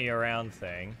spinning around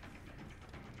thing.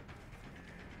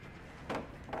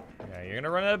 Yeah, you're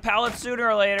gonna run out of pallets sooner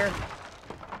or later.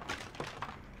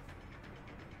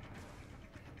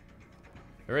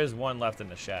 There is one left in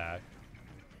the shack.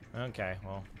 Okay,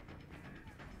 well.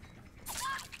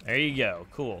 There you go.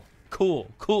 Cool. Cool.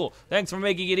 Cool. Thanks for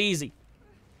making it easy.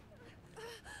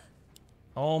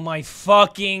 Oh my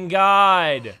fucking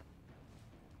god.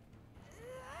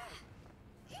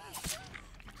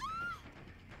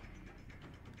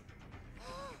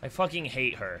 I fucking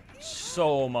hate her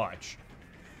so much.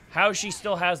 How she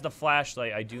still has the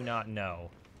flashlight, I do not know.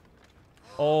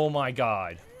 Oh my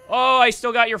god. Oh, I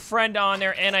still got your friend on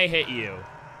there and I hit you.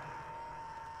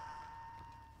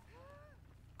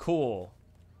 Cool.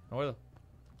 Where the...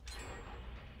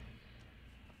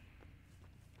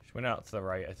 She went out to the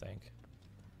right, I think.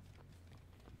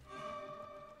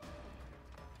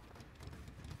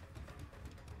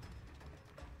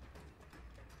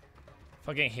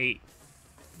 Fucking hate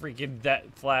freaking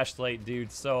that flashlight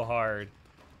dude so hard.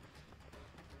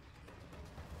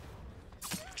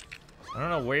 I don't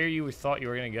know where you thought you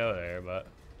were gonna go there, but...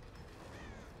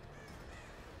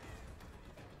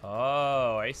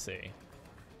 Oh, I see.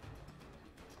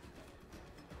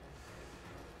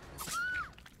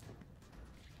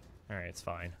 Alright, it's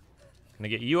fine. I'm gonna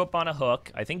get you up on a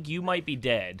hook. I think you might be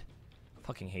dead. I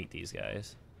fucking hate these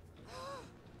guys.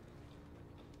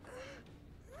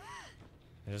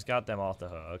 I just got them off the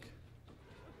hook.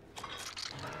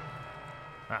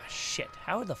 Ah, shit.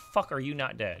 How the fuck are you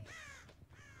not dead?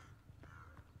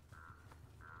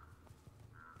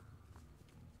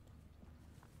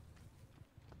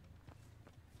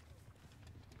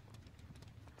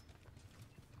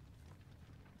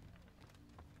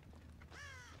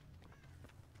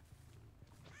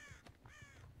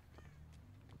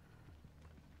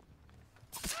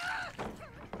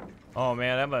 Oh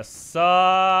man, that must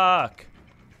suck.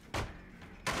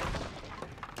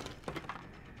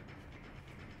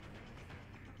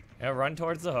 Yeah, run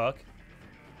towards the hook.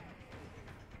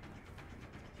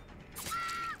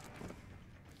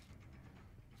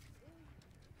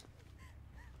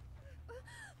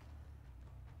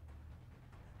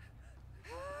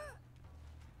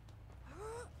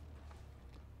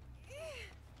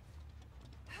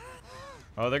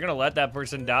 Oh, they're gonna let that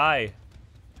person die.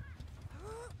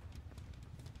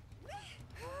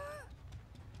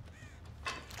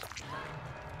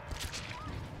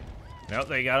 Nope,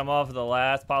 they got him off at the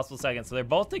last possible second. So they're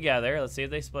both together. Let's see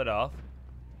if they split off.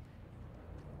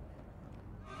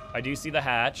 I do see the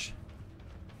hatch.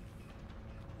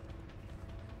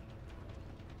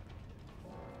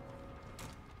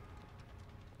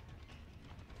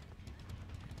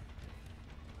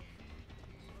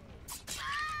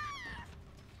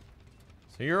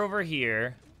 So you're over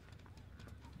here.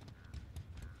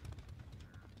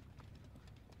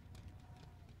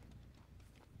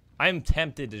 I'm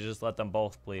tempted to just let them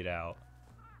both bleed out.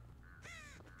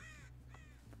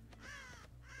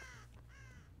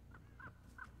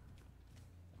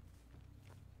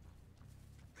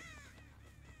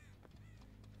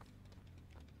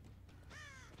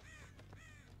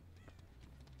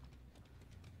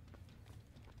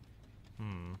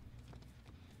 I'm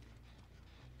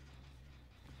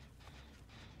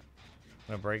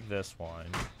gonna break this one.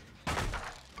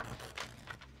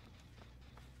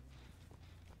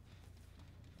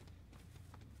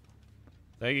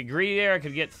 If I get greedy there, I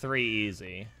could get 3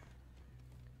 easy.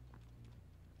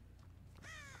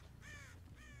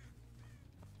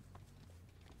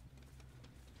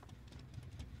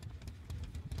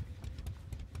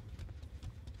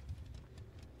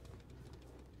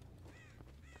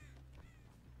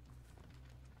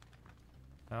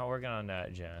 Not working on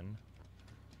that, Jen.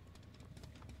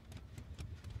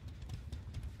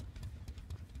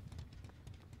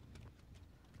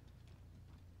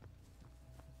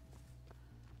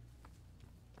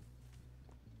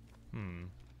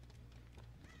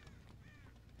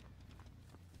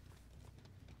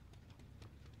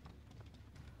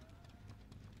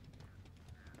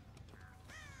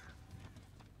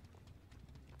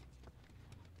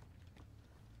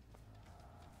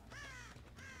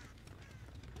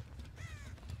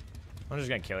 I'm just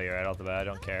gonna kill you right off the bat. I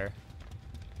don't care.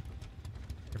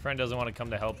 Your friend doesn't want to come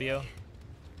to help you?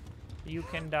 You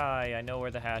can die. I know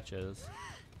where the hatch is.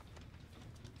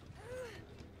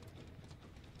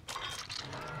 Okay.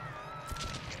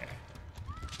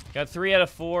 Got 3 out of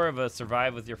 4 of a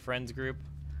survive with your friends group.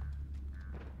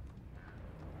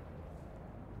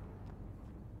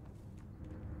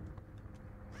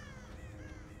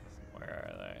 Where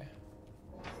are they?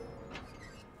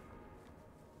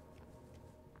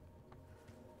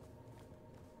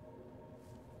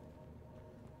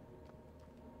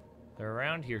 They're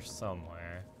around here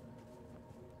somewhere.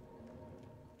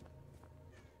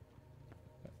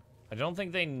 I don't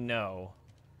think they know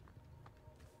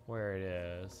where it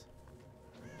is.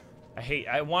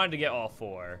 I wanted to get all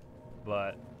 4,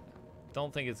 but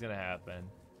don't think it's gonna happen.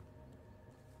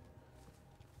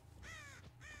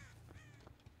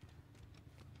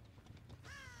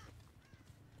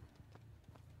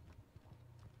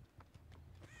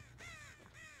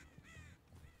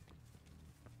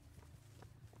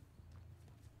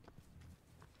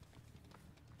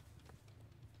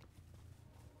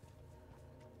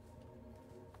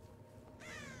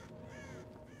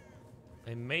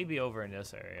 They may be over in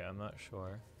this area, I'm not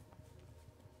sure.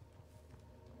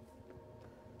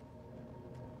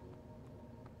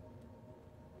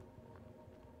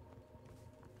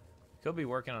 Could be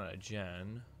working on a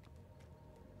gen.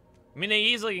 I mean, they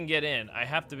easily can get in. I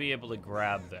have to be able to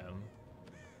grab them.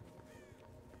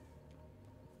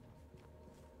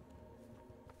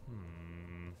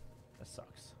 That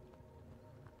sucks.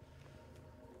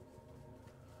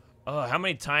 Oh, how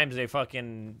many times they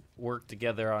fucking worked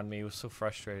together on me. It was so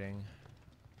frustrating.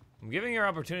 I'm giving her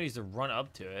opportunities to run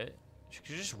up to it. She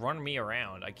could just run me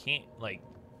around. I can't, like,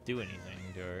 do anything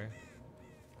to her.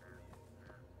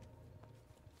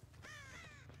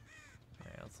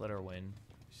 Alright, let's let her win.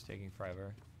 She's taking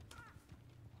forever.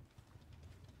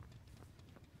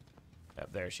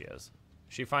 Yep, there she is.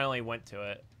 She finally went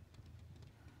to it.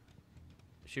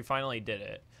 She finally did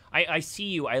it. I see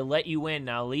you. I let you in.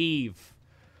 Now leave.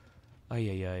 Ay,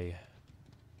 ay, ay.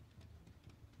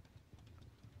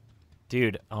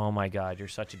 Dude, oh my god, you're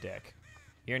such a dick.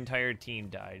 Your entire team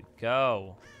died.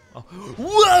 Go. Oh.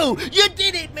 Whoa! You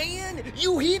did it, man!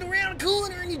 You hid around a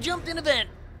corner and you jumped in a vent.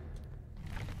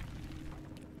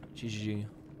 GG.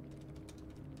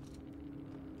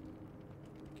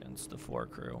 Against the 4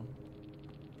 crew.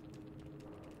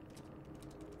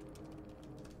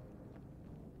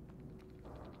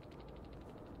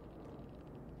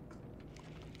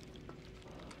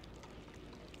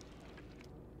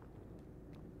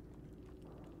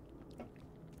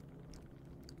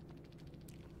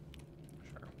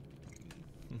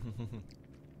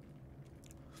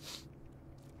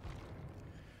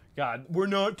 God, we're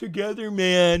not together,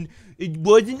 man. It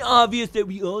wasn't obvious that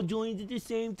we all joined at the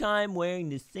same time wearing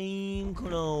the same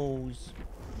clothes.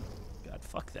 God,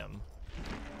 fuck them.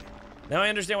 Now I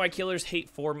understand why killers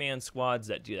hate 4-man squads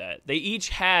that do that. They each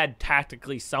had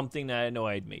tactically something that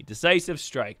annoyed me. Decisive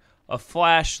strike, a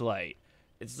flashlight.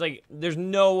 It's like, there's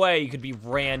no way you could be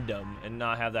random and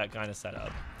not have that kind of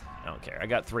setup. I don't care. I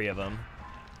got 3 of them.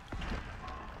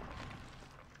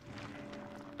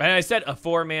 And I said a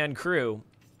 4-man crew.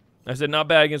 I said not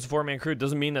bad against a 4-man crew.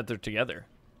 Doesn't mean that they're together.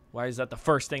 Why is that the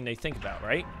first thing they think about,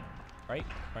 right? Right?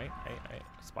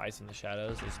 Spies in the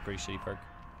shadows is a pretty shitty perk.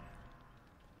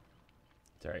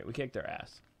 It's alright. We kicked their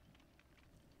ass.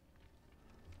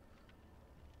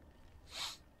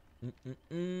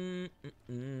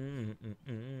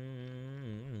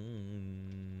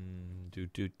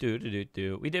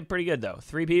 We did pretty good, though.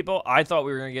 3 people. I thought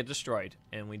we were going to get destroyed.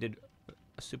 And we did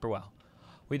super well.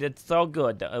 We did so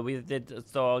good. We did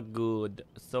so good.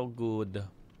 So good.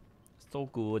 So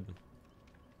good.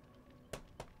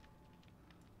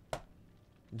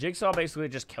 Jigsaw basically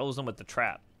just kills them with the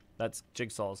trap. That's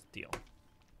Jigsaw's deal.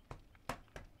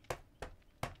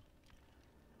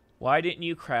 Why didn't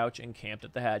you crouch and camp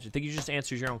at the hatch? I think you just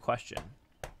answered your own question.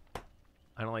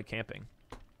 I don't like camping.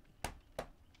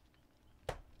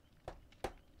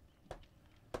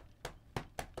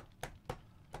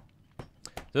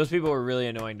 Those people were really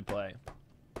annoying to play.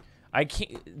 I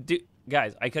can't,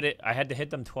 guys. I had to hit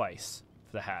them twice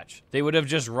for the hatch. They would have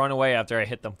just run away after I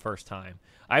hit them first time.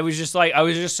 I was just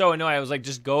so annoyed. I was like,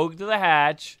 just go to the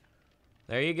hatch.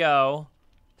 There you go.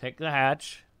 Take the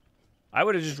hatch. I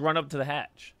would have just run up to the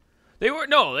hatch. They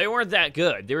weren't that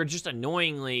good. They were just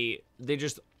annoyingly. They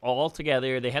just all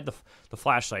together. They had the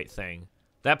flashlight thing.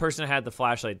 That person had the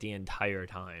flashlight the entire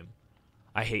time.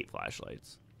 I hate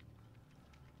flashlights.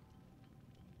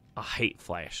 I hate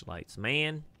flashlights,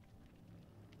 man.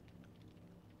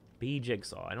 Be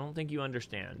Jigsaw. I don't think you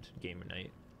understand, Gamer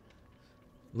Night.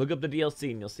 Look up the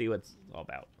DLC and you'll see what it's all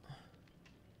about.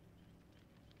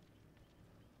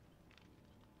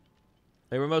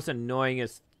 They were the most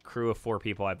annoyingest crew of 4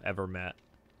 people I've ever met.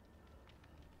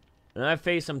 And I've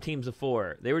faced some teams of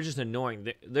 4. They were just annoying.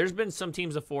 There's been some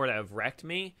teams of 4 that have wrecked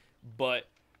me, but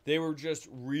they were just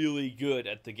really good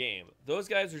at the game. Those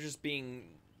guys are just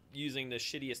using the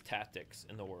shittiest tactics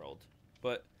in the world.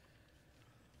 But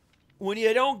when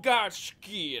you don't got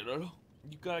skill,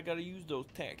 you gotta use those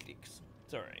tactics.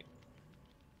 It's alright.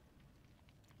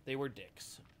 They were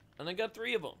dicks. And I got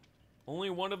 3 of them. Only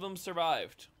one of them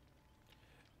survived.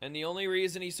 And the only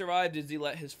reason he survived is he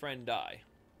let his friend die.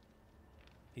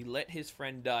 He let his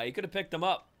friend die. He could have picked him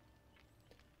up.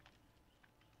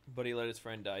 But he let his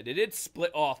friend die. They did split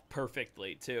off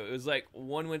perfectly, too. It was like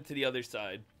one went to the other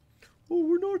side. Oh,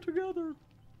 we're not together.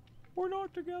 We're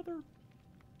not together.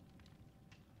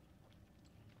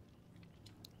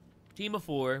 Team of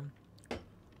 4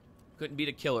 couldn't beat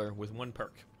a killer with 1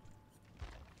 perk.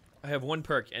 I have 1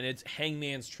 perk, and it's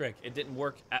Hangman's Trick. It didn't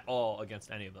work at all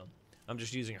against any of them. I'm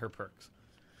just using her perks.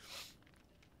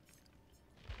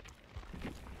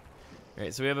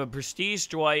 Alright, so we have a Prestige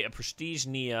Dwight, a Prestige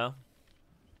Nia.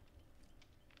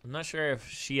 I'm not sure if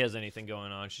she has anything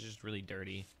going on. She's just really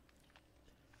dirty.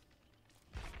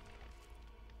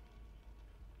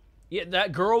 Yeah,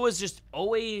 that girl was just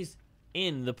always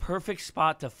in the perfect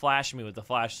spot to flash me with the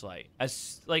flashlight.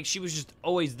 Like, she was just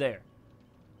always there.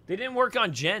 They didn't work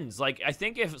on gens. Like, I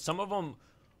think if some of them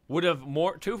would have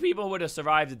 2 people would have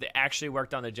survived if they actually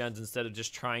worked on the gens instead of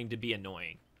just trying to be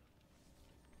annoying.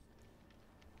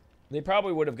 They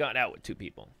probably would have gotten out with 2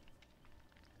 people.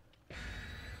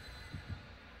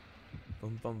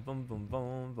 Boom, boom, boom, boom,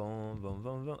 boom, boom, boom,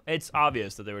 boom, boom. It's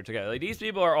obvious that they were together. Like, these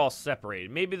people are all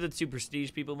separated. Maybe the 2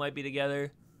 Prestige people might be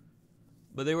together,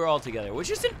 but they were all together,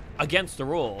 which isn't against the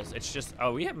rules. It's just,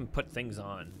 oh, we haven't put things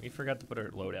on. We forgot to put our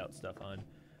loadout stuff on.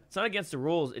 It's not against the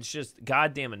rules. It's just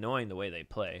goddamn annoying the way they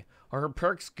play. Her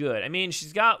perk's good. I mean,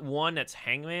 she's got one that's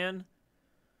Hangman,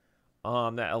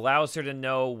 that allows her to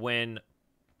know when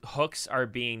hooks are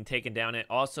being taken down. It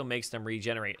also makes them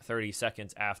regenerate 30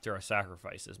 seconds after a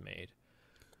sacrifice is made,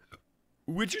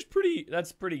 which is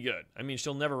that's pretty good. I mean,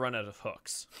 she'll never run out of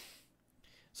hooks.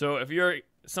 So if you're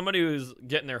somebody who's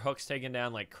getting their hooks taken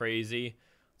down like crazy,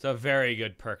 it's a very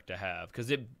good perk to have, because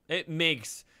it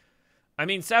makes, I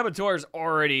mean, Saboteur's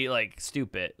already like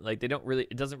stupid. Like,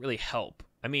 it doesn't really help.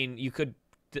 I mean, you could,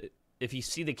 if you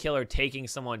see the killer taking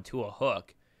someone to a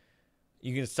hook,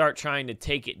 you can start trying to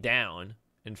take it down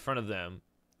in front of them.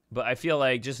 But I feel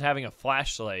like just having a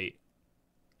flashlight,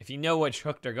 if you know which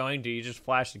hook they're going to, you just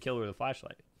flash the killer with a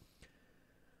flashlight.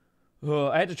 Oh,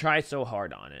 I had to try so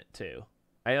hard on it too.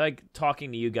 I like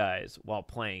talking to you guys while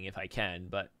playing if I can,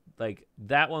 but like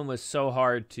that one was so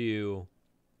hard to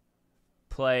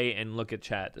play and look at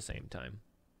chat at the same time.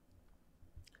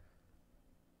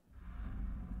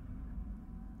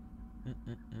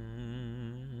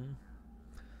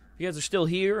 If you guys are still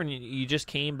here and you just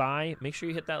came by, make sure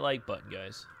you hit that like button,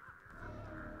 guys.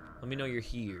 Let me know you're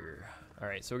here. All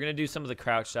right, so we're going to do some of the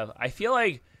crouch stuff. I feel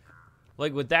like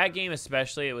with that game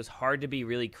especially, it was hard to be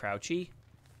really crouchy.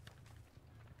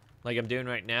 Like I'm doing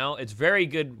right now. It's a very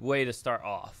good way to start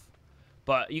off.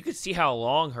 But you can see how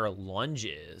long her lunge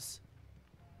is.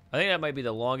 I think that might be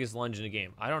the longest lunge in the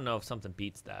game. I don't know if something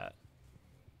beats that.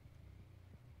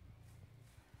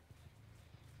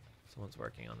 Someone's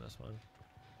working on this one.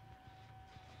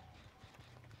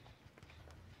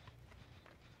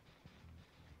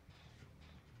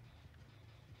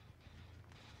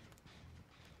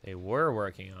 They were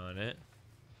working on it.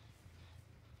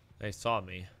 They saw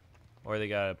me. Or they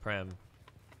got a prem.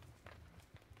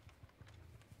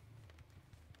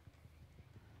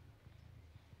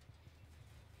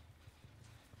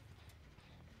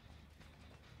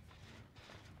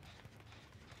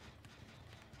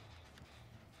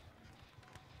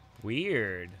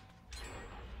 Weird.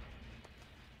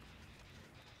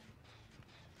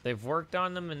 They've worked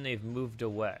on them and they've moved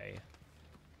away.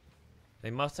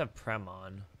 They must have prem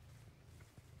on.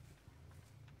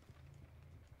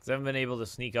 Because I haven't been able to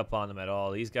sneak up on them at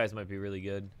all. These guys might be really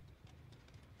good.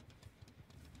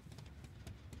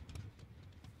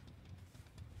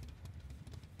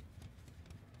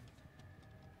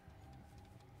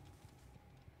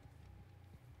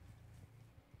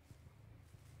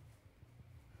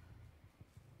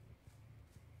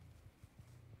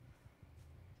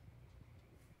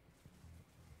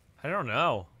 I don't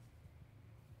know.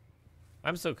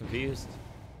 I'm so confused.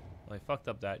 Well, I fucked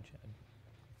up that gen.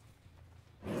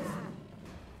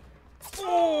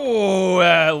 Oh,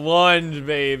 that lunge,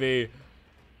 baby.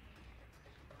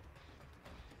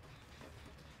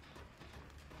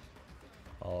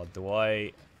 Oh,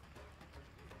 Dwight.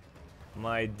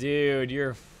 My dude,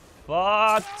 you're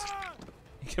fucked.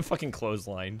 You get fucking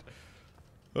clotheslined.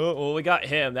 Oh, well, we got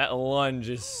him. That lunge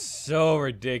is so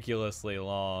ridiculously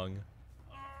long.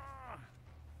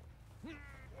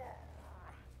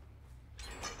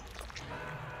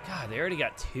 God, they already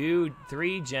got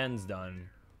 3 gens done.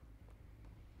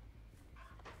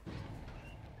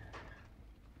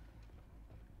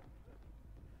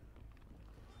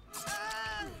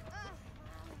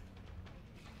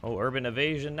 Oh, urban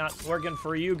evasion not working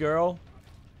for you, girl.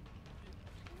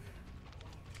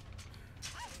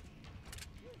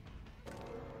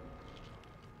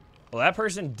 Well, that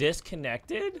person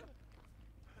disconnected?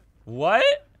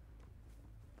 What?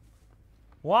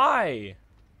 Why?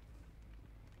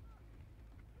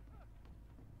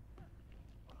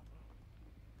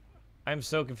 I'm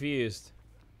so confused.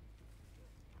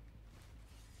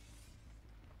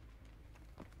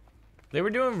 They were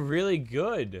doing really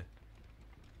good.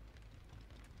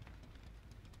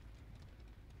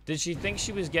 Did she think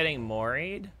she was getting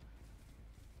moried?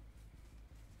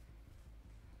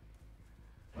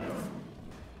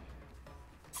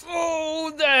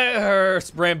 Oh, her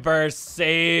sprint burst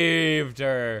saved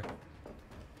her.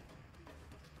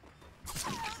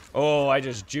 Oh, I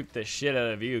just juked the shit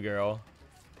out of you, girl.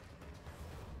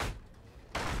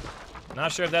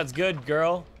 Not sure if that's good,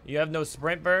 girl. You have no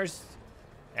sprint burst,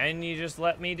 and you just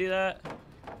let me do that?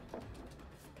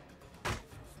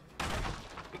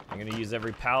 I'm gonna use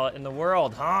every pallet in the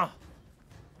world, huh?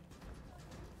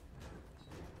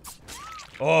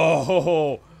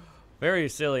 Oh, very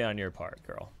silly on your part,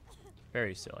 girl.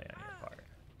 Very silly on your part.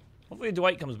 Hopefully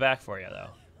Dwight comes back for you, though.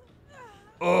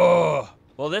 Oh,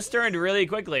 well, this turned really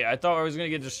quickly. I thought I was gonna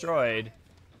get destroyed.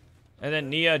 And then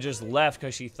Nia just left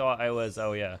because she thought I was,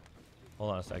 oh yeah.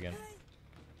 Hold on a second.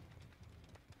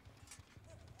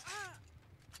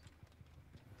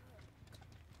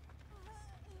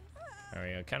 There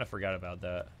we go. Kind of forgot about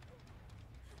that.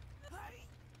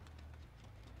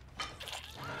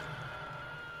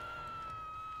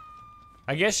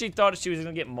 I guess she thought she was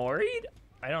gonna get moried?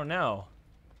 I don't know.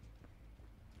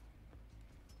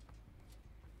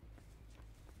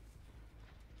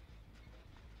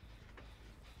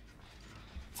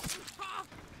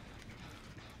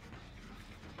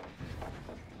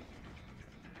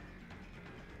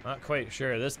 Not quite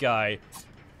sure. This guy,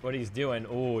 what he's doing.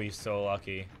 Oh, he's so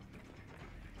lucky.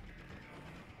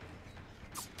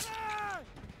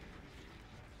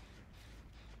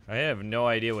 I have no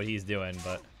idea what he's doing,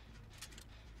 but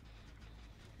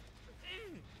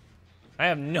I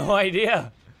have no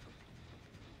idea.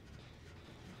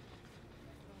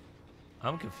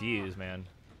 I'm confused, man.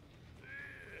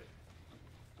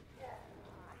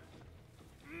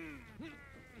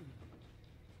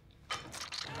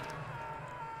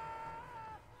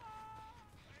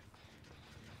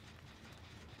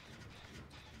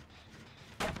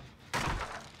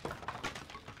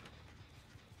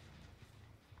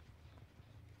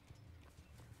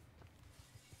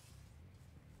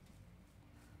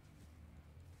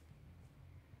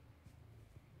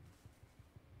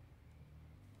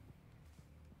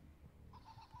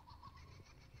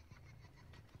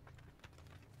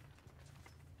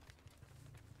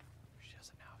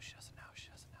 She doesn't know. She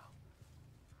doesn't know.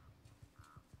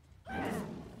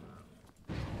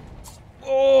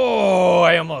 Oh,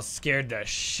 I almost scared the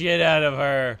shit out of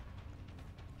her.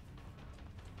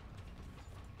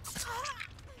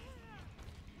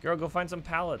 Girl, go find some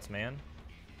pallets, man.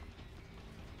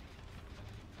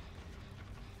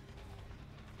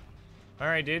 All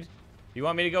right, dude. You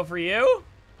want me to go for you?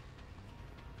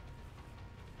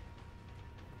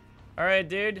 All right,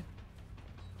 dude.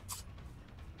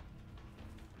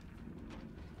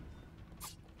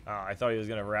 Oh, I thought he was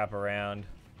gonna wrap around.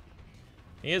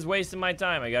 He is wasting my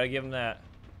time. I gotta give him that.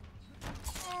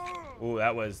 Ooh,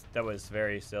 that was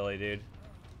very silly, dude.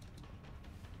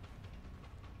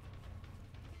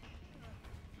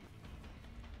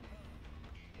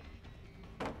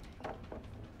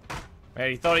 Man,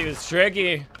 he thought he was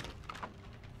tricky.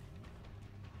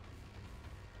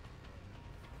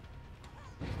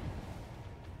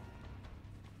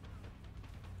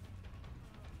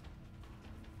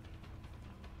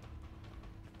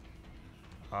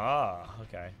 Ah,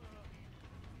 okay.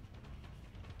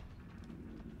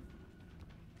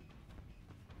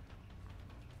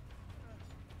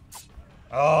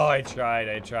 Oh, I tried.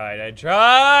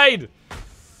 I'm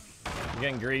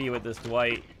getting greedy with this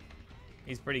Dwight.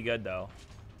 He's pretty good, though.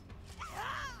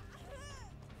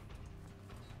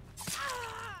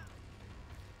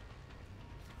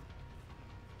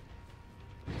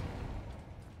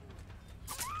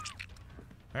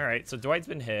 All right, so Dwight's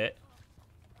been hit.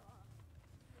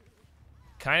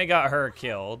 Kind of got her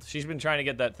killed. She's been trying to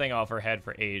get that thing off her head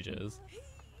for ages.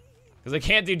 Because I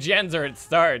can't do gens or it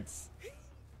starts.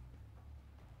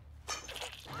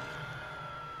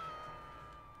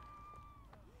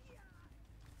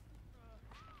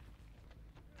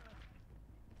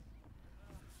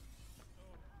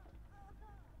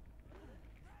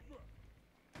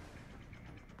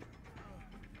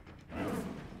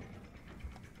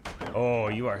 Oh,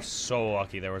 you are so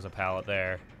lucky there was a pallet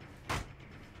there.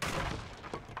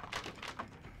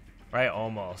 I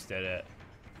almost did it.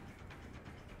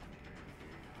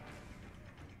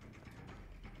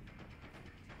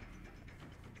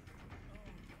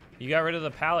 You got rid of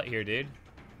the pallet here, dude.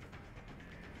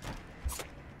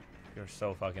 You're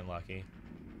so fucking lucky.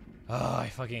 Oh, I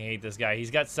fucking hate this guy.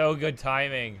 He's got so good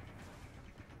timing.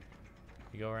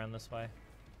 You go around this way.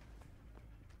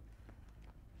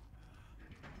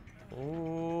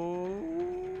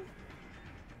 Ooh.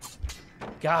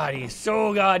 God, he's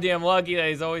so goddamn lucky that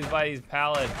he's always by these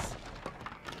pallets.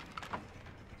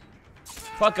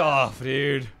 Fuck off,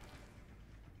 dude.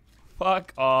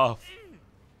 Fuck off.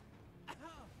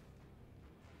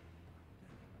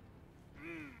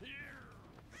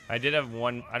 I did have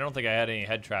one. I don't think I had any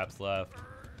head traps left,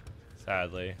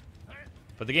 sadly.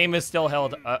 But the game is still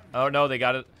held. Oh no, they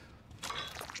got it.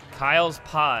 Kyle's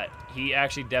pot. He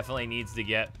actually definitely needs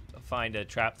to find a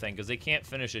trap thing because they can't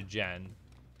finish a gen.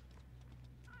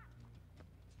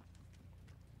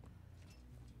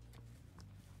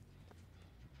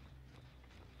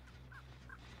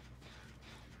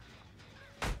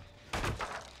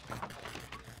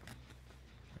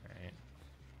 Alright.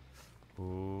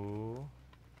 Ooh.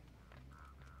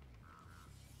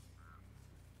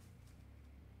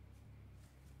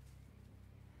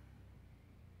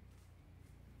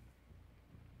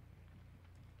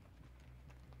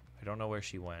 I don't know where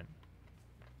she went.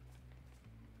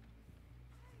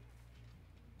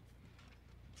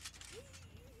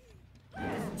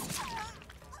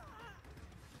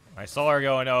 I saw her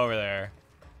going over there.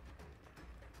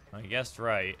 I guessed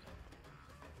right.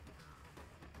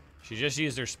 She just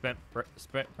used her sprint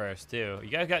burst too. You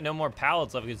guys got no more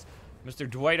pallets left because Mr.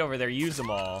 Dwight over there used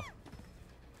them all.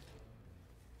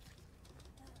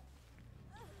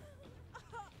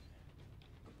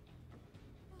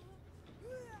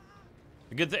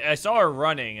 The good thing, I saw her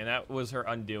running, and that was her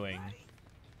undoing.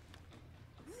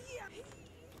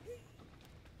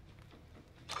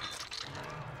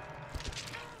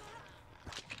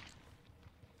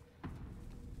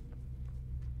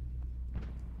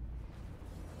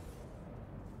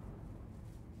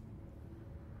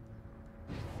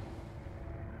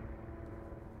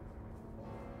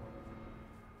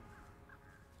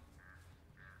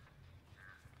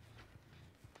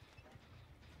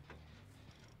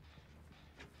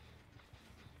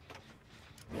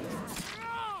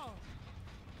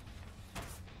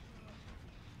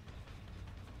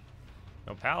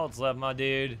 No pallets left, my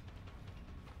dude.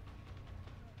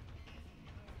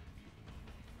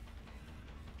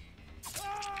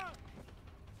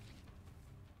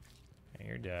 Okay,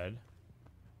 you're dead.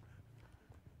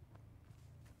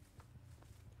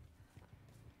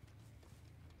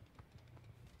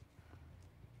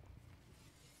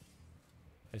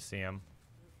 I see him.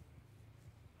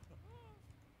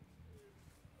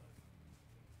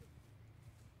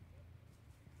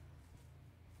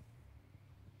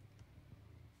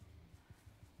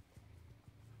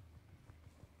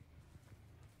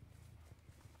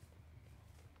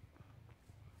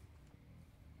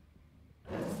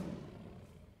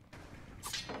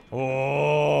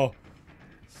 Oh,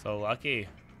 so lucky.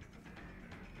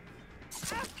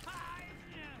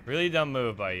 Really dumb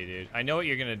move by you, dude. I know what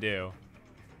you're gonna do.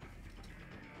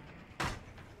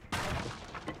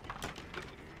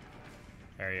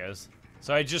 There he is.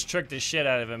 So I just tricked the shit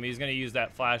out of him. He's gonna use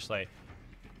that flashlight.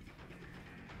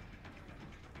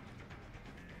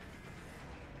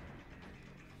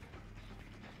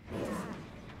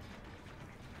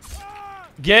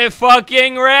 Get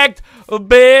fucking wrecked,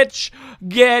 bitch!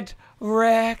 Get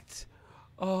wrecked!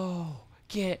 Oh,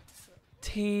 get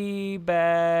teabagged.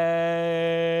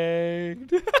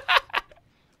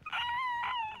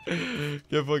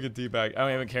 Get fucking teabagged. I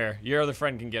don't even care. Your other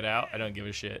friend can get out. I don't give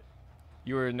a shit.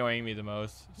 You were annoying me the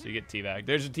most, so you get teabagged.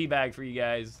 There's a teabag for you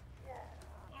guys.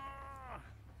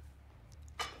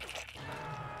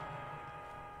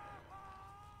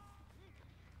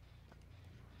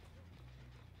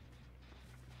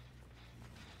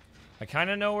 I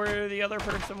kind of know where the other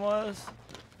person was.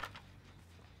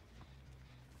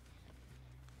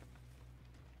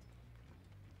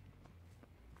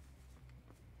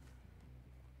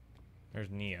 There's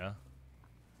Nia.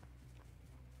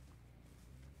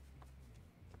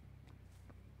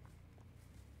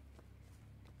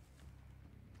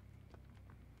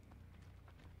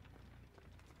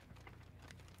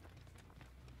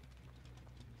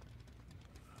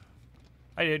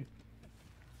 Hi, dude.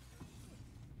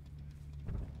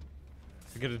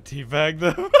 I gotta teabag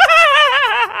them.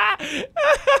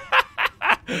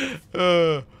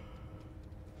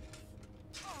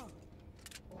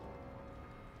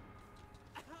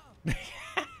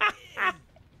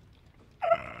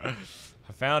 I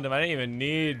found him. I didn't even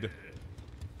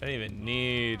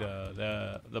need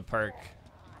the perk.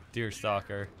 Deer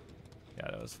Stalker. Yeah,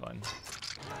 that was fun.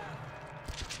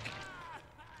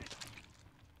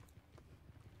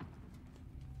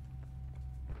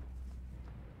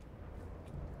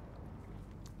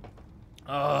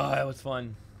 Oh, that was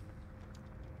fun.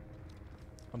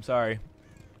 I'm sorry.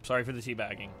 Sorry for the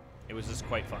teabagging. It was just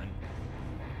quite fun.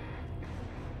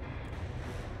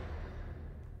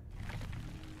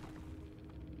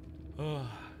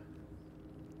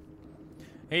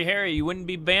 Hey Harry, you wouldn't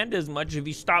be banned as much if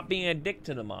you stopped being a dick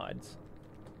to the mods.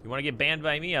 You want to get banned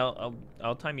by me? I'll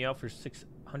time you out for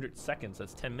 600 seconds.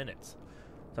 That's 10 minutes.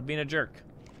 Stop being a jerk.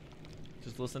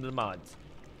 Just listen to the mods.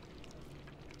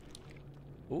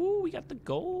 Ooh, we got the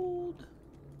gold.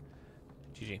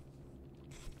 GG.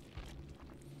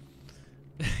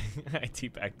 I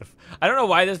teabagged the. I don't know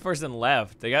why this person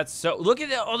left. They got so. Look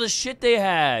at all the shit they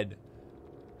had.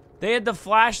 They had the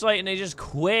flashlight and they just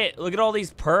quit. Look at all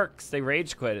these perks. They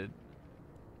rage quitted.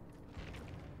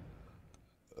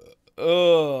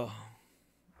 Ugh.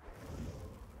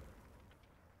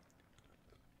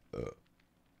 Oh,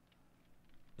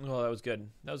 that was good.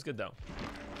 That was good though.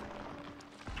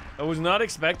 I was not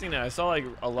expecting that. I saw like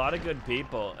a lot of good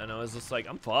people and I was just like,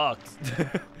 I'm fucked.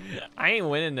 I ain't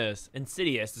winning this.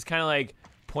 Insidious is kind of like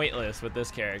pointless with this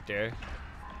character,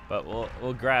 but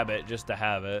we'll grab it just to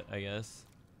have it, I guess.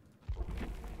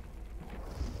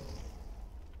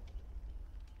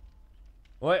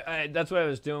 That's what I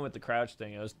was doing with the crouch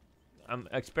thing. I'm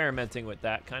experimenting with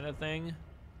that kind of thing.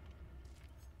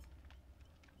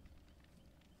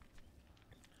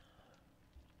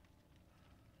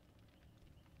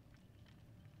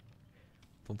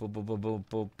 Boom, boom, boom, boom, boom,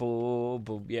 boom, boom,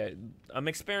 boom. Yeah, I'm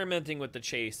experimenting with the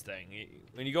chase thing.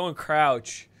 When you go and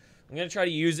crouch, I'm gonna try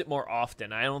to use it more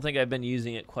often. I don't think I've been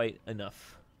using it quite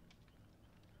enough.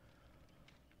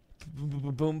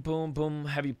 Boom, boom, boom, boom.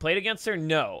 Have you played against her?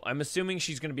 No. I'm assuming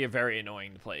she's going to be very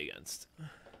annoying to play against.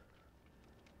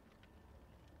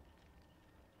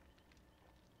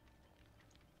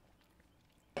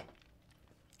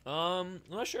 I'm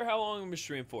not sure how long I'm going to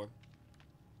stream for.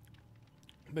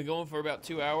 I've been going for about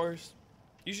 2 hours.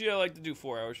 Usually I like to do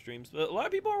 4-hour streams, but a lot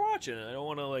of people are watching. I don't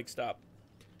want to like stop.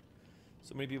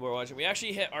 So many people are watching. We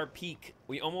actually hit our peak.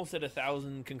 We almost hit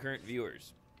 1,000 concurrent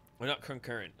viewers. Well, not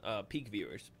concurrent, peak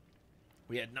viewers.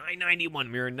 We had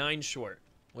 991. We were 9 short,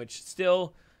 which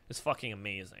still is fucking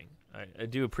amazing. I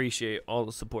do appreciate all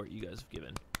the support you guys have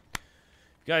given. If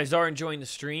you guys are enjoying the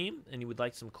stream and you would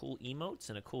like some cool emotes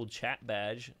and a cool chat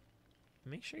badge,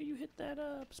 make sure you hit that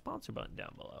sponsor button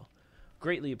down below.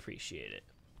 Greatly appreciate it.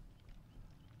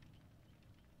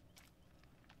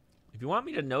 If you want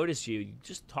me to notice you, you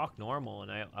just talk normal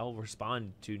and I'll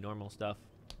respond to normal stuff.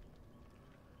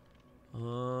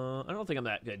 I don't think I'm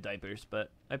that good at diapers,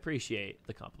 but I appreciate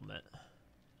the compliment.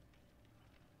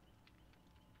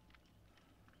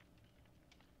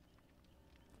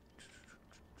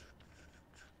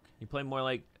 You play more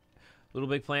like Little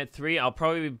Big Planet 3? I'll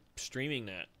probably be streaming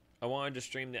that. I wanted to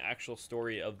stream the actual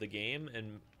story of the game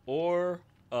or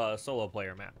solo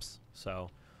player maps. So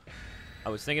I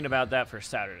was thinking about that for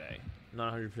Saturday.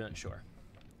 Not 100% sure.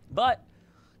 But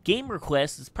game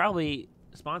requests is probably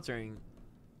sponsoring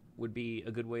would be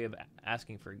a good way of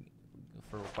asking for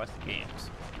requested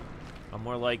games. I'm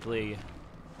more likely,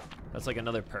 that's like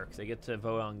another perk. They get to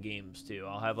vote on games too.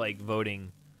 I'll have like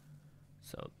voting.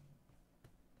 So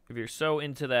if you're so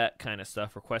into that kind of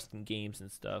stuff, requesting games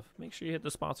and stuff, make sure you hit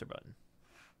the sponsor button.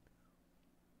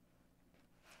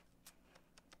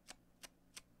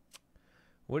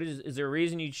 Is there a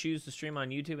reason you choose to stream on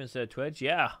YouTube instead of Twitch?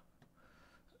 Yeah.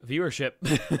 Viewership.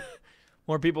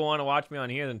 More people want to watch me on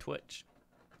here than Twitch.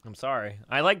 I'm sorry.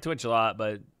 I like Twitch a lot,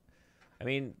 but I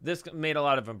mean, this made a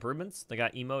lot of improvements. They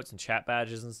got emotes and chat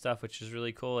badges and stuff, which is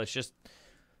really cool. It's just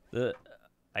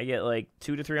I get like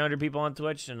 200 to 300 people on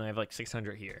Twitch, and I have like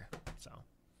 600 here, so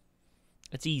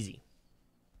it's easy.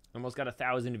 Almost got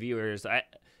 1,000 viewers.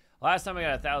 Last time I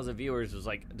got 1,000 viewers was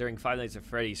like during Five Nights at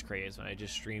Freddy's craze when I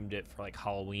just streamed it for like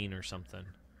Halloween or something.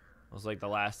 It was like the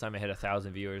last time I hit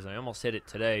 1,000 viewers, and I almost hit it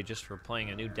today just for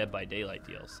playing a new Dead by Daylight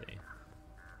DLC.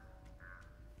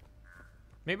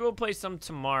 Maybe we'll play some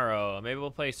tomorrow. Maybe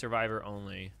we'll play Survivor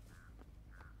only.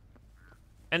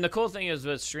 And the cool thing is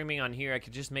with streaming on here, I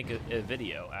could just make a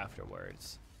video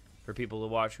afterwards for people to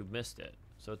watch who missed it.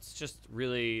 So it's just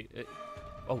really...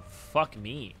 Oh, fuck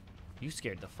me. You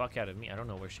scared the fuck out of me. I don't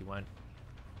know where she went.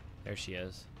 There she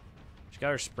is. She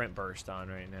got her sprint burst on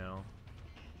right now.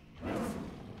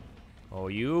 Oh,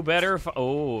 you better find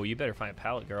a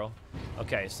pallet, girl.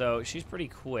 Okay, so she's pretty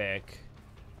quick.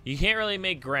 You can't really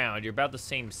make ground. You're about the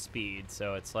same speed,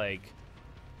 so it's like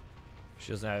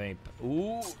she doesn't have any.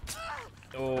 Ooh.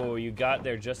 Oh, you got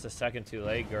there just a second too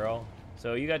late, girl.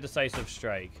 So you got decisive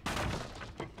strike.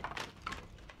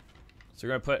 So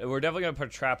we're definitely gonna put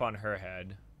a trap on her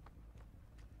head.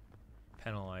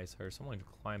 Penalize her. Someone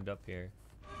climbed up here.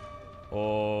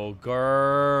 Oh,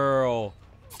 girl.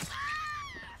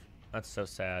 That's so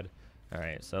sad. All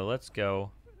right, so let's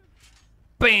go.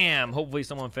 Bam! Hopefully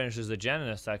someone finishes the gen in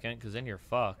a second, because then you're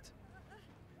fucked.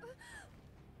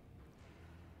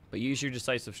 But use your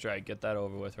decisive strike. Get that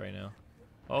over with right now.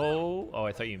 Oh,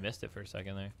 I thought you missed it for a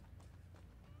second there.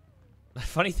 The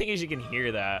funny thing is you can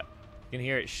hear that. You can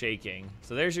hear it shaking.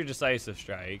 So there's your decisive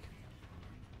strike.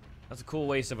 That's a cool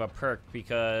waste of a perk,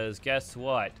 because guess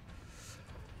what?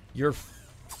 You're...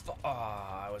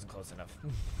 I wasn't close enough.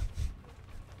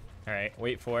 All right,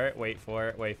 wait for it, wait for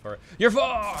it, wait for it. You're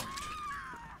fucked!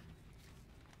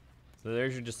 So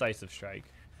there's your decisive strike.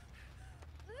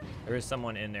 There is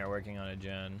someone in there working on a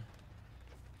gen.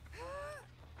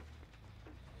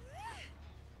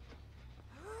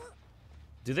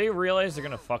 Do they realize they're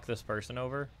gonna fuck this person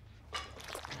over?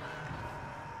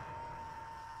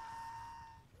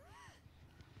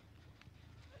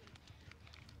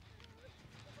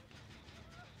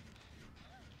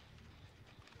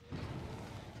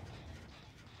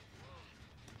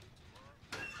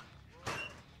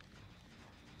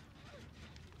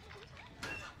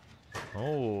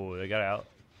 Oh, they got out.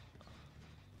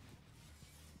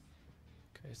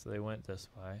 Okay, so they went this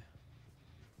way.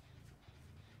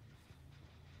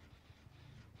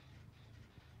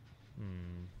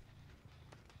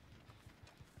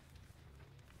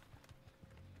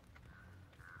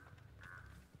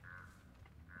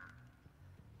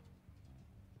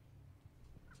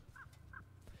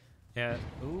 Yeah.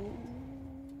 Ooh.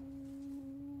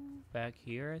 Back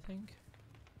here, I think.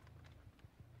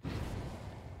 I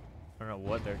don't know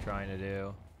what they're trying to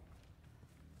do.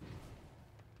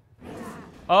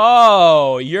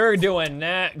 Oh, you're doing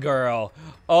that, girl.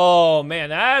 Oh, man,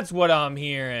 that's what I'm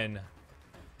hearing.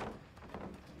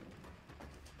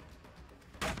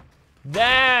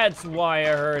 That's why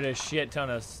I heard a shit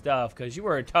ton of stuff, because you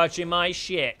were touching my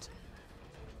shit.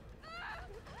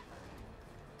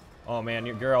 Oh, man,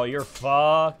 you're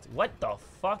fucked. What the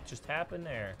fuck just happened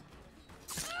there?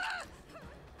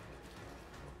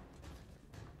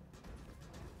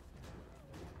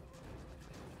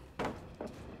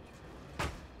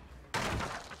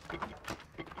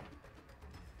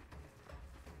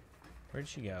 Where'd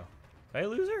she go? Did I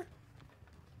lose her?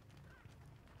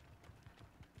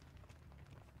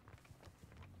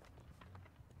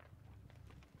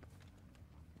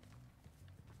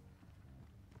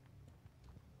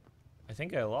 I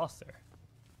think I lost her.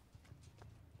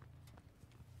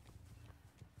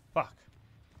 Fuck.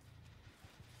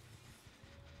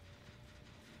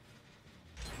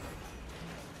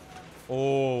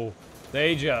 Oh,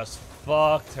 they just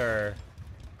fucked her.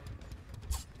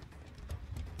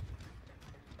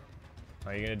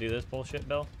 Are you gonna do this bullshit,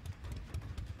 Bill?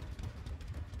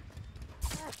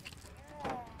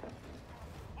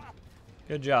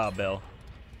 Good job, Bill.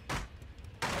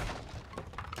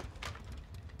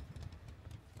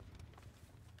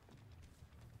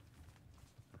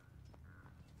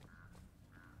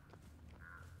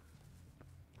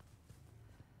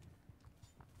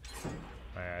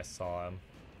 Alright, I saw him.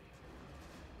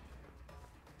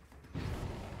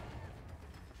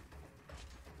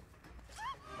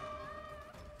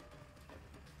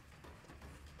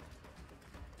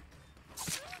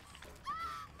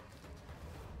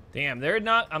 Damn,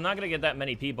 I'm not gonna get that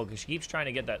many people because she keeps trying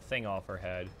to get that thing off her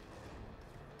head.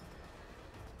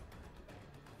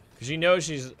 Because she knows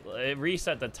it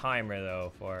reset the timer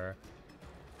though for her.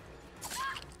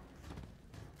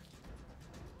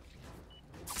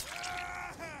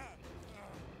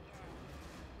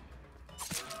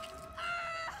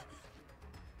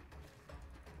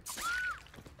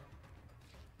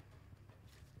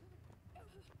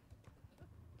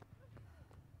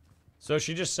 So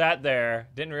she just sat there,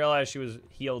 didn't realize she was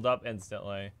healed up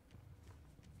instantly.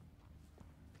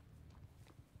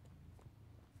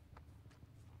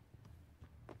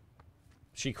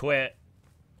 She quit.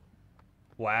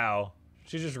 Wow.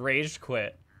 She just rage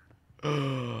quit.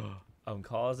 I'm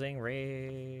causing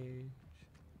rage.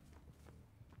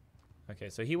 Okay,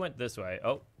 so he went this way.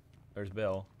 Oh, there's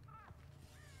Bill.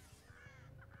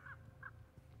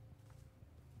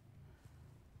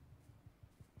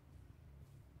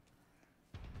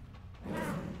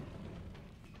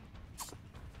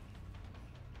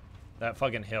 That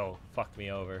fucking hill fucked me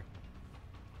over.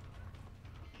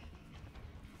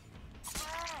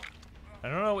 I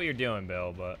don't know what you're doing,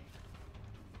 Bill, but...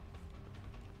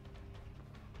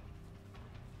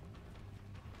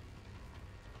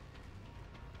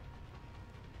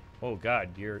 Oh god,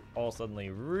 you're all suddenly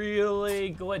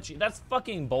really glitchy. That's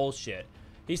fucking bullshit.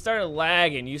 He started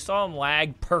lagging. You saw him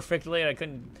lag perfectly, and I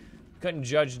couldn't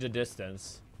judge the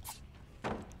distance.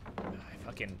 I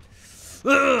fucking...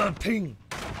 Ugh, ping!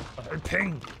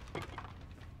 Ping!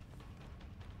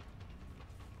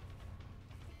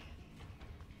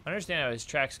 I understand how his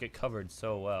tracks get covered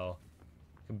so well.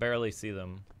 I can barely see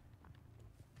them.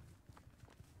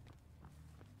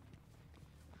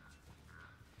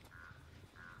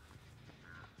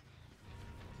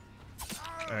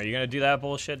 Are you gonna do that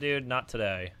bullshit, dude? Not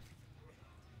today.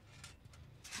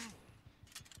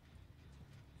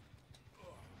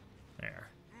 There.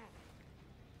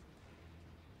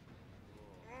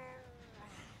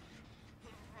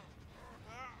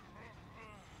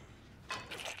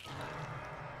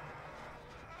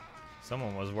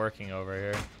 Someone was working over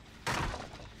here.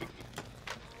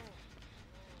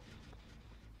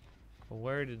 Well,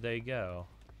 where did they go?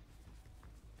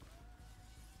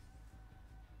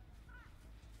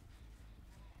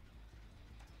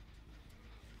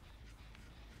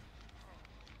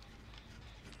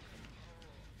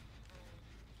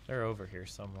 They're over here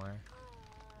somewhere.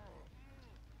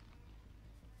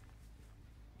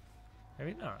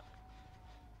 Maybe not.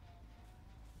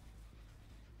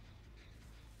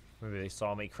 Maybe they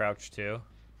saw me crouch too.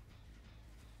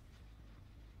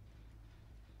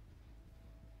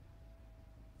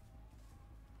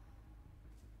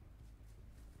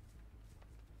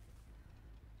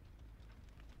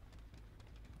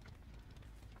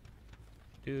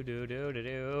 Do do do do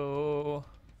do.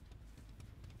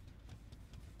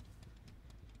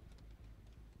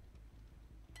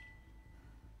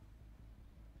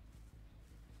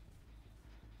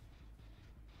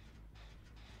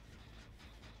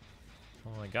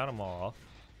 Well, I got them all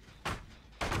off.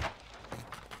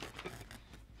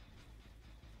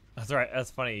 That's right.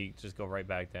 That's funny. You just go right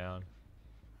back down.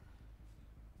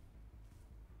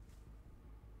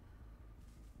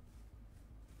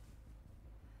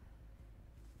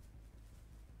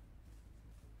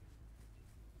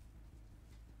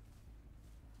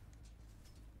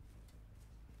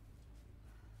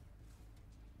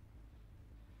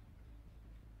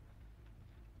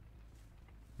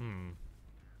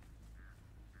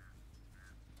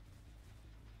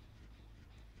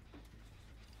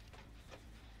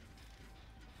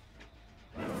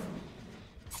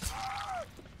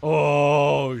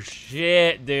 Oh,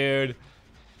 shit, dude.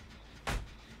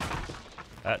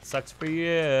 That sucks for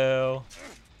you.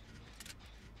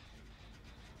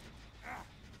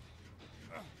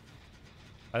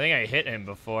 I think I hit him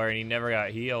before and he never got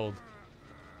healed.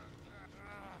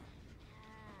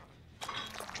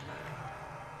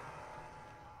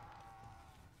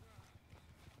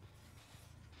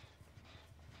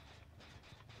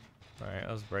 Alright,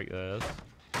 let's break this.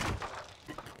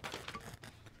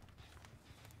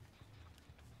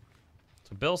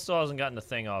 So Bill still hasn't gotten the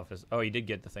thing off his... Oh, he did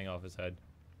get the thing off his head.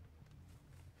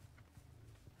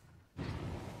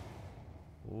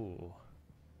 Ooh.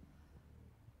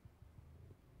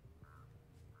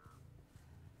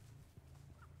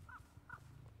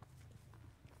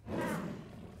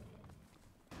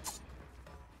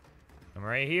 I'm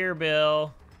right here,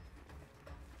 Bill.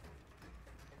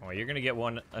 Oh, you're gonna get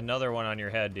another one on your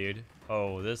head, dude.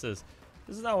 Oh, this is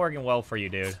not working well for you,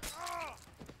 dude.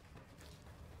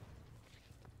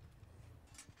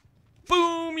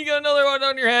 Boom! You got another one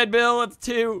on your head, Bill. That's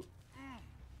 2.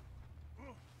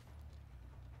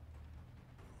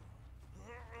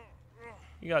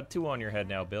 You got 2 on your head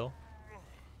now, Bill.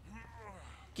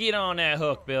 Get on that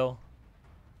hook, Bill.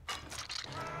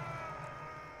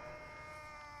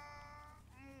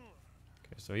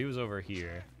 Okay, so he was over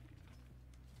here.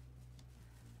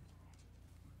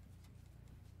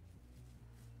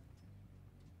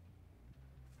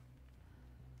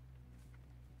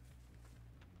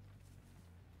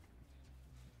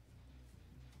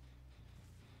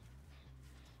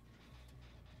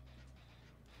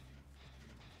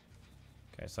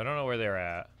 Okay, so I don't know where they're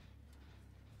at.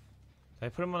 Did I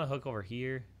put them on a hook over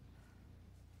here?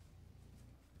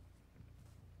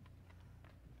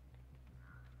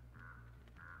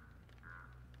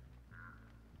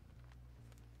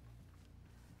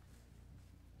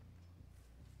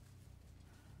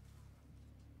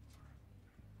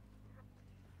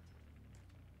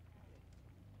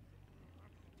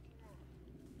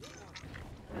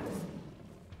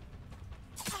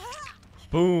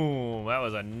 Boom! That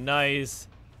was a nice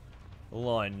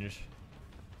lunge.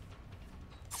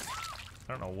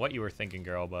 I don't know what you were thinking,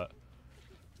 girl, but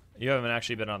you haven't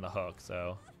actually been on the hook,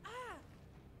 so.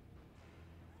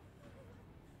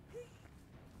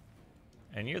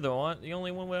 And you're the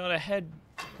only one without a head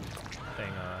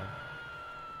thing on.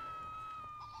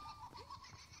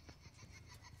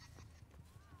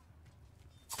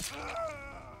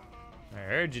 I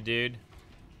heard you, dude.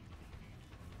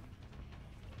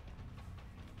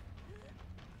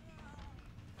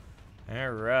 All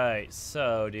right,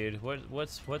 so, dude,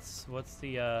 what's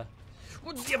the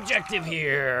objective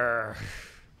here?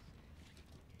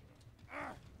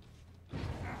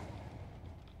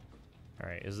 All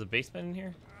right, is the basement in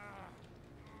here?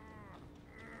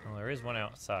 Oh, there is one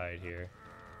outside here.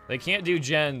 They can't do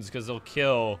gens because they'll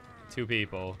kill 2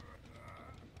 people.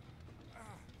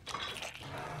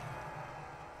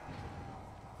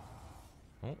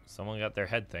 Oh, someone got their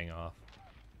head thing off.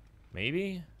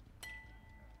 Maybe?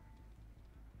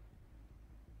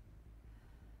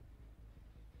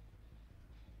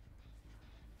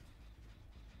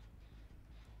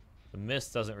 The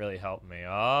mist doesn't really help me. Oh,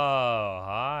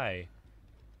 hi.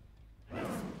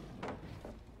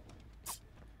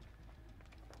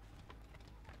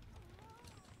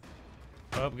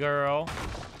 Up, girl.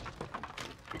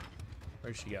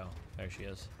 Where'd she go? There she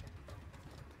is.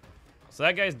 So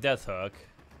that guy's death hook.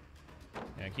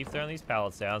 Yeah, keep throwing these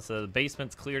pallets down so the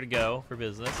basement's clear to go for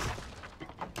business.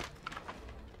 I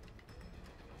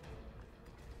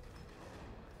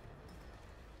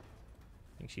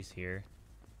think she's here.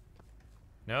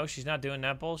 No, she's not doing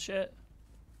that bullshit.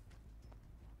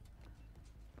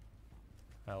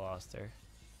 I lost her.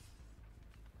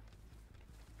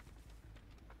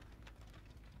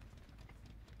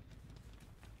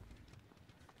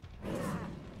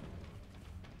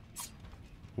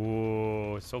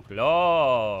 Ooh, so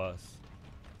close.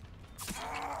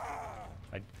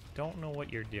 I don't know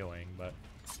what you're doing, but...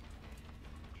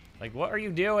 Like, what are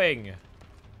you doing?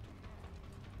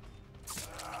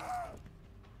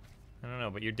 I don't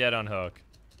know, but you're dead on hook.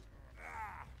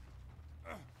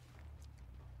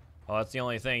 Oh, that's the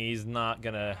only thing. He's not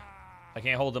gonna... I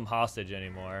can't hold him hostage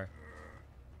anymore.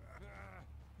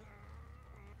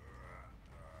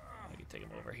 I can take him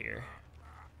over here.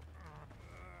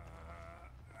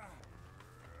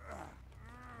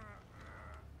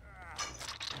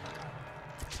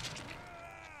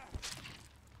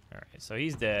 Alright, so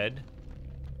he's dead.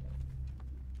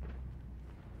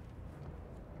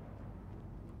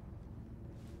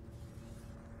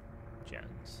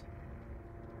 Gens.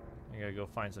 I gotta go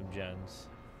find some gens.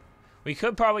 We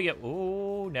could probably get...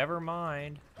 Ooh, never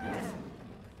mind.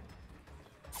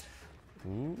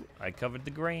 Ooh, I covered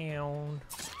the ground.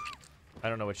 I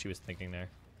don't know what she was thinking there.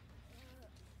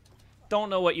 Don't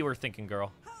know what you were thinking,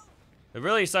 girl. It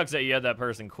really sucks that you had that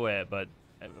person quit, but...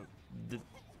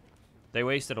 They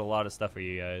wasted a lot of stuff for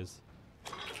you guys.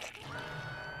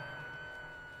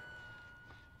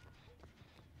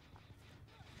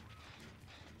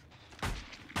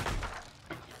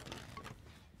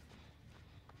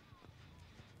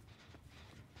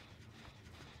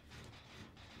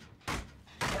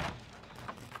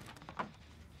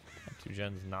 Two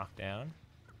gens knocked down.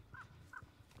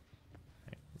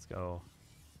 Right, let's go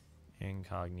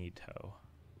incognito.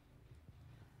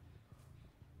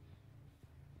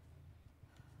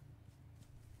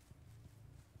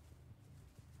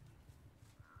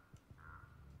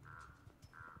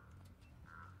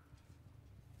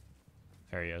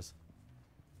 There he is.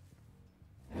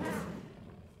 Yeah,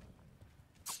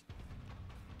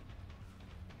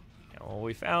 well,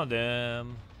 we found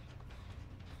him.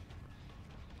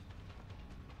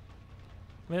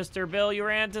 Mr. Bill, you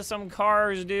ran into some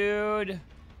cars, dude.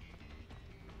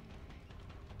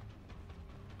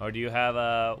 Or do you have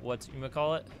a, what's you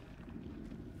call it?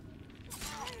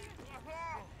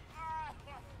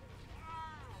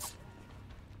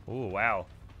 Ooh, wow.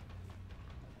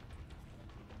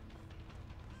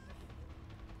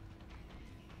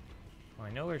 I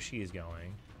know where she's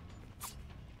going.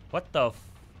 What the f...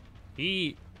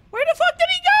 Where the fuck did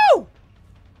he go?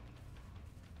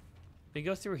 Did he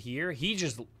go through here? He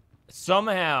just...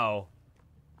 Somehow...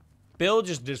 Bill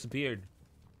just disappeared.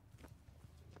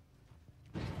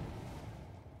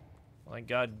 My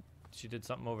God, she did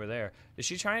something over there. Is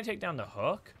she trying to take down the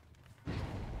hook?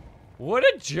 What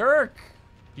a jerk!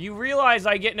 You realize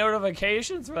I get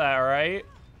notifications for that, right?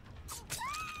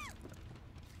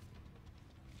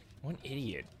 What an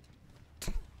idiot.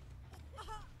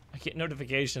 I get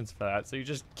notifications for that, so you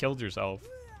just killed yourself.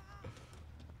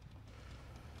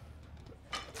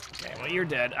 Okay, well, you're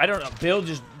dead. I don't know. Bill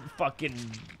just fucking...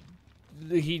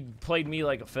 He played me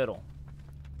like a fiddle.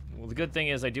 Well, the good thing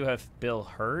is I do have Bill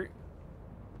hurt.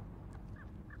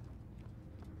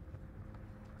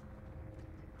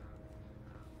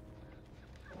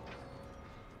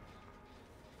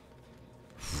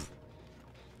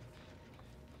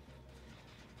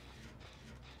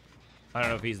 I don't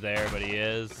know if he's there, but he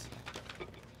is.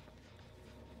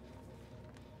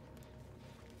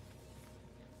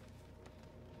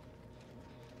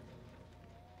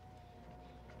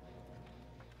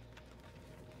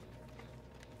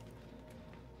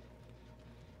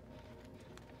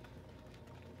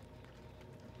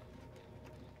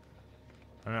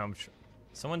 I don't know.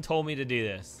 Someone told me to do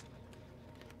this.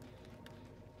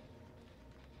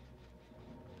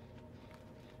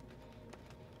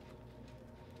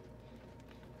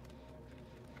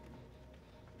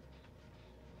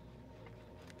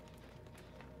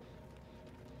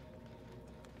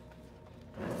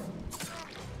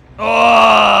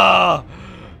 Oh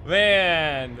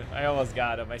man, I almost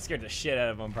got him. I scared the shit out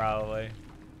of him, probably.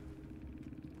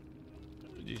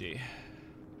 GG.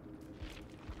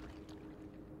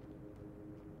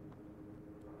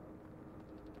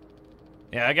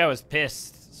 Yeah, that guy was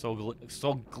pissed. So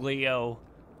Glio.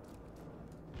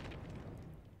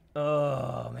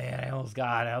 Oh man, I almost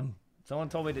got him. Someone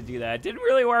told me to do that. It didn't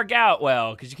really work out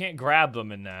well because you can't grab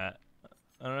them in that.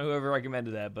 I don't know whoever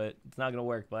recommended that, but it's not gonna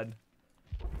work, bud.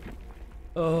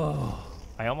 Oh,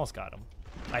 I almost got him.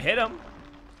 I hit him.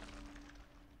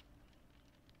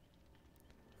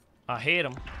 I hit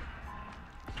him.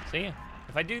 See,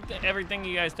 if I do everything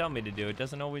you guys tell me to do, it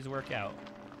doesn't always work out.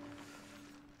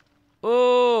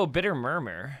 Oh, Bitter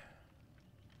Murmur.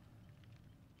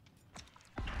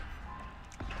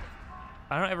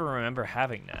 I don't ever remember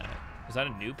having that. Is that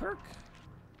a new perk?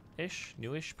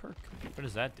 Newish perk? What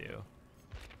does that do?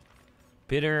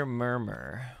 Bitter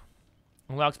Murmur.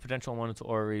 Unlocks potential one to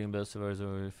aura reading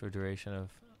abilities for duration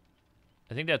of...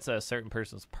 I think that's a certain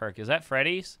person's perk. Is that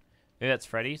Freddy's? Maybe that's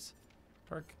Freddy's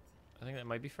perk? I think that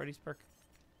might be Freddy's perk.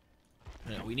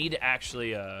 No, we need to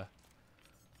actually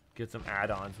get some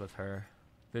add-ons with her.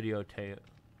 Videotape.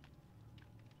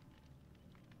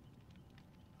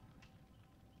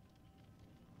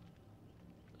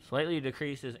 Slightly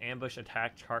decreases ambush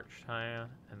attack charge time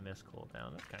and miss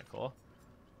cooldown. That's kind of cool.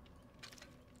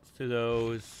 Let's do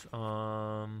those.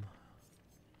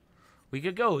 We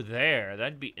could go there.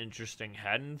 That'd be interesting.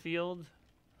 Haddonfield.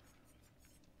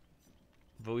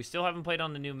 But we still haven't played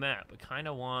on the new map. I kind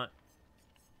of want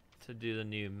to do the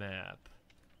new map.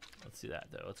 Let's do that,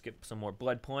 though. Let's get some more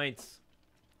blood points.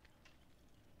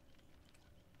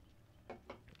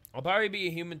 I'll probably be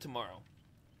a human tomorrow.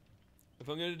 If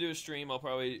I'm going to do a stream, I'll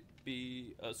probably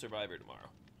be a survivor tomorrow.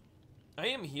 I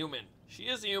am human. She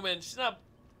is human. She's not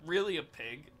really a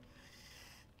pig.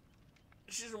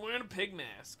 She's wearing a pig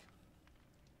mask.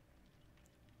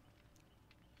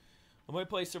 I might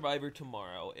play Survivor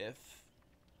tomorrow if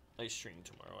I stream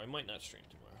tomorrow. I might not stream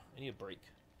tomorrow. I need a break.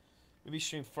 Maybe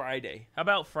stream Friday. How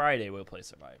about Friday we'll play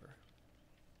Survivor?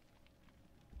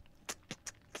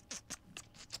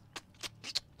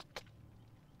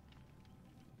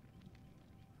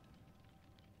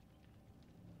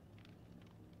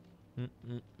 Do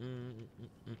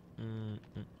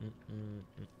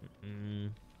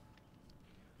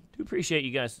appreciate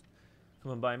you guys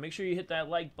coming by. Make sure you hit that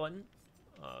like button.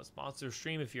 Sponsor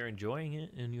stream if you're enjoying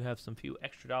it and you have some few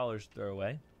extra dollars to throw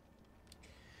away.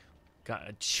 Got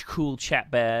a cool chat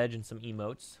badge and some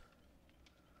emotes.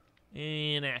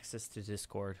 And access to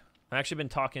Discord. I've actually been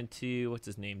talking to, what's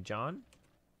his name, John?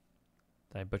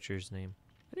 Did I butcher his name?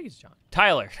 I think it's John.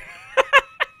 Tyler.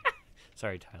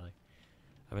 Sorry, Tyler.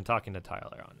 I've been talking to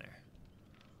Tyler on there.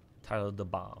 Tyler the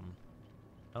Bomb.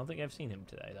 I don't think I've seen him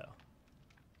today, though.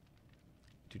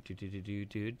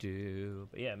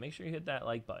 But yeah, make sure you hit that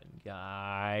like button,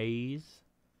 guys.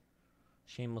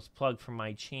 Shameless plug for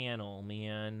my channel,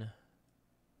 man.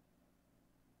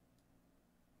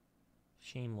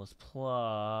 Shameless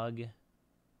plug.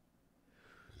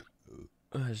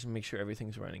 Just make sure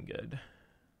everything's running good.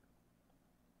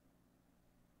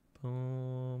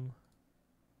 Boom.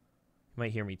 You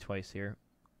might hear me twice here.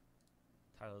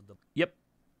 Tyler the... Yep.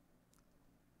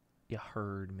 You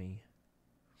heard me.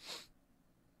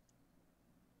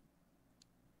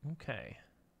 Okay.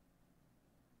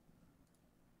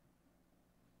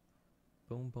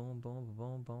 Boom, boom, boom,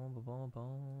 boom, boom, boom, boom,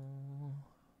 boom.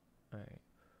 Alright.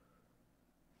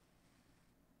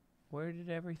 Where did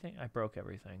everything? I broke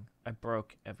everything. I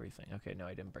broke everything. Okay, no,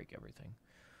 I didn't break everything.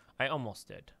 I almost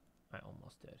did. I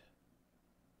almost did.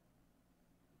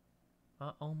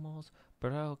 I almost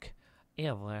broke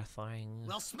everything.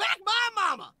 Well, smack my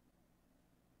mama!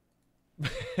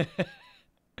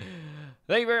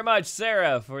 Thank you very much,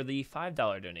 Sarah, for the $5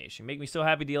 donation. Make me so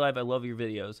happy to be alive. I love your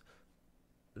videos.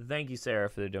 Thank you, Sarah,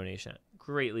 for the donation.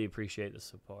 Greatly appreciate the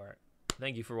support.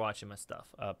 Thank you for watching my stuff.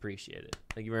 I appreciate it.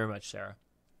 Thank you very much, Sarah.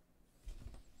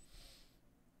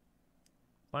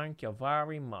 Thank you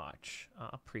very much. I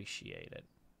appreciate it.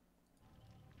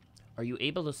 Are you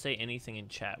able to say anything in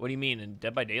chat? What do you mean? In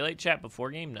Dead by Daylight chat before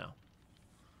game? No.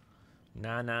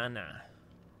 Nah.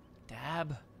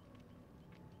 Dab?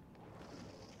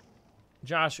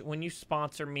 Josh, when you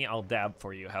sponsor me, I'll dab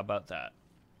for you. How about that?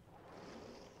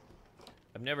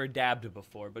 I've never dabbed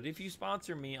before, but if you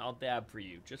sponsor me, I'll dab for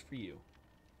you. Just for you.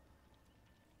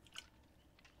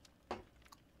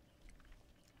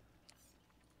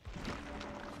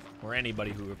 Or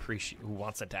anybody who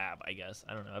wants a dab, I guess.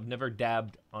 I don't know. I've never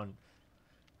dabbed on...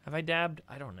 Have I dabbed?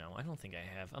 I don't know. I don't think I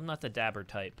have. I'm not the dabber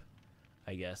type,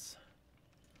 I guess.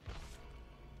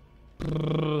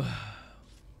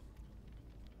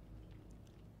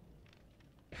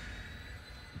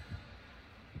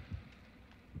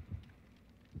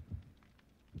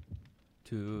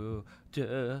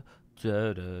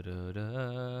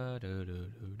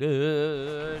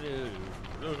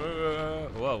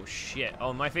 Whoa, shit. Oh,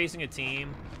 am I facing a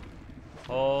team?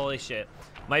 Holy shit.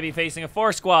 Might be facing a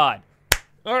 4 squad.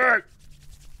 Alright.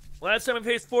 Last time I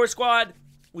faced 4 squad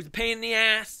was a pain in the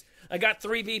ass. I got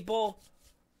 3 people.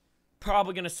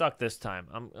 Probably gonna suck this time.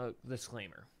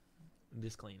 Disclaimer.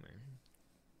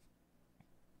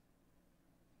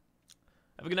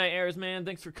 Have a good night, Ayers, man.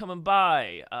 Thanks for coming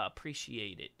by.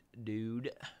 Appreciate it,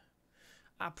 dude.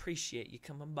 I appreciate you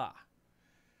coming by.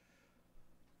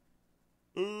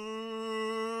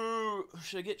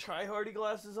 Should I get try-hardy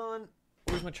glasses on?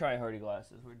 Where's my try-hardy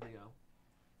glasses? Where'd they go?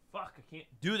 Fuck, I can't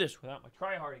do this without my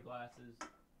try-hardy glasses.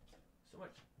 So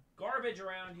much garbage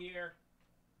around here.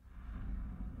 Oh,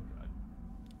 God.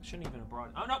 I shouldn't even have brought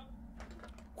it. Oh, no.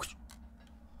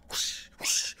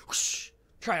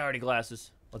 Try-hardy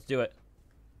glasses. Let's do it.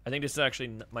 I think this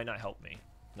actually might not help me.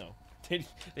 No.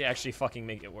 They actually fucking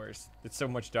make it worse. It's so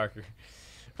much darker.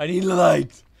 I need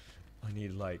light. I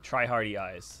need light. Try hardy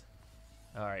eyes.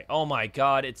 Alright. Oh my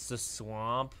god, it's the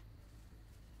swamp.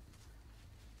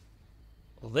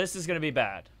 Well, this is gonna be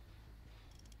bad.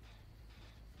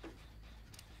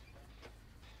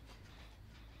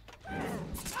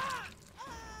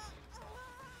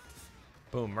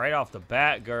 Boom, right off the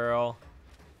bat, girl.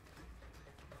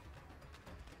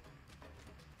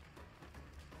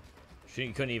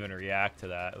 She couldn't even react to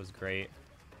that. It was great.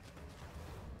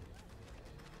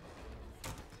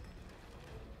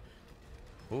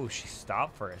 Ooh, she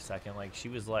stopped for a second. Like, she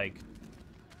was like,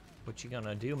 what you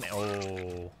gonna do, man?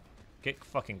 Oh, get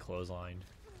fucking clotheslined.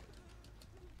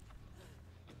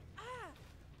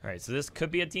 Alright, so this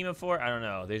could be a team of 4. I don't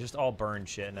know. They just all burn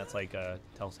shit, and that's like a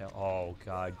telltale. Oh,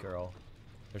 God, girl.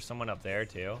 There's someone up there,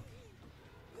 too.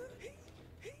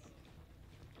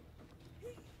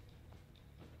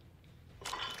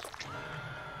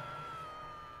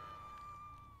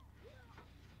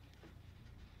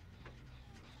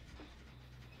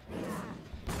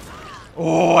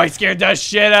 Oh, I scared the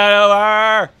shit out of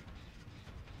her!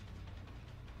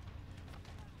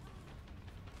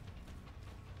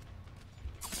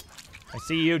 I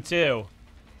see you too.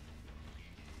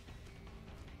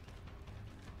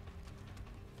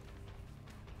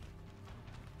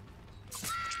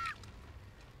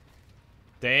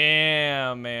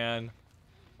 Damn, man.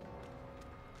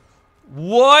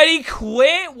 What? He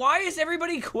quit? Why is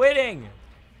everybody quitting?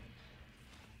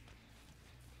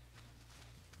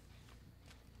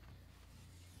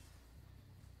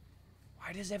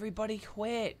 Why does everybody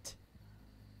quit?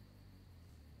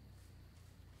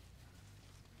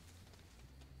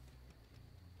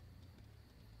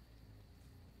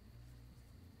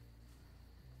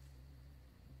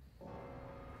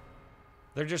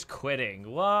 They're just quitting.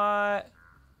 What?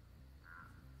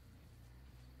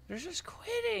 They're just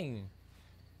quitting.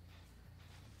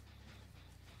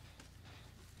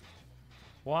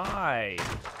 Why?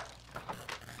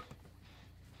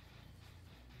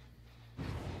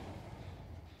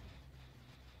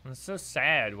 It's so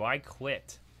sad. Why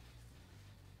quit?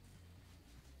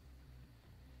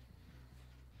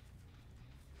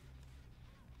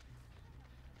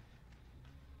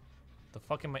 The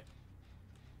fuck am I?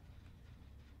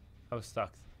 I was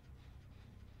stuck.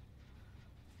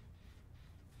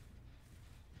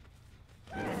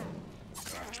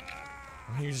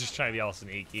 He was just trying to be all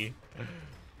sneaky.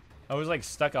 I was like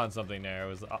stuck on something there. It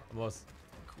was the most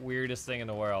weirdest thing in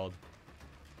the world.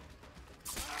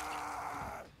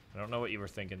 I don't know what you were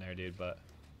thinking there, dude, but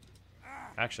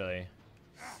actually,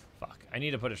 fuck. I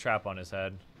need to put a trap on his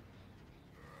head.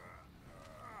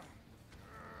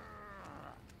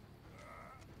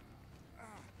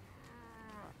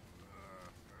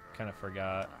 Kind of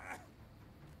forgot.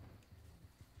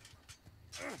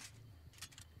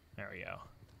 There we go.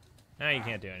 Now you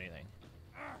can't do anything.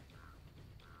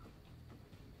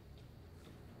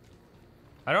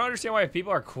 I don't understand why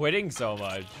people are quitting so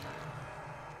much.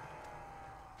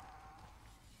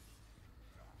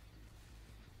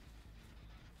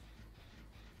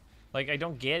 Like, I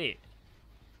don't get it.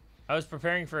 I was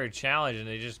preparing for a challenge and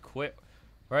they just quit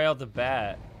right out the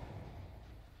bat.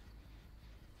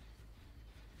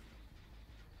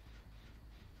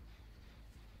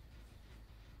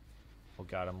 Oh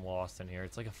god, I'm lost in here.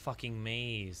 It's like a fucking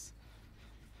maze.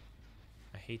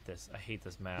 I hate this. I hate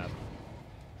this map.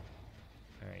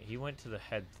 Alright, he went to the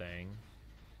head thing.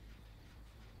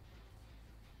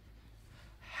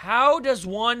 How does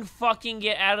one fucking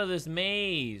get out of this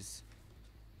maze?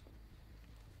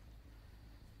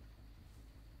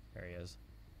 There he is.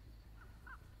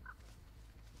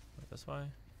 This way?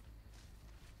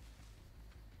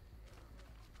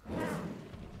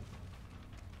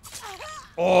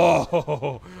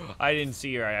 Oh! I didn't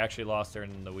see her. I actually lost her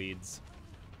in the weeds.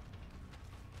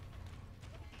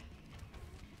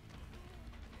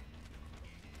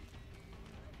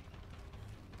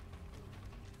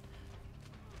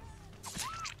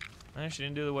 She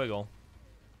didn't do the wiggle.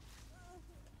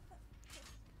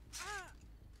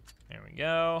 There we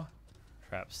go.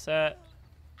 Trap set.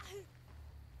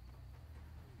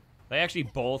 They actually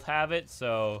both have it,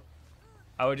 so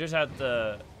I would just have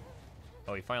to...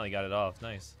 Oh, he finally got it off.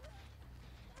 Nice.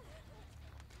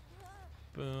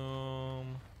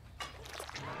 Boom.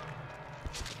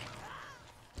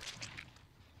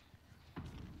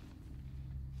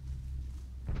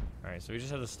 Alright, so we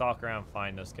just have to stalk around and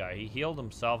find this guy. He healed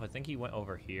himself. I think he went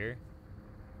over here.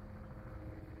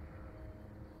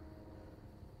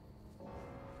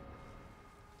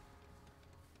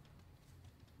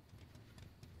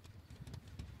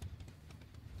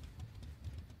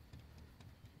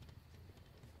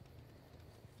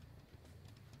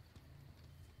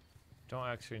 Don't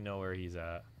actually know where he's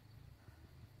at.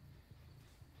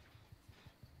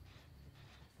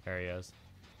 There he is.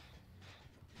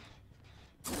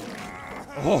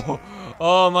 Oh,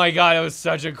 oh my god, it was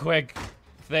such a quick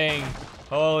thing.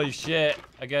 Holy shit.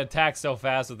 I get attacked so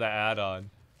fast with that add-on.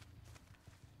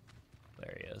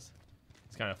 There he is.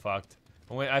 It's kind of fucked.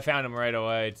 I found him right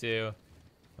away, too.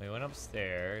 We went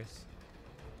upstairs.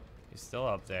 He's still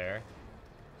up there.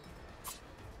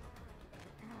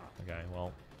 Okay,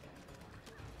 well.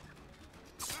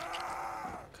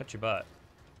 Cut your butt.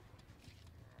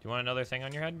 Do you want another thing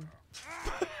on your head?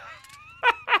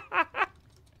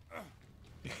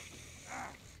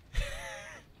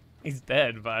 He's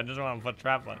dead, but I just want to put a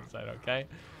trap on his head, okay?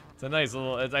 It's a nice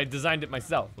little... I designed it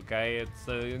myself, okay? It's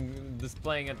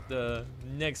displaying at the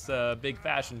next big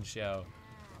fashion show.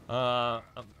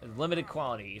 Limited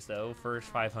quantity, so first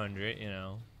 500, you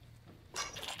know.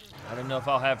 I don't know if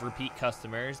I'll have repeat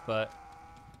customers, but...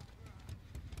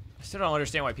 I still don't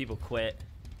understand why people quit.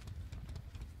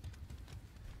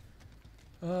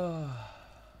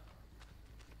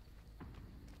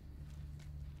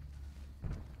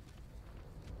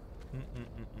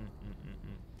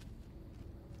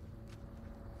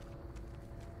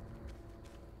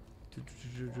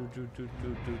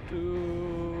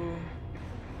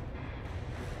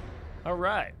 All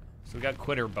right, so we got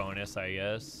quitter bonus, I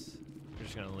guess. We're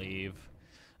just gonna leave.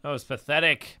 That was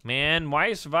pathetic, man. Why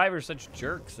are survivors such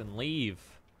jerks and leave?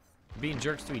 They're being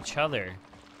jerks to each other.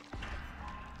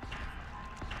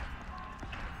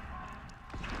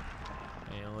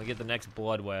 And we get the next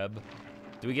blood web.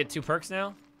 Do we get 2 perks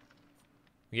now?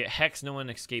 We get Hex, no one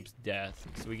escapes death.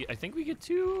 So we get, I think we get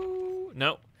 2,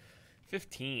 no,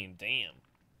 15, damn.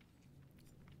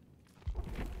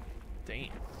 Damn,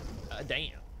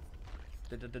 damn.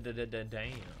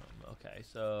 Damn, okay,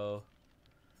 so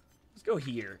let's go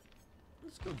here.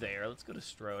 Let's go there, let's go to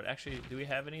Strode. Actually, do we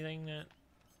have anything that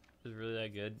is really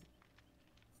that good?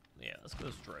 Yeah, let's go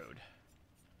to Strode.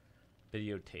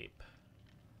 Videotape.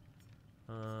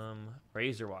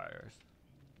 Razor wires.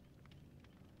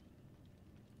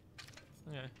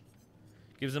 Okay.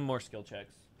 Gives them more skill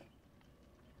checks.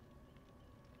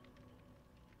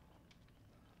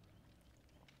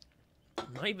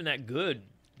 Not even that good.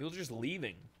 People are just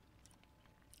leaving.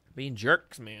 Being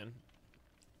jerks, man.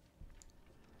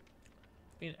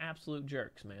 Being absolute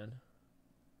jerks, man.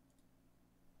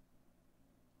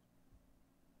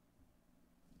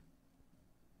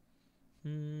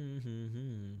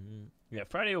 Yeah,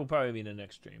 Friday will probably be the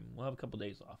next stream. We'll have a couple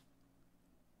days off.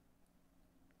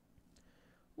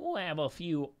 We'll have a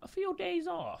few days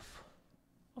off.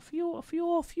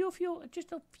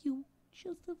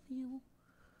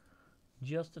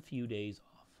 Just a few days off.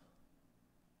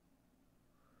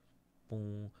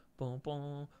 Boom, boom,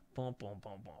 boom, boom, boom,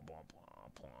 boom, boom, boom,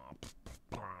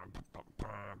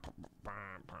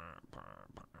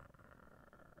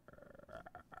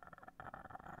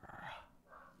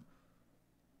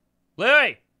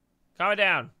 Louie, calm it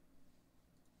down.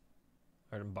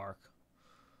 Heard him bark.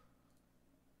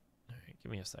 All right.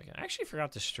 Give me a second. I actually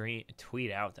forgot to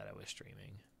tweet out that I was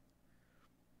streaming.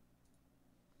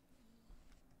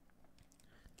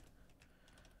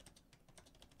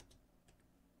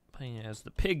 Playing as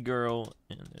the pig girl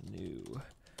in the new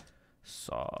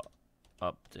Saw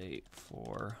update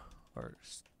for our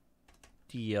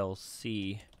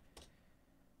DLC.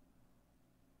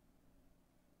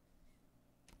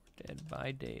 Dead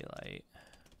by Daylight.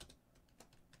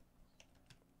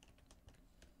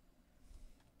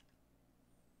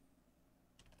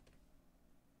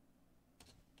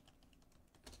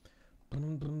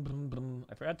 Boom, boom, boom, boom.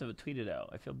 I forgot to tweet it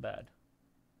out. I feel bad.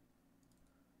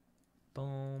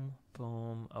 Boom,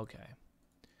 boom. Okay.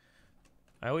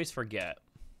 I always forget.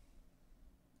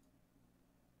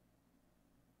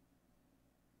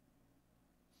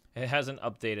 It hasn't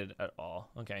updated at all.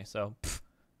 Okay, so.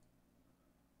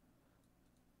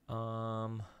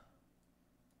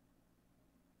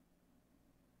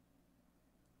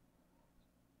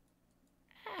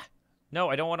 No,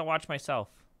 I don't want to watch myself.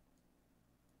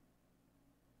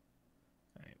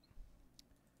 All right.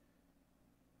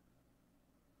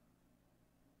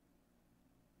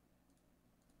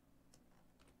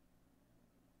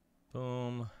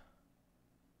 Boom.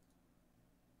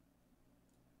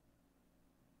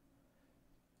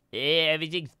 Yeah,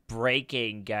 everything's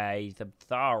breaking, guys. I'm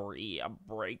sorry. I'm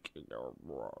breaking. There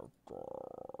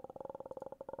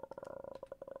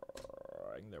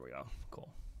we go. Cool.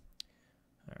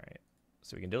 All right.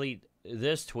 So we can delete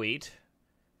this tweet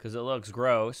because it looks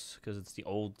gross because it's the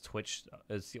old Twitch.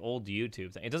 It's the old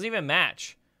YouTube thing. It doesn't even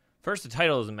match. First, the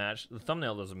title doesn't match. The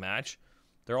thumbnail doesn't match.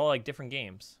 They're all like different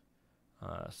games.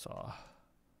 Saw.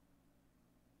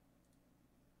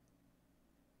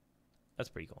 That's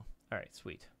pretty cool. All right,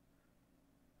 sweet.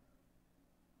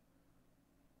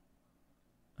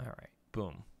 All right,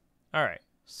 boom. All right,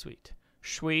 sweet.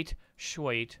 Sweet,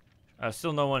 sweet.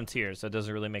 Still no one's here, so it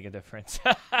doesn't really make a difference.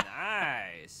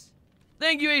 Nice.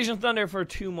 Thank you, Asian Thunder, for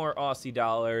 2 more Aussie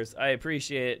dollars. I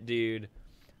appreciate it, dude.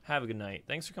 Have a good night.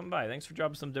 Thanks for coming by. Thanks for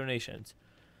dropping some donations.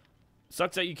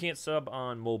 Sucks that you can't sub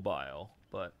on mobile,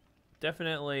 but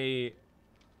definitely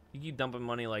you keep dumping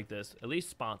money like this. At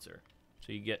least sponsor,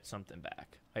 so you get something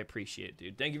back. I appreciate it,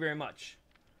 dude. Thank you very much.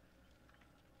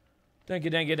 Thank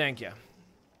you, thank you, thank you.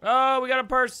 Oh, we got a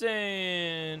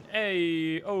person.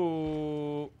 Hey,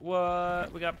 oh,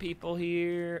 what? We got people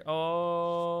here.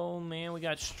 Oh, man, we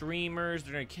got streamers.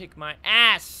 They're going to kick my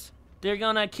ass. They're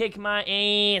going to kick my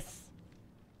ass.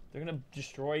 They're going to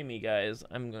destroy me, guys.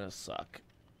 I'm going to suck.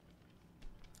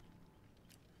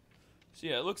 So,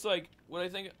 yeah, it looks like what I'm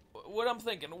thinking. What I'm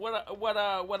thinking,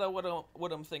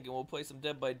 we'll play some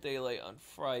Dead by Daylight on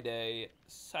Friday.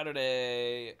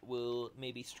 Saturday, we'll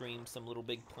maybe stream some Little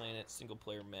Big Planet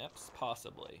single-player maps,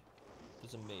 possibly.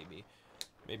 There's a maybe.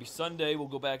 Maybe Sunday, we'll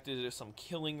go back to some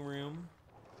Killing Room.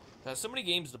 There's so many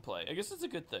games to play. I guess it's a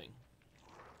good thing.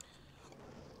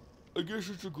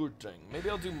 Maybe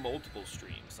I'll do multiple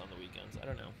streams on the weekends. I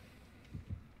don't know.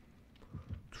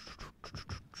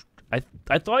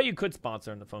 I thought you could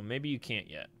sponsor on the phone. Maybe you can't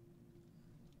yet.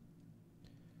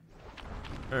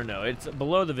 Or no, it's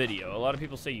below the video. A lot of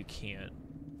people say you can't.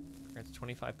 That's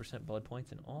 25% blood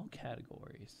points in all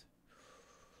categories.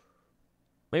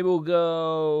 Maybe we'll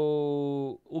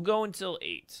go until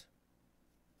 8.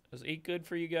 Is 8 good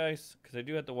for you guys? Because I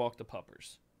do have to walk the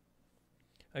puppers.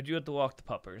 And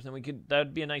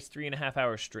that'd be a nice 3.5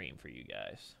 hour stream for you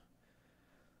guys.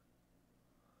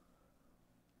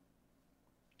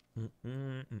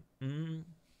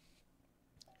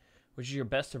 Which is your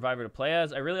best survivor to play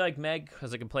as? I really like Meg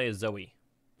because I can play as Zoe,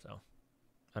 so,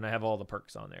 and I have all the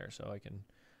perks on there, so I can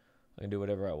do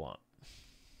whatever I want.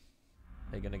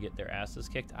 Are they gonna get their asses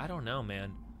kicked? I don't know,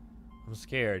 man. I'm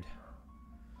scared.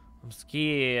 I'm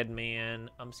scared, man.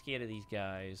 I'm scared of these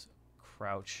guys.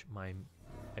 Crouch, my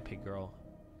pig girl.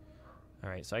 All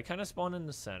right, so I kind of spawn in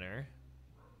the center.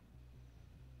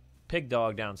 Pig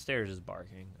dog downstairs is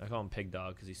barking. I call him Pig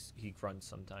Dog because he grunts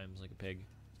sometimes like a pig.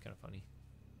 It's kind of funny.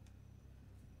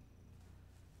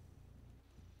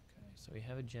 Okay, so we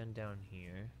have a gen down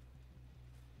here.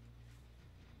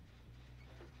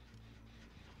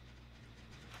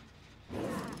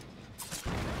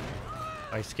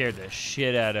 I scared the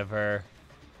shit out of her.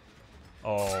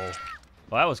 Oh,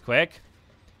 well, that was quick.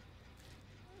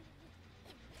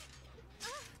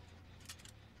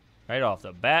 Right off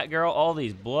the bat, girl. All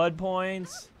these blood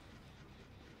points.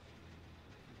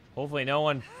 Hopefully no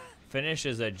one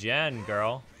finishes a gen,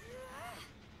 girl.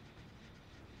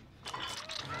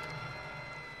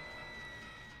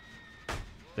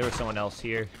 There was someone else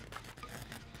here.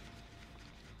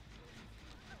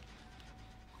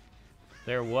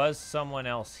 There was someone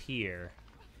else here.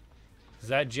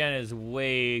 That gen is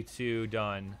way too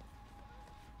done.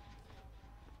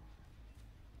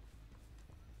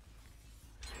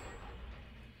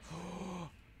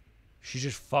 She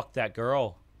just fucked that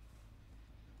girl.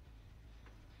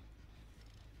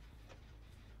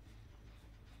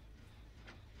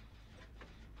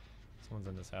 Someone's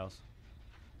in this house.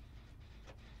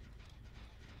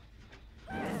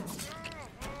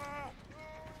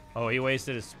 Oh, he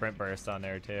wasted his sprint burst on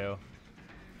there too.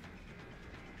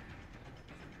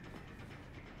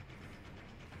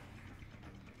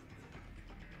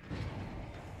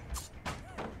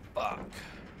 Fuck.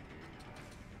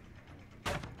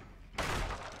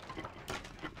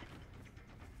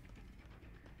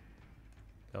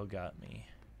 Bill got me.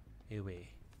 Away.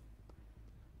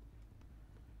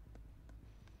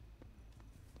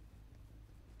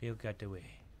 Bill got away.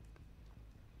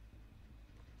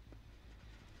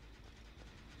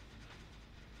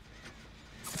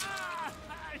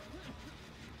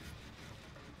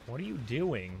 What are you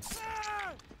doing?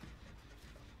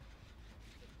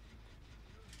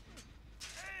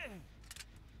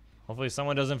 Hopefully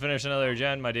someone doesn't finish another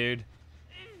gen, my dude.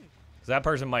 'Cause that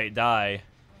person might die.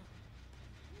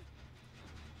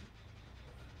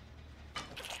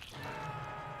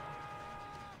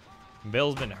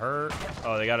 Bill's been hurt.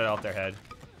 Oh, they got it off their head.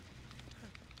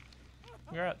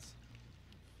 Congrats.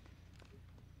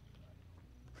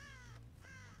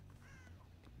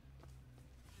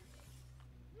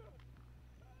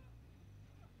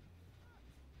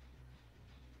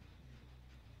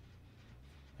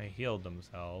 They healed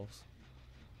themselves.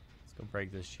 Let's go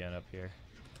break this gen up here.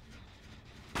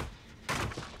 I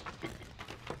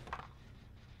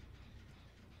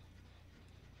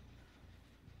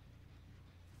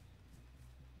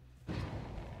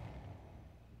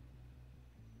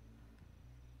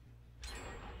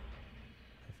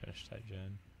finished that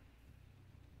gen.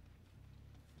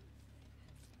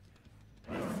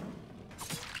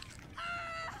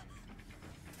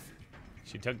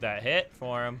 She took that hit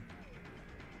for him.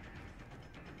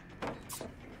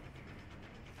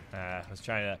 I was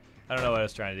trying to... I don't know what I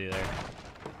was trying to do there.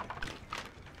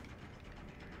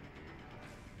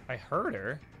 I hurt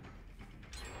her.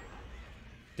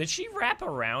 Did she wrap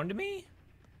around me?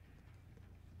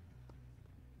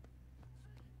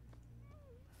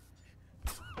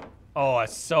 Oh,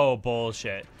 that's so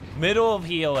bullshit. Middle of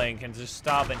healing can just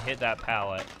stop and hit that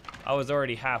pallet. I was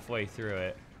already halfway through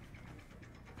it.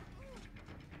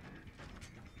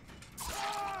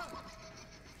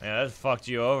 Yeah, that fucked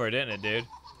you over, didn't it, dude?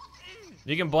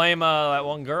 You can blame that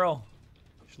one girl.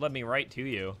 She led me right to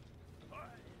you.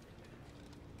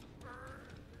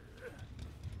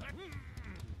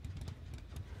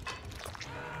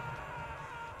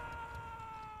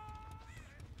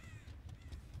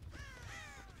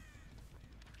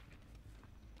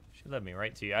 She led me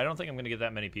right to you. I don't think I'm gonna get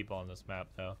that many people on this map,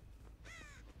 though.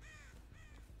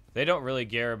 They don't really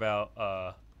care about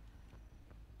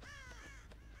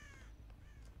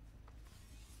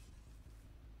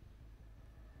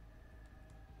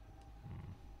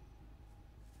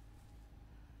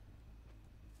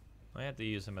I have to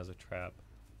use him as a trap.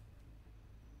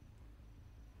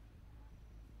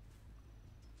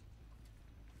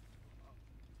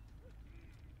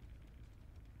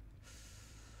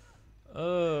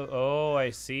 Oh,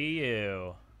 I see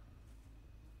you.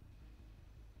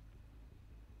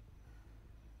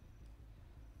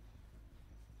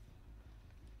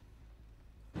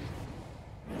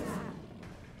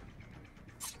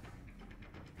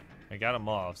 I got him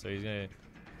off, so he's gonna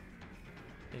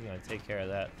take care of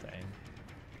that thing.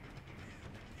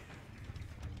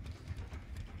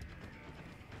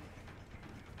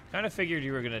 Kind of figured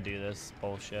you were gonna do this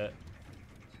bullshit.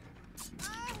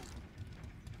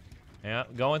 Yeah,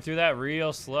 going through that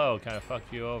real slow kind of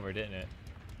fucked you over, didn't it?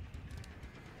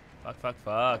 Fuck, fuck,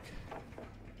 fuck.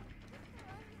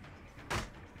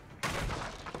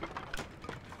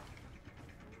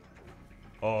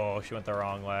 Oh, she went the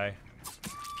wrong way.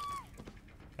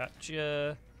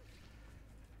 Gotcha.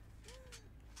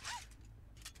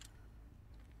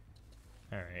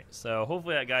 Alright, so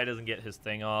hopefully that guy doesn't get his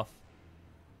thing off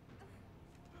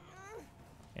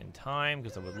in time,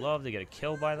 because I would love to get a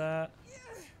kill by that.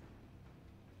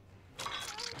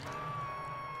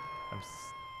 I'm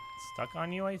stuck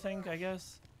on you, I think, I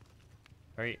guess.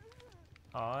 Very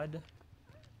odd.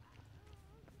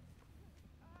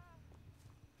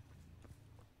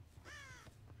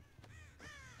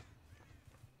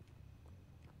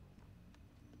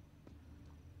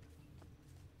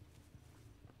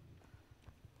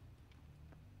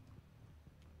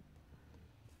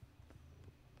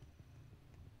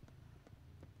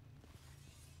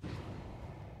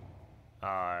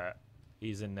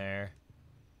 He's in there.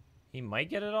 He might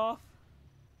get it off.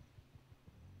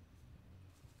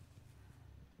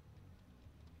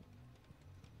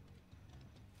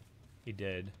 He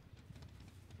did.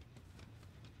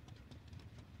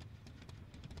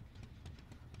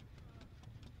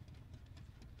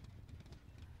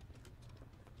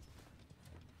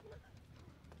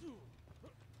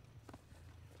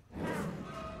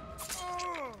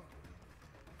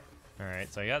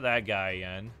 Alright, so I got that guy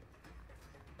again.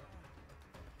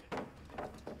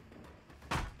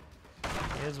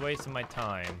 He is wasting my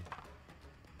time.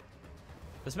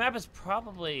 This map is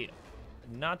probably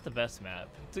not the best map.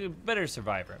 It's a better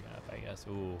Survivor map, I guess.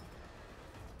 Ooh.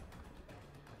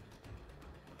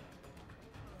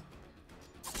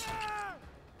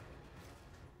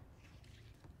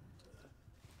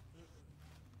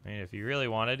 I mean, if you really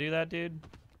want to do that, dude.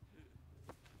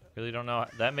 Really don't know.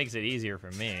 That makes it easier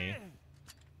for me.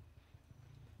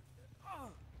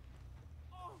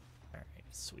 Alright,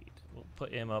 sweet. We'll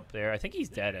put him up there. I think he's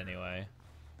dead anyway.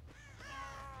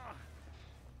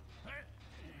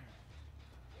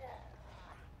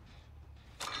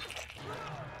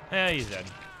 Yeah, he's dead.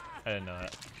 I didn't know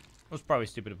that. It was probably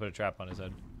stupid to put a trap on his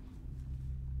head.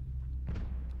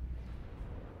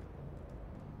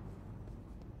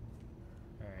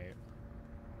 Alright.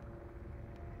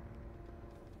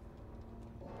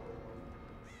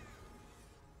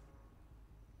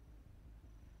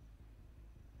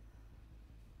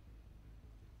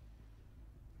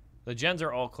 The gens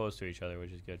are all close to each other,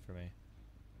 which is good for me.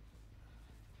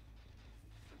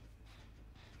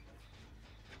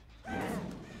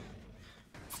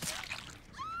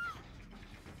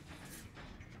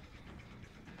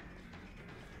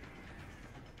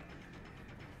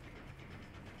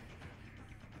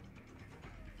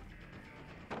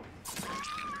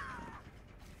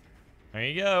 There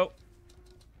you go.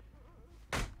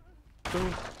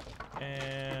 Boom.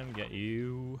 And get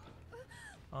you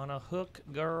on a hook,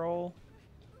 girl.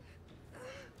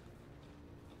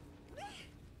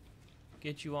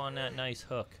 Get you on that nice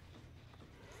hook.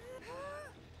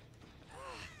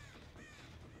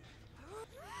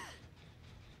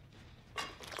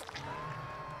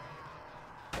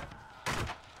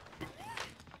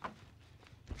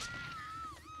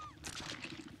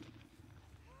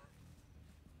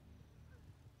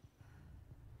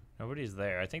 Nobody's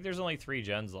there. I think there's only 3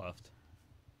 gens left.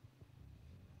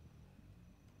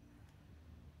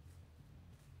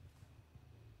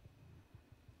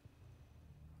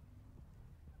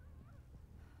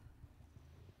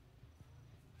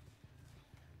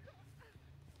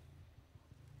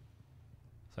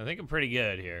 So I think I'm pretty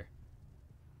good here.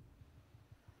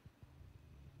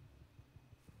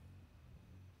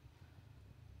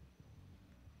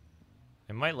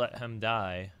 I might let him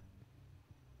die.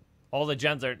 All the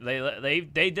gens are they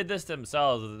did this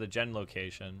themselves with the gen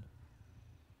location.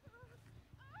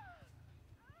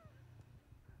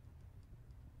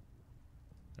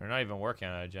 They're not even working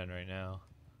on a gen right now.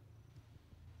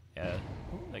 Yeah,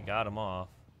 they got him off.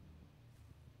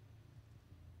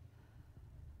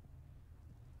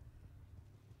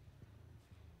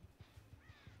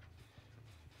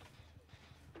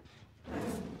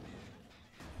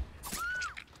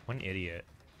 What an idiot.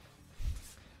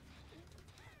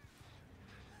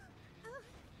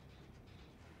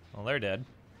 Well, they're dead.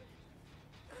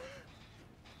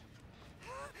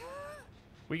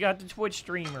 We got the Twitch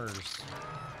streamers.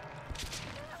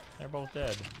 They're both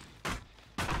dead.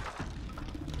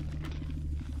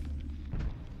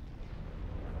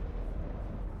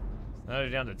 Now they're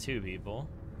down to 2 people.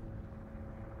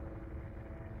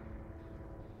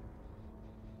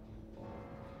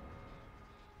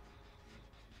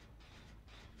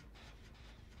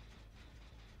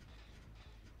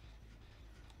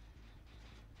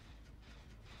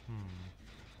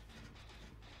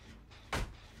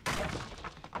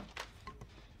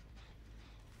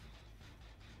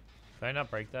 Did I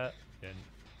not break that? Didn't.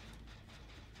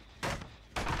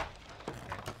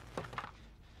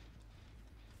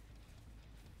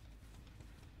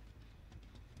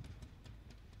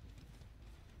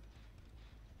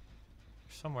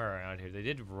 Somewhere around here. They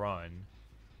did run.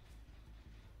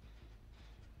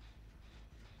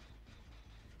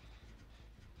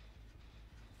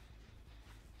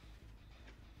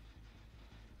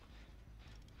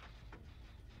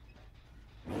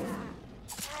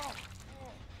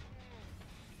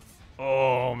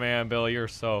 Oh man, Billy, you're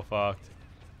so fucked.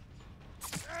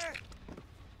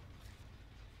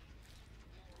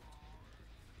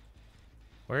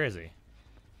 Where is he?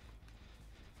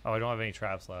 Oh, I don't have any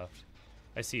traps left.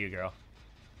 I see you, girl.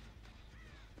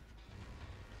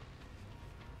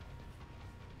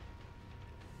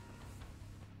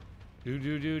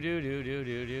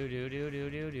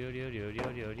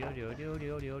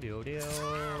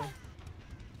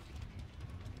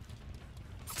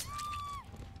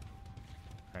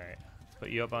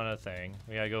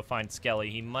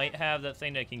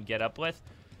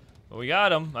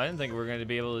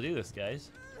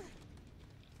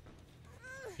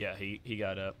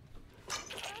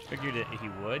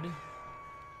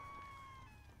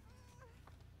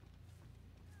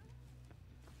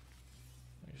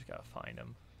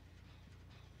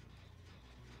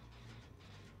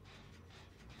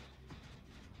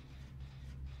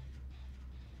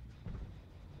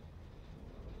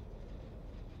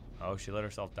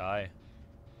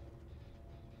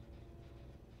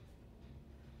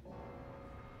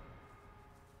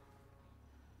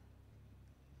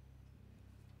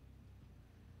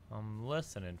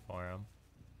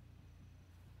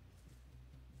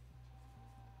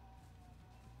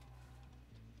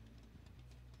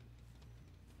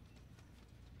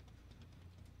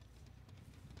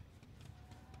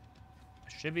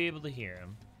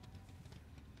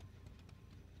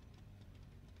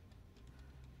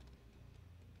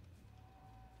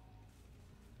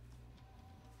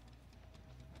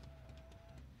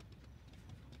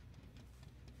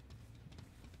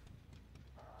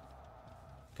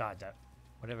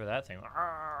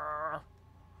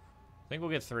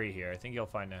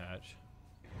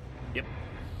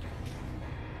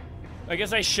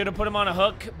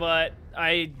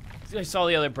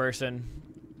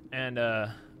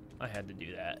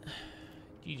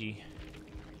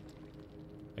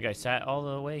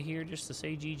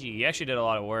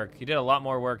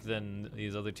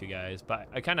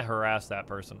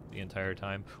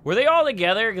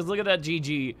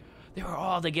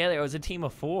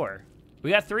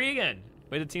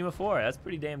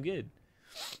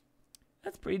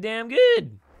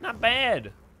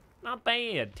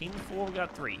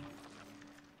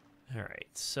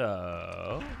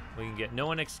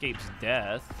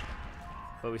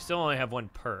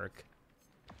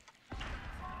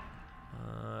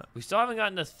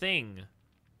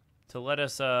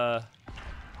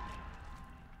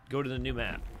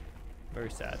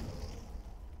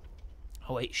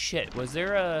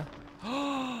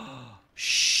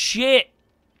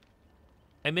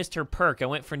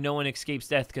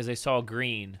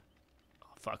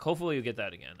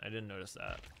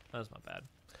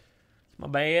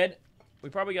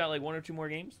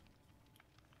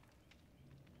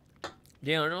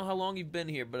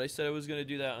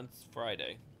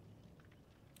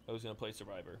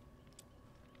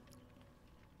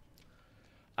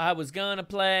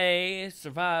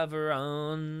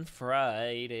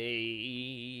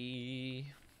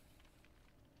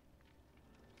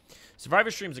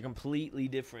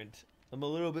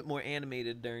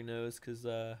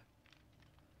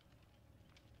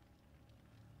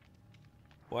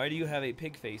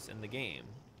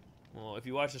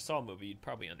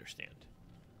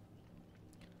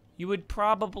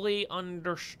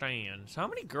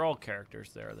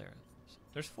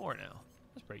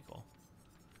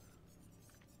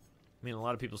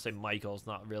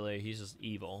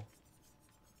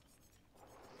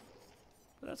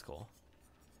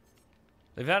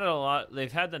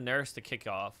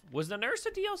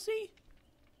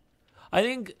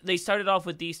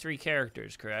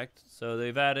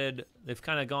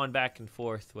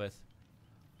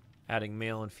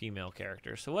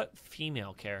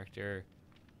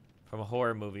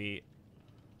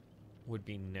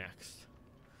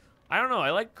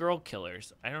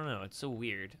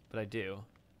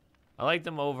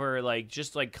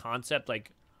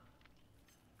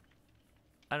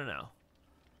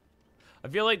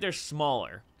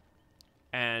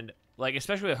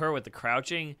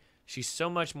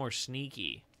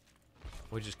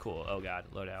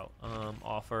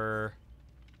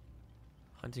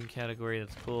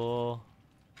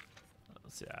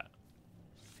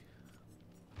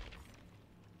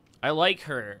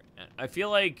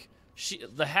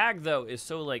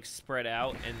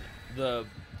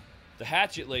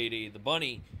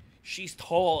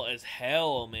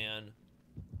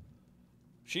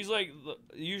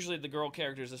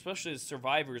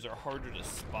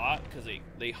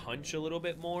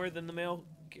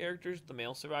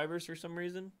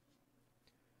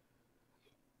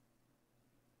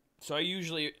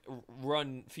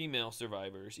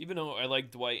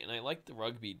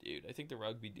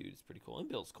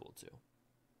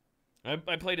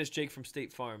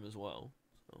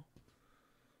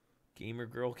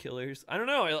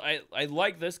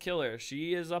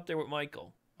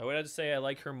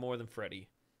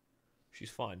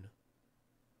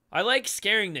 I like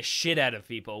scaring the shit out of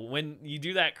people. When you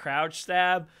do that crouch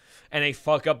stab and they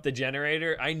fuck up the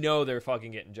generator, I know they're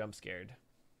fucking getting jump scared.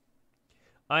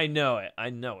 I know it. I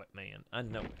know it, man. I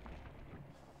know it.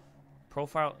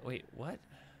 Profile. Wait, what? What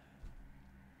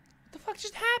the fuck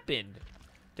just happened?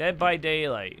 Dead by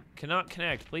Daylight. Cannot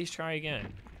connect. Please try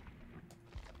again.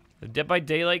 Did Dead by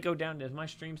Daylight go down? Is my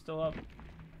stream still up?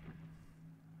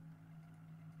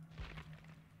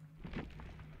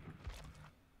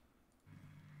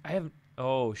 I haven't.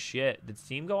 Oh shit! Did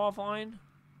Steam go offline?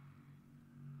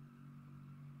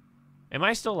 Am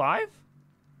I still live?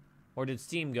 Or did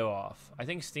Steam go off? I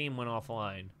think Steam went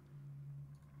offline.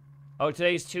 Oh,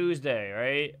 today's Tuesday,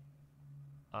 right?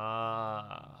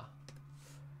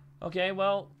 Okay,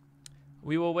 well,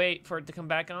 we will wait for it to come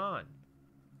back on.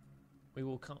 We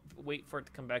will wait for it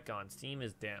to come back on. Steam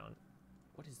is down.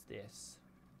 What is this?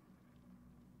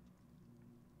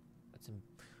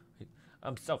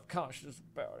 I'm self-conscious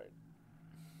about it.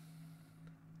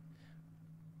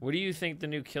 What do you think the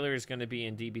new killer is going to be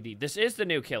in DBD? This is the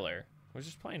new killer. I was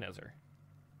just playing as her.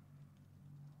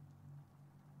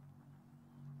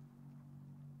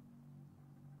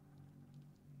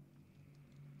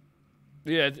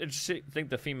 Yeah, I think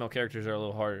the female characters are a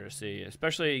little harder to see,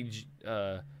 especially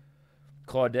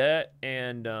Claudette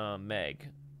and Meg.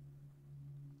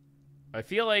 I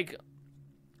feel like,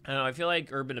 I don't know, I feel like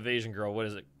Urban Evasion Girl, what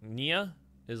is it? Nia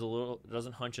is a little,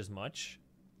 doesn't hunch as much.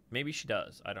 Maybe she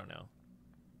does. I don't know.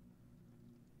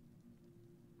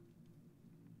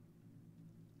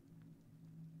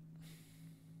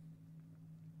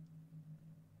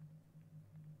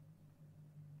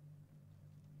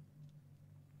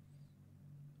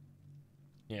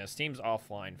 Yeah, Steam's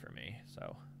offline for me,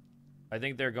 so I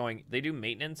think they're going, they do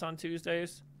maintenance on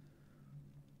Tuesdays.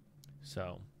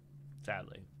 So,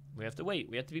 sadly, we have to wait.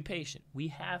 We have to be patient. We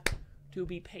have to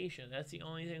be patient. That's the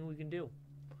only thing we can do.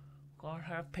 Gotta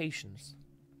have patience.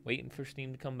 Waiting for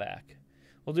Steam to come back.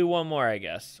 We'll do one more, I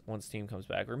guess, once Steam comes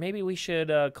back. Or maybe we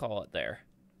should call it there.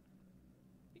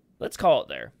 Let's call it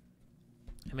there.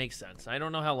 It makes sense. I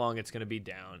don't know how long it's going to be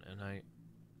down, and I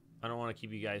don't want to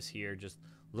keep you guys here just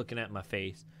looking at my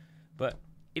face. But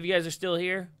if you guys are still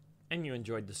here and you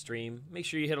enjoyed the stream, make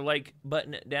sure you hit a like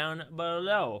button down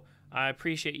below. I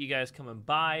appreciate you guys coming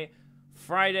by.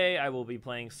 Friday, I will be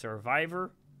playing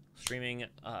Survivor, streaming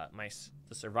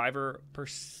the Survivor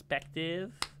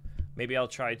perspective. Maybe I'll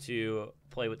try to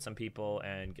play with some people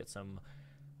and get some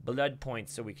blood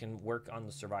points so we can work on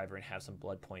the Survivor and have some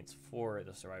blood points for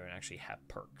the Survivor and actually have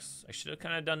perks. I should have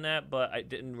kind of done that, but I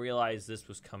didn't realize this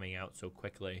was coming out so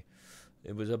quickly.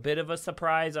 It was a bit of a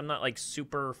surprise. I'm not like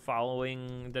super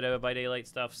following the Dead by Daylight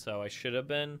stuff, so I should have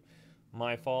been.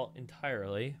 My fault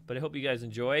entirely. But I hope you guys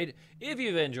enjoyed. If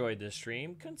you've enjoyed this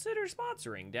stream, consider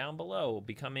sponsoring down below,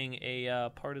 becoming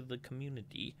a part of the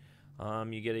community.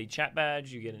 You get a chat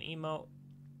badge, you get an emote.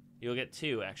 You'll get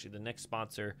two, actually. The next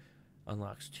sponsor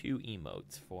unlocks 2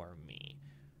 emotes for me.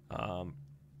 I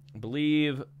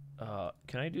believe,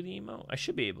 can I do the emote? I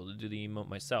should be able to do the emote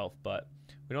myself, but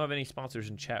we don't have any sponsors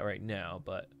in chat right now,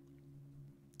 but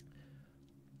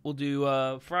we'll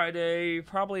do Friday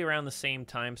probably around the same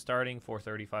time, starting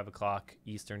 4:30, 5 o'clock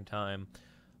Eastern time.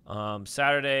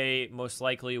 Saturday most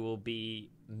likely will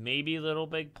be maybe Little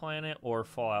Big Planet or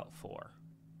Fallout 4.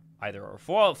 Either or.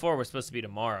 Fallout 4 was supposed to be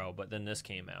tomorrow, but then this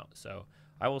came out, so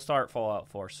I will start Fallout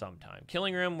 4 sometime.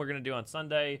 Killing Room we're going to do on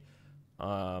Sunday,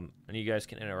 and you guys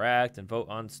can interact and vote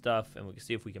on stuff, and we can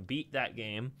see if we can beat that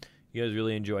game. You guys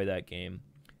really enjoy that game.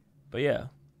 But yeah,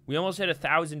 we almost hit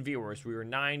 1,000 viewers. We were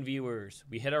 9 viewers.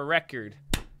 We hit a record.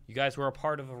 You guys were a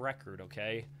part of a record,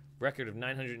 okay? Record of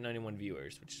 991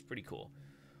 viewers, which is pretty cool.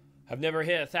 I've never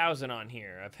hit 1,000 on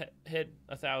here. I've hit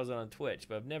 1,000 on Twitch,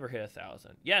 but I've never hit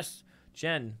 1,000. Yes,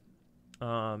 Jen.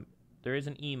 There is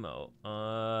an emo.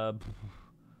 How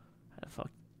the fuck?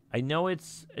 I know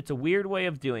it's a weird way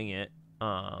of doing it.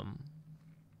 Let's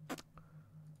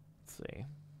see.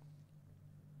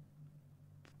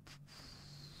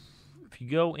 If you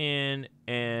go in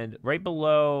and right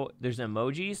below there's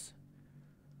emojis.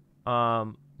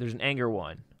 There's an anger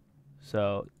one.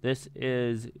 So this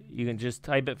is, you can just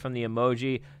type it from the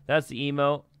emoji. That's the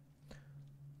emote.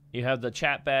 You have the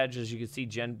chat badge, as you can see,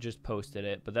 Jen just posted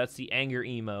it, but that's the anger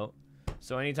emote.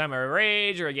 So anytime I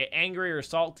rage or I get angry or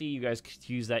salty, you guys could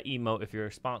use that emote if you're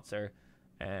a sponsor.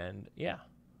 And yeah.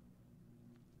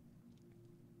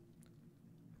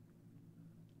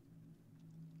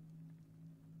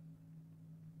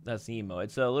 That's the emote.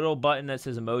 It's a little button that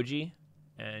says emoji,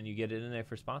 and you get it in there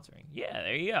for sponsoring. Yeah,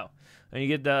 there you go. And you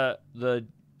get the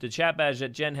chat badge that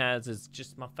Jen has is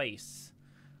just my face.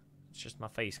 It's just my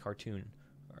face cartoon.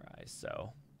 Alright,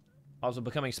 so Also,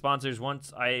 becoming sponsors.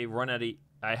 Once I run out of...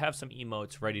 I have some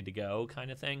emotes ready to go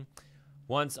kind of thing.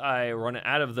 Once I run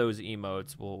out of those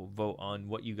emotes, we'll vote on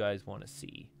what you guys want to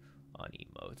see on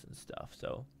emotes and stuff.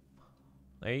 So,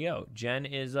 there you go.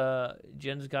 Jen's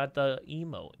got the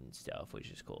emote and stuff,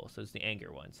 which is cool. So, it's the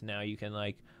anger one. So, now you can,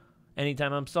 like,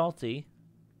 anytime I'm salty,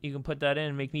 you can put that in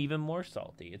and make me even more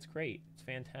salty. It's great. It's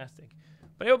fantastic.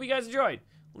 But I hope you guys enjoyed.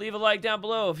 Leave a like down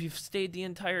below if you've stayed the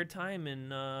entire time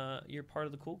and you're part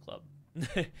of the cool club.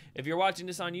 If you're watching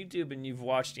this on YouTube and you've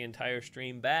watched the entire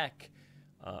stream back,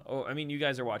 I mean, you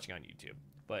guys are watching on YouTube.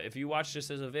 But if you watched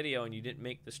this as a video and you didn't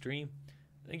make the stream,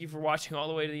 thank you for watching all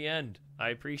the way to the end. I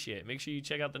appreciate it. Make sure you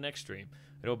check out the next stream.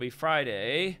 It'll be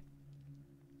Friday.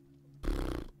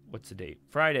 What's the date?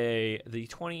 Friday the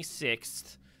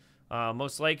 26th.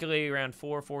 Most likely around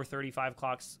 4:30, 5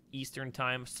 o'clock Eastern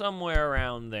time, somewhere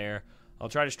around there. I'll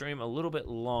try to stream a little bit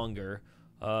longer.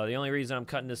 The only reason I'm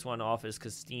cutting this one off is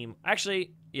because Steam...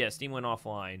 Actually, yeah, Steam went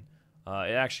offline.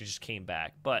 It actually just came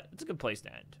back, but it's a good place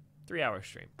to end. 3-hour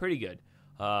stream. Pretty good.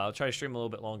 I'll try to stream a little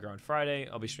bit longer on Friday.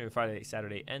 I'll be streaming Friday,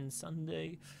 Saturday, and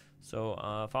Sunday. So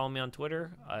follow me on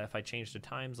Twitter. If I change the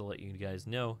times, I'll let you guys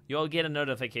know. You'll get a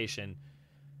notification.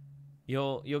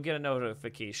 You'll get a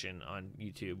notification on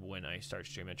YouTube when I start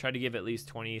streaming. I try to give at least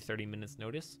 20, 30 minutes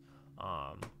notice.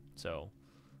 So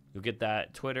you'll get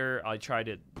that. Twitter, I try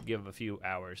to give a few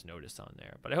hours notice on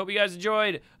there. But I hope you guys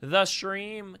enjoyed the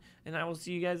stream, and I will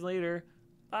see you guys later.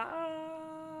 Bye.